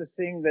think the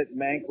thing that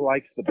Mank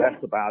likes the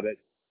best about it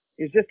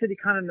is just that he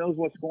kind of knows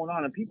what's going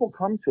on, and people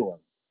come to him,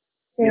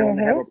 you know, when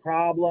they have a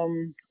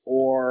problem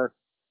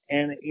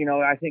and you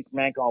know, I think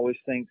Mank always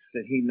thinks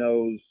that he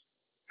knows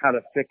how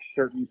to fix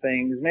certain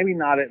things. Maybe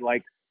not at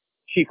like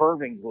Chief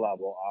Irving's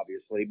level,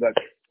 obviously, but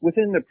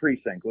within the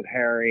precinct with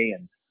Harry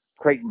and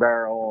Crate and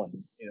Barrel,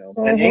 and you know,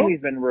 and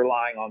Amy's been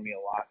relying on me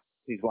a lot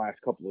these last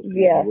couple of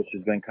seasons, which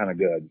has been kind of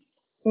good.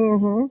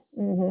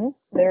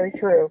 Very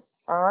true.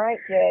 All right,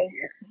 Jay.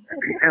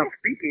 Now,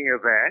 speaking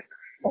of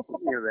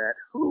that,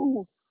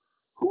 who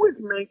is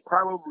Mank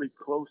probably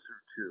closer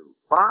to,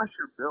 Bosch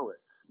or Billets?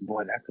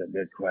 Boy, that's a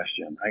good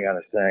question. I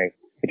gotta say,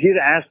 if you'd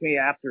asked me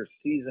after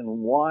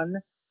season 1,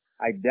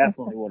 I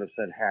definitely would have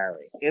said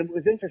Harry. It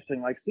was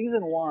interesting. Like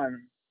season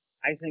 1,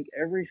 I think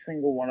every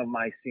single one of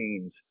my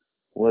scenes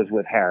was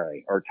with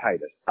Harry or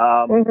Titus.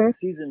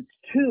 Season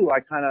 2, I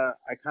kind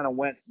of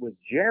went with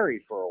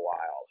Jerry for a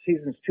while.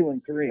 Seasons 2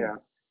 and 3.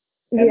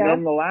 And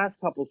then the last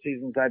couple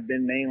seasons, I've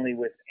been mainly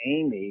with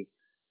Amy,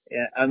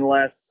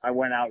 unless I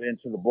went out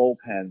into the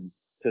bullpen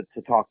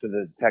to talk to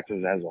the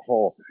detectives as a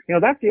whole. You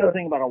know, that's the other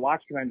thing about a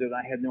watch commander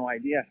that I had no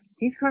idea.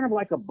 He's kind of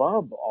like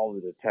above all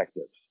the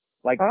detectives.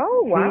 Like,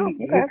 oh wow,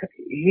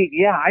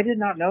 I did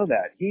not know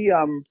that. He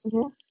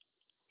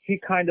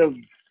kind of,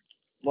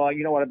 well,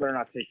 you know what? I better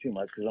not say too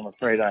much because I'm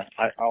afraid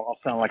I'll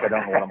sound like I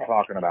don't know what I'm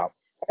talking about.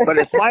 But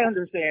it's my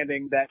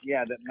understanding that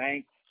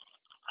Mank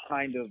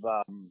kind of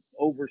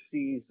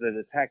oversees the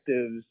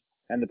detectives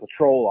and the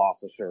patrol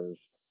officers,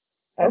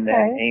 and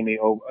then Amy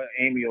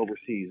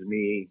oversees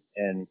me,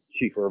 and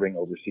Chief Irving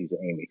oversees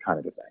Amy, kind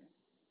of a thing.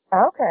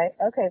 Okay,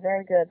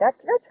 very good. That's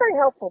very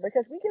helpful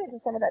because we get into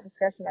some of that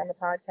discussion on the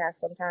podcast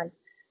sometimes.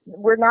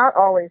 We're not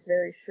always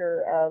very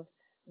sure of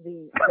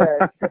the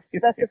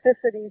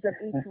specificities of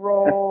each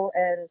role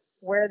and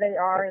where they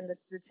are in the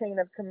chain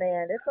of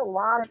command. It's a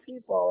lot of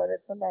people, and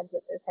sometimes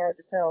it's hard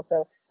to tell.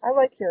 So I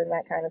like hearing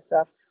that kind of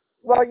stuff.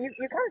 Well, you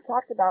kind of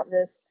talked about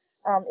this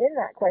in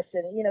that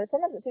question. You know,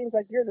 sometimes it seems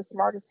like you're the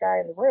smartest guy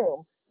in the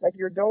room, like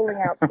you're doling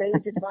out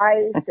sage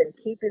advice and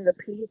keeping the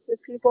peace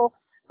with people.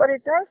 But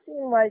it does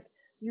seem like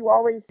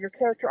your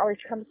character always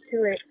comes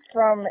to it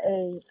from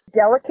a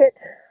delicate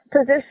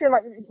position,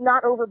 like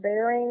not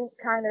overbearing,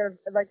 kind of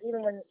like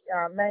even when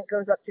Mank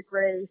goes up to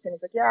Grace and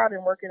he's like, yeah, I've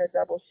been working a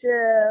double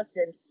shift,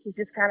 and he's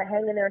just kind of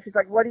hanging there, and she's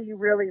like, what are you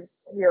really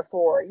here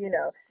for, you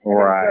know?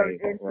 Right.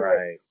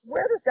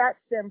 Where does that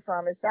stem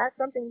from? Is that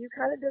something you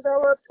kind of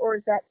developed, or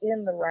is that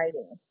in the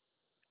writing?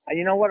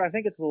 You know what? I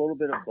think it's a little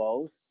bit of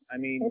both. I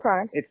mean,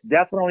 it's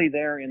definitely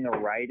there in the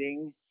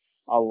writing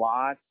a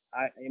lot.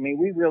 I mean,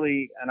 we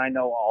really, and I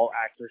know all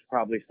actors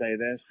probably say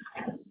this,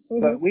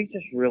 but we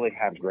just really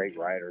have great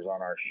writers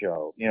on our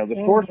show. You know, the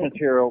source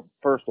material,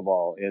 first of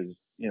all, is,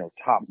 you know,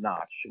 top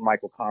notch.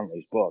 Michael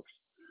Connelly's books.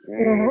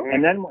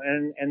 And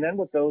then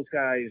what those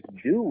guys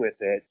do with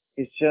it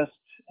is just,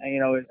 you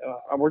know,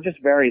 we're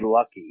just very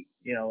lucky.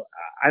 You know,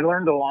 I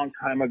learned a long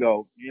time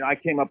ago, you know, I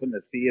came up in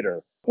the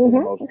theater for the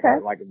most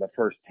part, like in the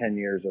first 10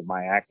 years of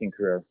my acting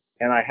career.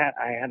 And I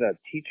had a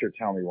teacher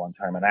tell me one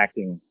time, an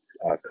acting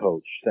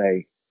coach,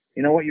 say,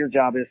 you know what your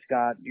job is,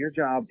 Scott? Your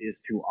job is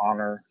to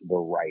honor the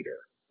writer.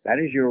 That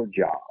is your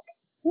job.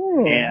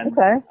 And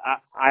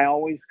I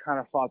always kind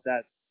of thought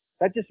that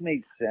just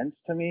made sense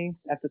to me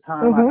at the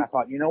time. I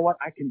thought, you know what?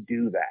 I can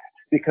do that.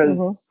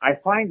 Because I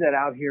find that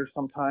out here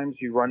sometimes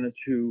you run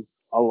into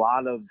a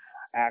lot of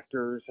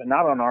actors, and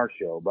not on our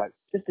show, but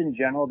just in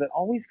general, that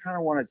always kind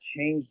of want to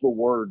change the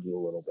words a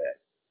little bit.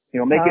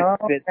 You know, make it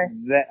fit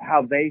that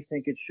how they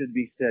think it should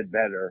be said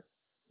better.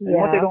 And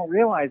what they don't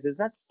realize is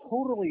that's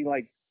totally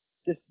like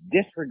just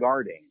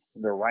disregarding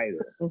the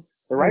writer.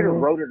 The writer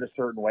wrote it a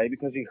certain way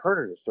because he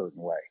heard it a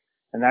certain way.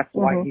 And that's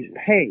why he's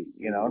paid,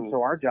 you know.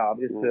 So our job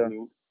is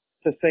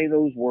to say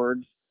those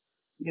words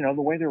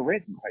the way they're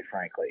written, quite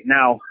frankly.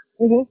 Now,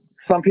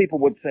 some people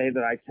would say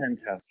that I tend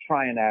to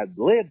try and ad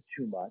lib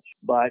too much,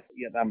 but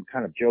I'm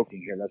kind of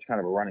joking here. That's kind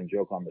of a running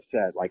joke on the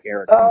set. Like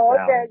Eric comes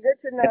down.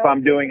 Good to know. If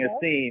I'm doing a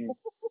scene,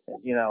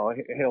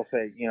 he'll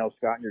say,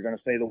 Scott, you're going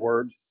to say the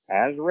words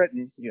as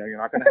written. You're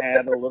not going to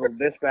add a little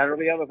this, that, or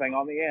the other thing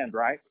on the end,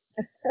 right?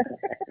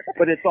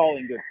 But it's all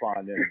in good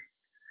fun. And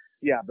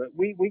yeah, but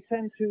we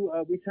tend to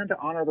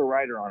honor the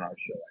writer on our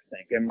show, I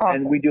think,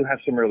 and we do have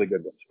some really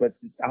good ones. But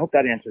I hope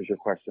that answers your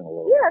question a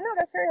little bit. Yeah, no,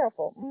 that's very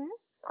helpful. Mm-hmm.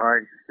 All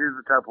right, here's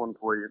a tough one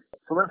for you.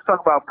 So let's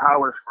talk about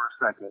Powers for a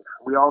second.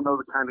 We all know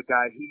the kind of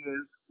guy he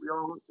is. We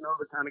all know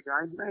the kind of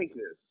guy Mank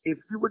is. If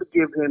you were to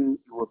give him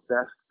your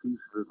best piece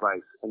of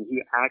advice and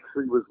he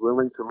actually was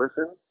willing to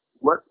listen,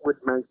 what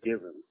would Mank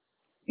give him?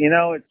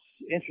 It's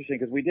interesting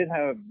because we did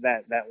have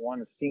that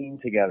one scene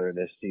together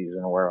this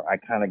season where I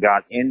kind of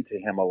got into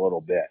him a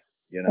little bit,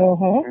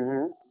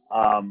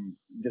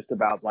 just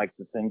about like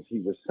the things he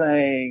was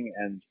saying.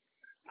 And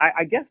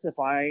I guess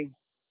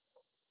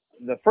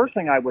the first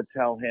thing I would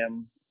tell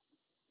him,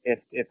 if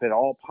at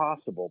all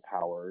possible,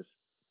 Powers,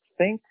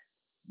 think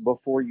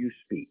before you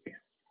speak.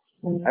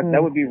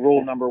 That would be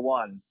rule number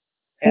one.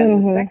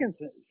 And the second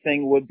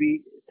thing would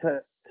be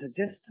to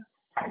just,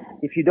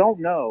 if you don't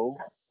know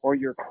or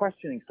you're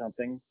questioning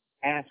something,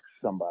 ask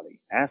somebody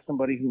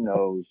who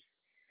knows,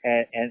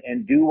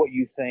 and do what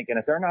you think. And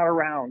if they're not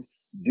around,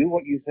 do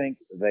what you think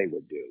they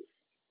would do.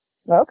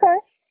 Okay.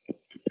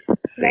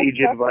 Sage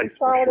advice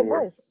for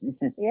sure.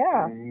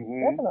 Yeah,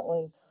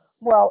 definitely.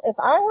 Well, if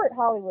I were at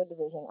Hollywood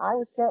Division, I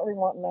would certainly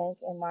want Mank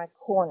in my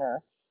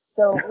corner.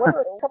 So what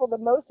are a couple of the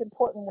most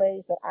important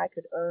ways that I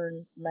could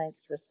earn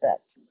Mank's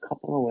respect? A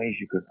couple of ways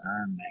you could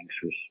earn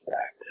Mank's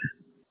respect.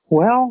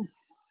 Well,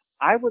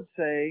 I would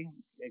say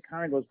it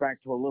kind of goes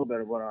back to a little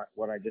bit of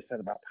what I just said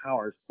about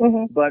Powers.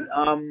 But,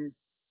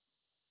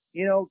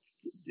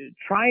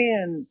 try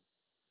and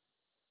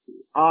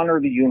honor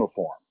the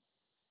uniform.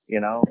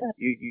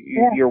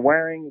 You're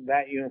wearing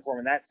that uniform,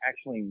 and that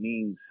actually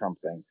means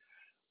something.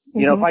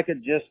 If I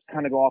could just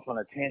kind of go off on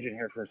a tangent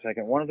here for a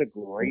second, one of the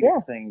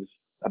greatest things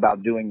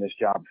about doing this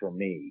job for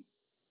me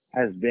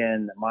has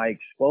been my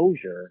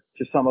exposure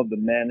to some of the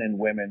men and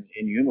women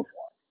in uniform.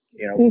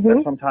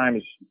 That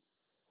sometimes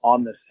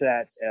on the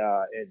set,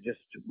 it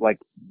just like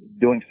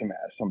doing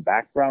some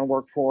background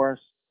work for us,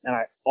 and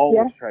I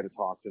always try to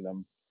talk to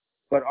them.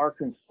 But our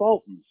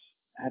consultants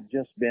have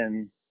just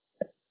been.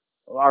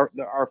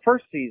 Our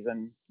first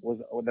season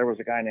there was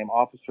a guy named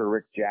Officer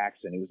Rick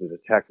Jackson. He was a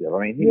detective. I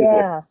mean, he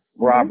was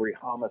with robbery,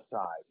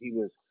 homicide. He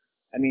was,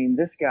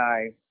 this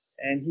guy,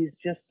 and he's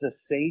just the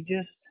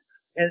sagest.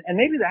 And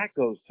maybe that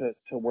goes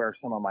to where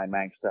some of my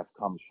Mank stuff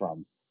comes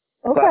from.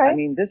 Okay. But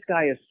this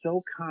guy is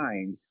so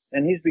kind,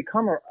 and he's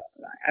become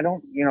I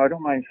don't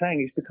mind saying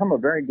he's become a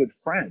very good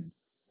friend.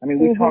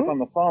 We talk on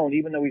the phone,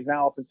 even though he's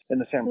now up in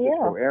the San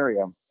Francisco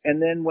area.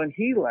 And then when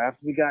he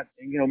left, we got,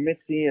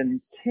 Mitzi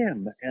and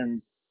Tim,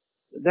 and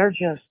they're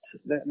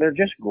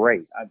just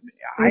great.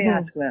 I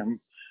ask them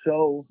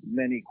so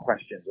many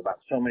questions about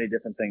so many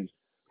different things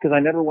because I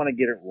never want to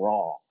get it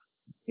wrong.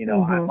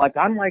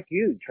 I'm like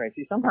you,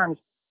 Tracy. Sometimes,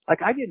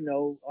 I didn't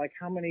know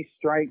how many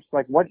stripes,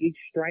 what each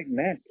stripe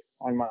meant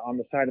on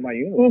the side of my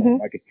uniform.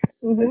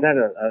 Is that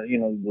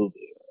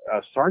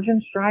a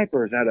sergeant stripe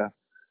or is that a?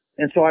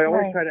 And so I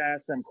always try to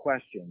ask them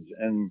questions.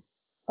 And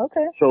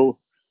so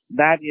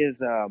that is,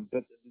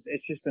 but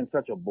it's just been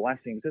such a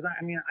blessing because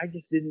I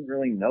just didn't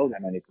really know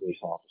that many police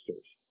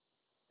officers.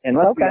 And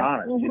let's be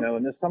honest,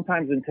 and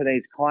sometimes in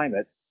today's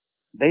climate,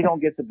 they don't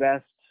get the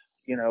best,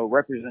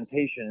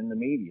 representation in the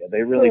media.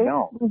 They really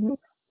don't.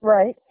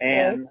 Right.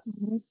 And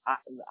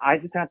I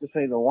just have to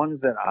say the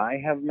ones that I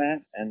have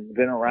met and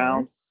been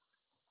around,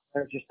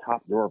 they're just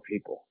top drawer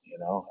people,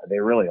 they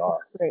really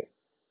are.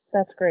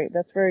 That's great.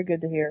 That's very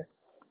good to hear.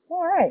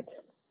 All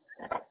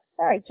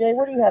right, Jay,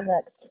 what do you have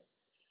next?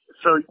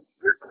 So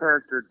your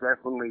character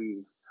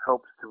definitely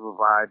helps to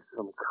provide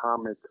some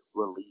comic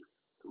relief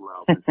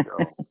throughout the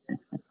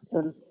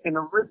show. And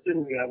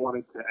originally I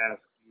wanted to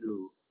ask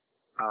you,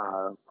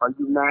 are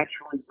you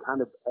naturally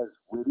kind of as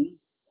witty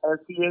as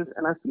he is?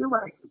 And I feel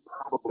like you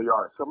probably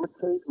are. So I'm going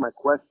to change my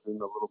question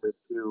a little bit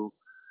to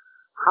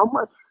how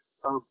much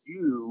of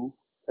you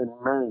and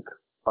Mank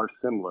are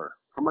similar?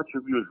 How much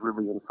of you is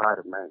really inside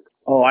of Mank?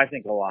 Oh, I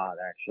think a lot,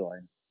 actually.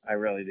 I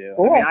really do.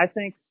 Cool. I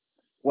think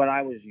when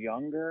I was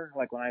younger,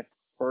 when I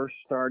first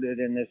started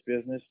in this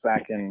business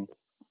back in,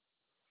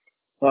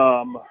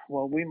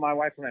 my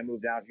wife and I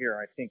moved out here,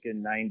 I think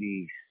in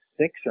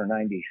 96 or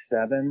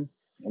 97.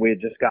 We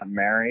had just gotten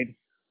married.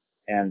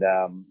 And,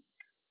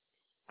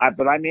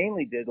 but I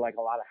mainly did a lot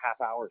of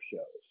half-hour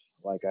shows.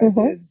 I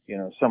did,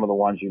 some of the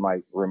ones you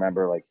might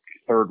remember,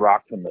 Third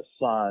Rock from the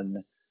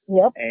Sun.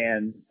 Yep.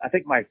 And I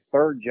think my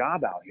third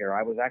job out here,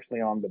 I was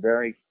actually on the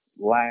very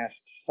last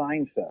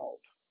Seinfeld.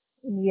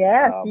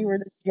 Yes, you were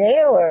the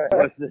jailer. I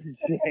was the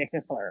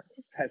jailer.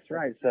 That's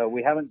right. So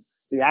we haven't.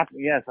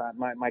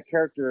 My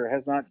character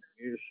has not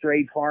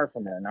strayed far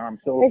from that. Now I'm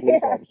still a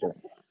police officer.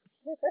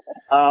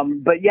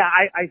 But yeah,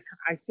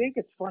 I think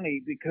it's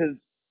funny because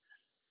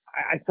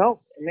I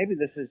felt, maybe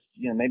this is,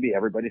 maybe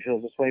everybody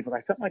feels this way, but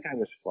I felt like I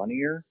was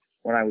funnier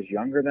when I was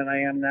younger than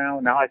I am now.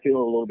 Now I feel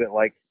a little bit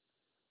like,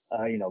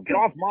 get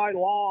off my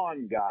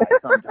lawn guy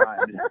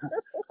sometimes.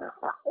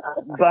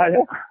 But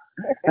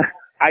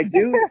I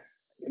do,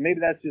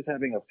 maybe that's just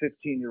having a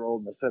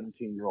 15-year-old and a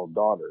 17-year-old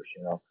daughters,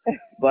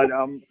 But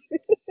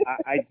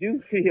I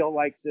do feel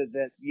like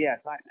that yes,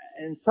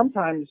 and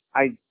sometimes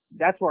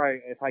that's where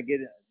if I get,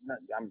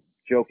 I'm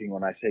joking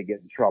when I say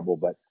get in trouble,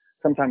 but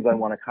sometimes I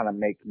want to kind of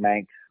make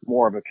Mank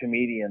more of a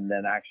comedian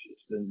than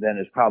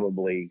is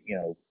probably,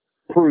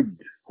 prudent,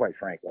 quite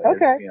frankly, as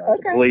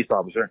a police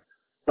officer.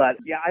 But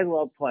yeah, I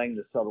love playing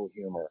the subtle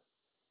humor.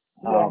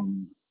 Yeah.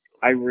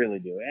 I really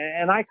do.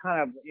 And I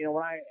kind of,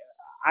 when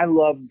I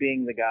love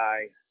being the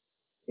guy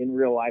in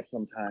real life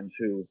sometimes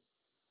who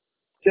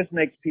just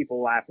makes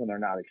people laugh when they're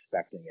not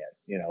expecting it,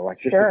 like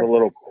just with a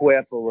little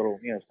quip, a little,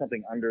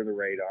 something under the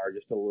radar,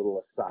 just a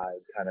little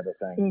aside kind of a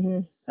thing. Mm-hmm.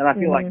 And I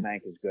feel like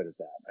Mank is good at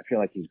that. I feel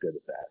like he's good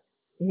at that.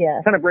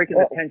 Yeah. Kind of breaking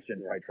the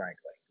tension, quite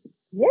frankly.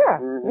 Yeah.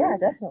 Yeah,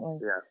 definitely.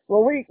 Yeah.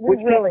 Well, which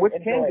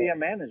can be a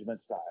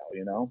management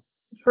style,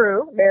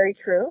 True. Very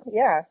true.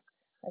 Yeah.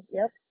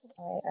 Yep.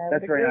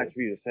 That's very nice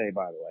for you to say,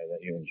 by the way,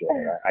 that you enjoy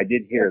it. I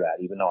did hear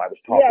that, even though I was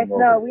talking yes, over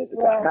no, you.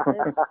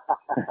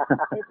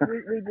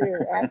 we do,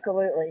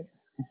 absolutely.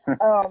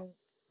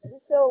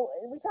 So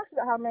we talked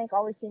about how Mank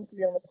always seems to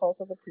be on the pulse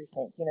of the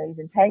precinct. He's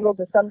entangled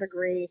to some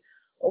degree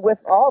with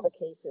all the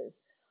cases.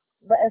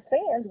 But as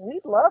fans,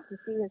 we'd love to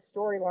see his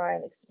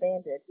storyline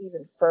expanded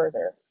even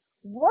further.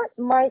 What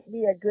might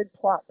be a good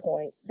plot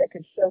point that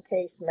could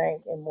showcase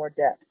Mank in more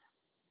depth?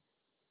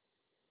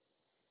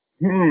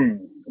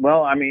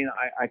 Well, I mean,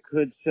 I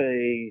could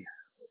say,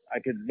 I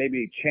could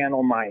maybe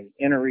channel my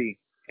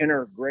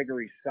inner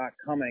Gregory Scott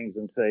Cummings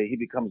and say he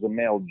becomes a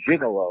male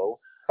gigolo.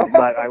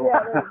 But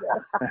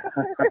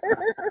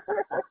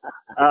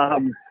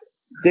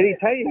did he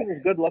tell you he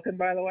was good looking,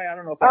 by the way? I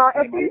don't know if that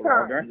came a few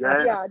up. Times.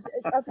 Yeah,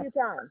 a few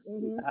times.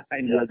 Mm-hmm.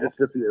 I know. Just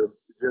a few.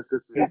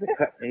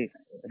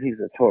 He's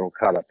a total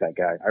cut up, that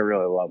guy. I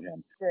really love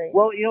him. Great.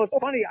 Well, it's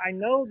funny. I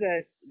know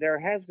that there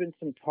has been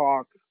some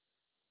talk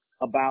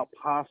about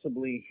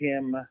possibly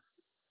him.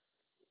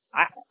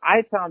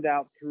 I found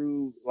out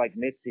through like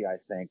Mitzi, I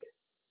think,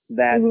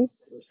 that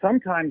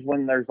sometimes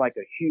when there's like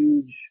a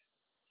huge,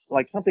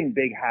 like something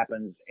big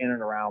happens in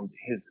and around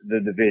the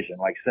division,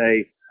 like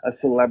say a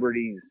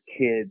celebrity's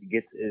kid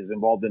is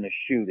involved in a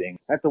shooting,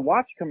 that the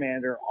watch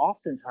commander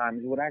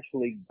oftentimes would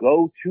actually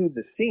go to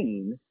the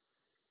scene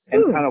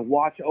and kind of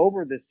watch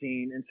over the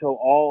scene until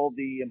all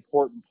the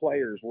important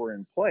players were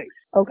in place.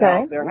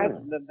 Okay. Now,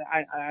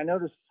 I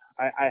noticed,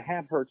 I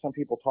have heard some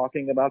people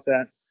talking about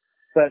that,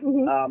 but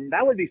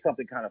that would be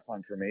something kind of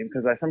fun for me,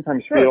 because I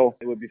sometimes feel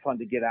it would be fun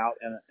to get out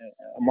and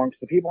amongst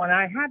the people. And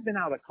I have been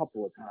out a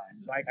couple of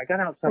times. I got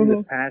out some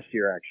this past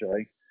year,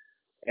 actually.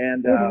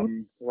 And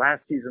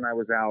last season I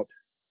was out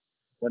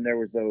when there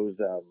was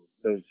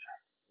those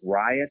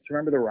riots.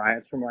 Remember the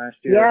riots from last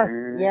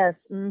year? Yes.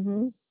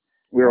 Mm-hmm.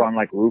 We were on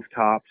like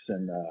rooftops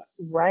and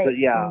right. But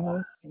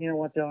yeah, you know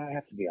what though? I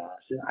have to be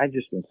honest. I've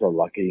just been so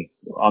lucky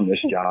on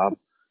this job.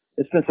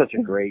 It's been such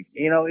a great.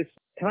 Can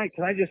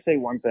I just say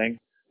one thing?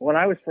 When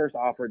I was first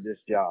offered this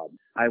job,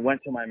 I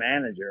went to my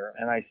manager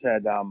and I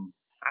said,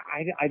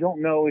 I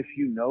don't know if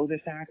you know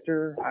this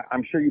actor.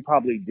 I'm sure you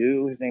probably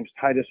do. His name's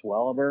Titus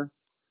Welliver.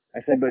 I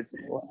said, but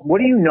what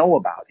do you know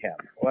about him?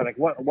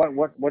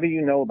 What do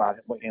you know about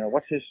him?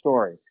 What's his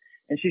story?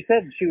 And she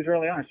said, she was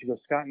really honest. She goes,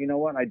 Scott, you know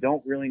what? I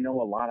don't really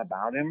know a lot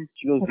about him.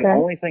 She goes, the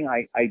only thing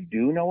I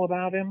do know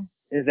about him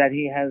is that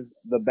he has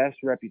the best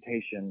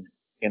reputation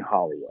in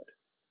Hollywood.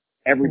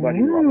 Everybody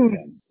loves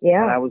him.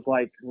 Yeah. And I was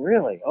like,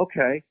 really?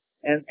 Okay.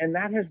 And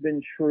that has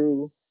been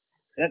true.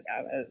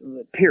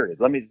 Period.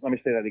 Let me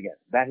say that again.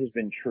 That has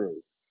been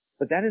true.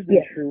 But that has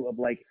been true of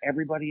like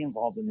everybody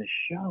involved in the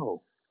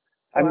show.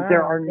 I mean,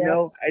 there are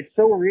it's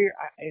so weird.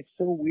 It's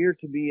so weird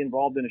to be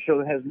involved in a show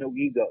that has no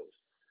egos.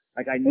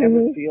 Like I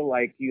never feel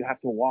like you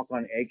have to walk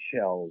on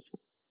eggshells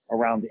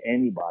around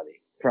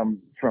anybody,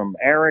 from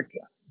Eric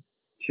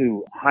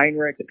to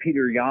Heinrich to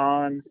Peter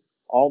Yan,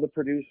 all the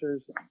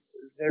producers.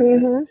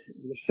 They're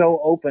so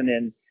open,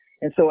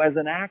 and so as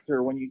an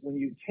actor, when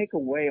you take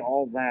away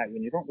all that,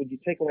 when you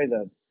take away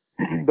the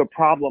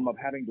problem of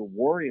having to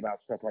worry about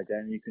stuff like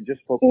that, and you can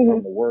just focus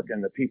on the work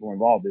and the people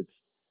involved,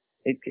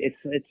 it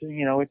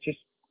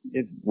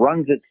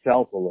runs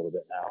itself a little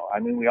bit now. I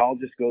mean, we all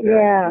just go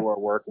there and do our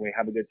work, and we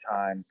have a good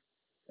time,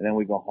 and then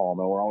we go home,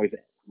 and we're always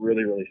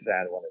really, really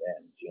sad when it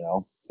ends.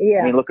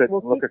 Yeah. I mean, look at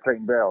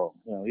Creighton Barrow.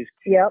 He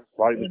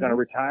thought he was going to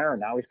retire, and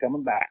now he's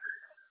coming back.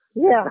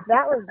 Yeah,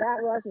 that was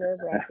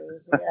nerve-wracking.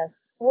 Yes.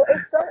 Well,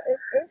 it's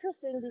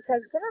interesting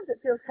because sometimes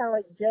it feels kind of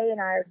like Jay and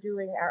I are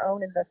doing our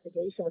own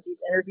investigation with these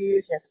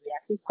interviews. We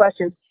ask these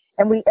questions,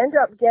 and we end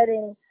up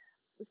getting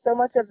so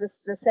much of the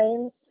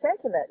same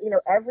sentiment.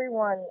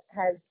 Everyone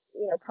has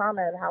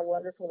commented how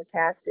wonderful the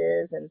cast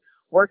is and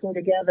working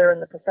together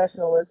and the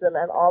professionalism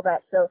and all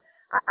that. So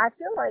I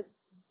feel like,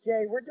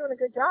 Jay, we're doing a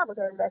good job with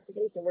our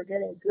investigation. We're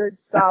getting good,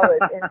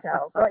 solid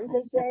intel. Don't you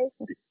think, Jay?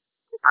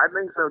 I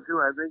think so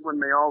too. I think when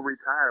they all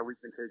retire, we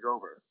can take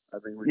over. I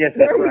think we yes,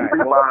 can that's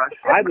right. Bosch.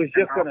 I was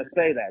just going to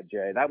say that,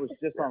 Jay. That was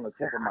just on the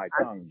tip of my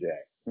tongue,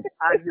 Jay.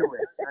 I knew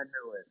it.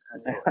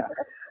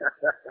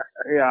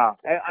 Yeah,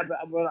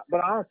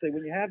 but honestly,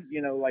 when you have,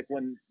 like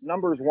when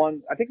numbers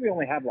one, I think we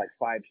only have like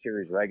 5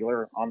 series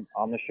regular on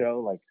the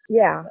show, like.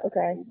 Yeah.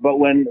 Okay. But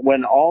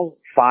when all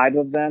 5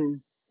 of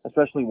them,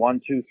 especially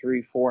 1, 2,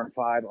 3, 4, and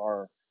 5,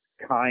 are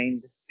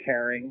kind,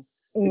 caring,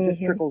 it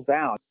just trickles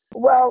down.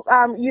 Well,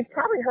 you've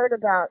probably heard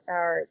about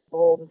our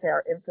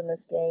infamous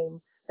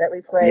game that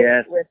we played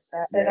with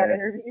in our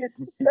interviews.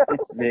 So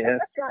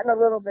it's gotten a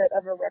little bit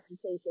of a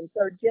reputation.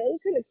 So Jay's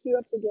going to cue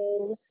up the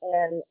game,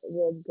 and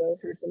we'll go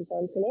through some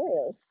fun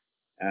scenarios.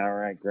 All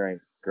right,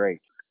 great.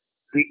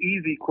 The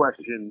easy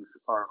questions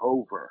are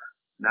over.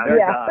 Now they're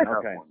done.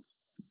 Okay.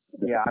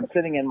 Yeah, I'm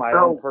sitting in my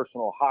own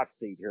personal hot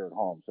seat here at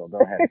home, so go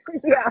ahead.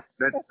 Yeah.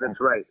 That's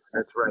right.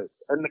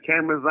 And the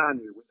camera's on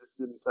you. We just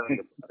didn't tell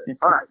you about it.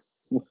 All right.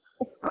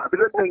 The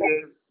good thing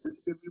is, we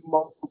give you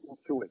multiple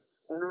choice.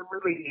 And there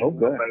really is no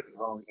right and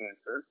wrong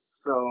answer.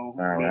 So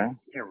you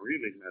can't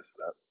really mess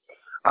it up.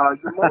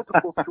 Your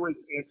multiple choice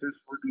answers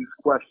for these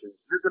questions,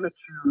 you're going to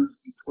choose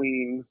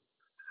between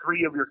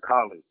 3 of your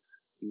colleagues,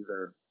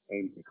 either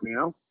Amy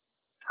Aquino,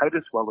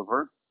 Titus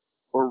Welliver,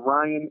 or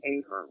Ryan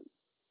Ahern.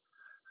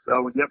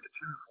 So you have to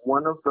choose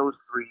one of those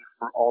 3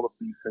 for all of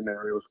these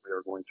scenarios we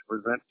are going to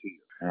present to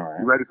you. All right.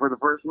 You ready for the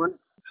first one?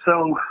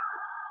 So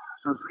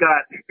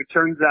Scott, it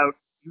turns out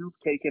you've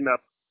taken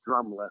up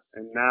drumless,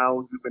 and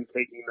now you've been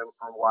taking them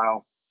for a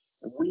while,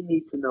 and we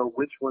need to know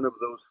which one of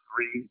those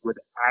 3 would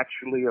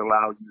actually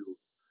allow you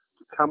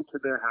to come to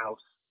their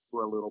house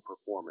for a little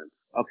performance.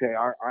 Okay,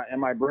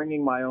 am I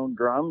bringing my own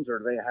drums, or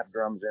do they have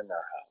drums in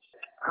their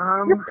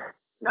house?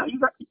 No, I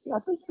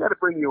think you got to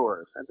bring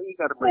yours. I think you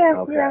got to bring yours.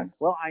 Okay. Yeah.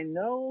 Well, I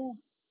know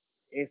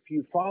if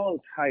you follow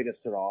Titus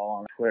at all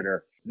on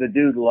Twitter, the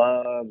dude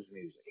loves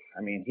music.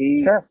 I mean,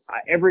 he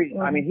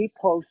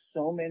posts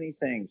so many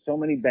things, so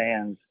many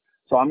bands.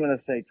 So I'm going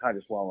to say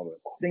Titus Welliver.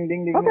 Ding,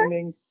 ding, ding, ding,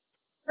 ding.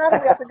 I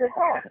think that's a good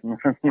call.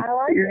 I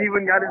like He's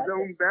even got his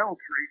own bell,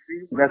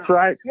 Tracy. That's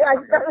right. Yeah,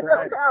 he's got his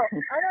own bell.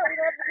 I know, we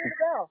have to do the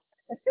bell.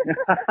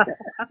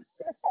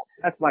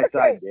 That's my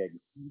side gig.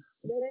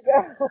 There you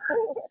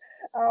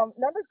go.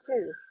 Number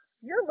 2,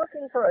 you're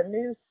looking for a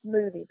new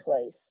smoothie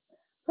place.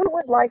 Who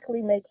would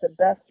likely make the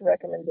best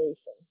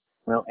recommendation?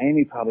 Well,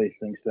 Amy probably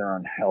thinks they're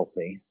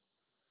unhealthy.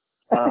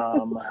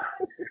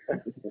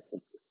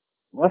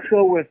 Let's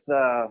go with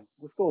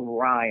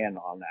Ryan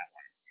on that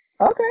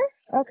one.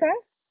 Okay.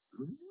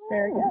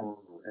 Very good.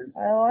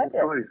 I like it.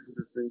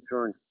 Interesting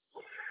choice.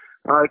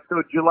 All right,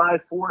 so July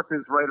 4th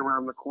is right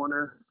around the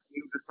corner.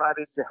 You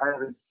decided to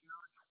have a huge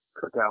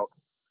cookout,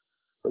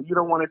 but you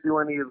don't want to do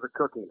any of the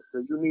cooking, so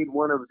you need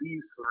one of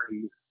these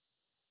 3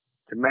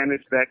 to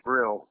manage that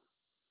grill.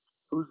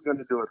 Who's going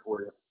to do it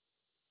for you?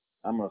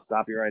 I'm going to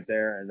stop you right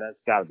there, and that's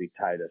got to be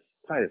Titus.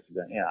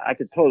 I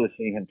could totally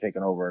see him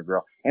taking over a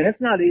grill. And it's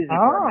not easy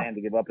for a man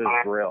to give up his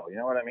grill. You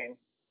know what I mean?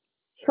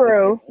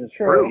 True. It's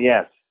true.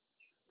 Yes.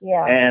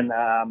 Yeah. And,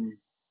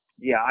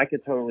 I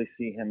could totally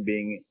see him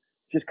being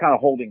just kind of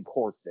holding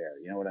court there.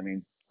 You know what I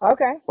mean?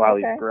 Okay. While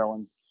he's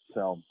grilling.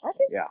 So, I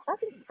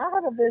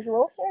have a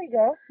visual. There you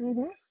go.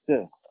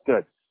 Mm-hmm.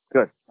 Good.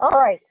 All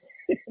right.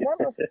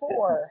 Number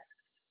 4.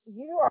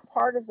 You are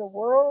part of the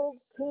World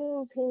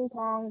Team Ping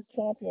Pong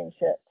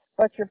Championship,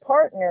 but your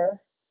partner,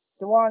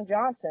 DeJuan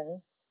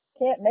Johnson,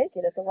 can't make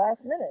it at the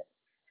last minute.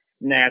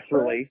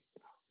 Naturally.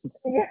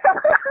 Yeah.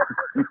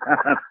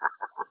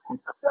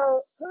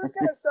 So who's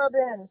going to sub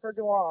in for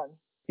DeJuan?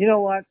 You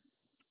know what?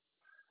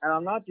 And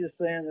I'm not just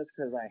saying this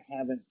because I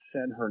haven't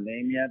said her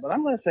name yet, but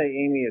I'm going to say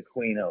Amy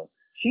Aquino.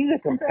 She's a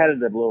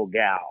competitive little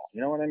gal.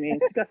 You know what I mean?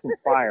 She's got some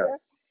fire.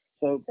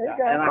 So,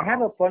 and I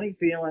have a funny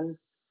feeling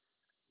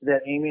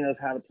that Amy knows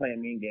how to play a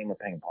mean game of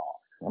ping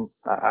pong.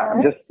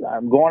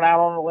 I'm going out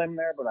on a limb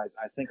there, but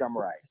I think I'm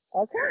right.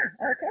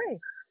 Okay.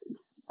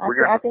 We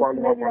got to follow up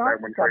on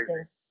that one,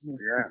 Tracy.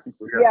 Yeah.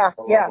 We got to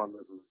follow up on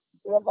this one.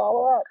 We'll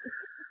follow up.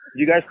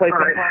 Do you guys play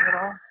ping pong at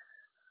all?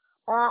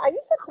 I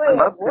used to play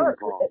at work.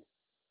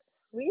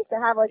 We used to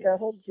have like a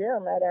whole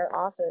gym at our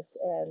office,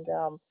 and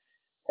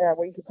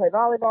where you could play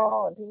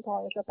volleyball and ping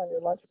pong and stuff on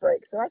your lunch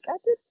break. So I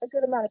did a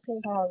good amount of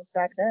ping pong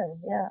back then.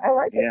 Yeah, I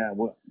like it. Yeah,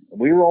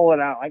 we roll it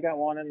out. I got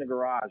one in the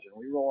garage, and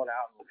we roll it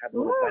out and have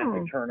little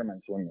family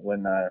tournaments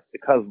when the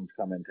cousins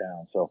come in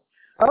town. So.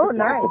 Oh,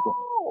 nice.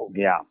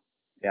 Yeah.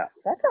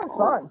 That sounds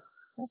fun.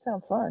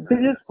 It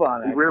is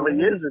fun. It really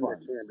is in the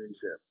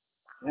championship.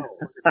 Yeah.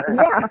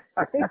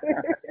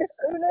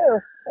 Who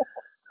knew?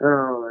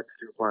 Oh, that's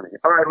too funny.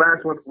 All right,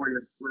 last one for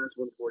you.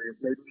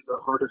 Maybe the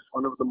hardest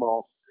one of them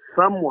all.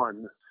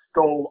 Someone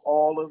stole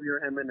all of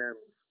your M&Ms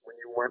when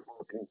you weren't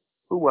looking.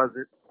 Who was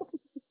it?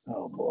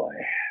 Oh, boy.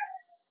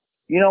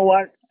 You know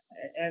what?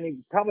 And he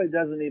probably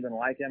doesn't even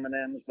like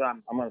M&Ms, but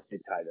I'm going to say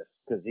Titus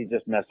because he's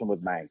just messing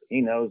with Meg.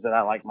 He knows that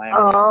I like my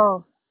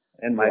M&Ms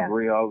and my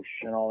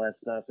brioche and all that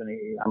stuff, and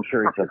I'm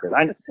sure he took it.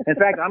 In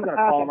fact, I'm going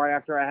to call him right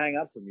after I hang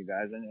up from you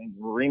guys and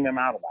ream him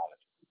out about it.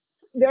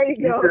 There you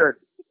go.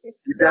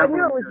 I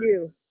knew it was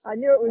you. I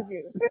knew it was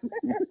you.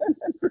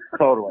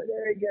 Totally.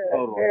 Very good.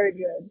 Totally. Very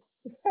good.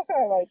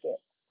 I like it.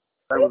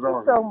 Thank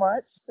you so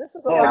much. This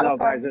is a lot of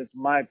fun. Guys, it's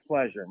my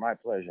pleasure. My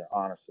pleasure,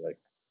 honestly.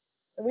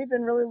 We've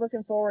been really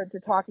looking forward to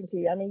talking to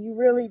you. I mean, you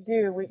really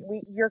do.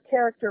 Your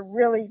character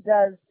really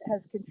has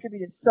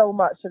contributed so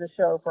much to the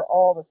show for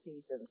all the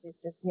seasons. It's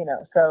just,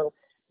 so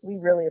we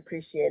really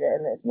appreciate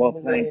it. And we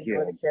really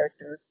enjoy the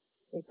character.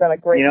 He's done a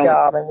great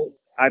job. And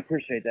I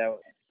appreciate that.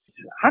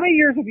 How many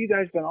years have you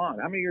guys been on?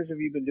 How many years have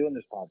you been doing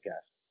this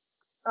podcast?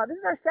 This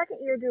is our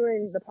second year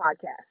doing the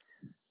podcast.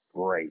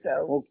 Great.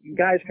 So, well,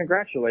 guys,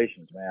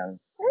 congratulations, man.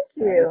 Thank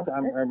you.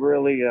 I'm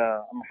really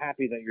I'm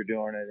happy that you're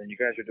doing it, and you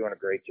guys are doing a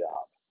great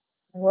job.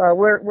 Well,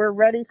 we're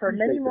ready for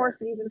many more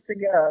seasons to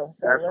go.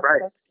 So That's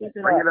right. Let's keep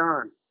it Bring up. it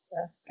on.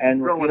 Yeah.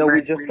 And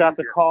we just got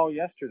the call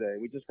yesterday.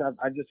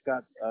 I just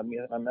got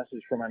a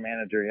message from my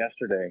manager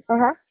yesterday,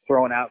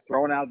 throwing out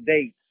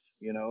dates.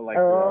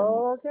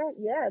 Okay.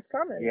 Yeah, it's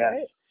coming. Yes.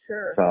 Right?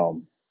 Sure.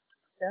 So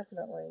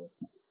definitely.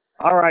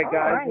 All right,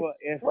 guys.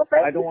 Right. Well,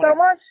 thank you so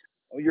much.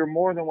 You're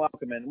more than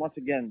welcome, and once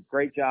again,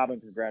 great job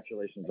and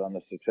congratulations on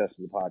the success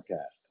of the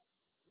podcast.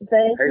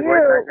 Thank you.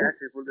 Right back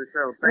at you for the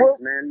show.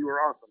 Thanks, man. You were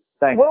awesome.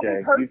 Thanks,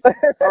 Jay.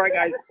 All right,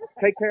 guys.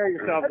 Take care of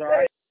yourselves. Okay. All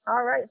right.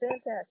 All right.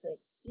 Fantastic.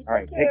 All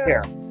right. Take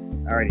care.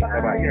 All righty.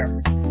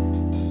 Bye-bye.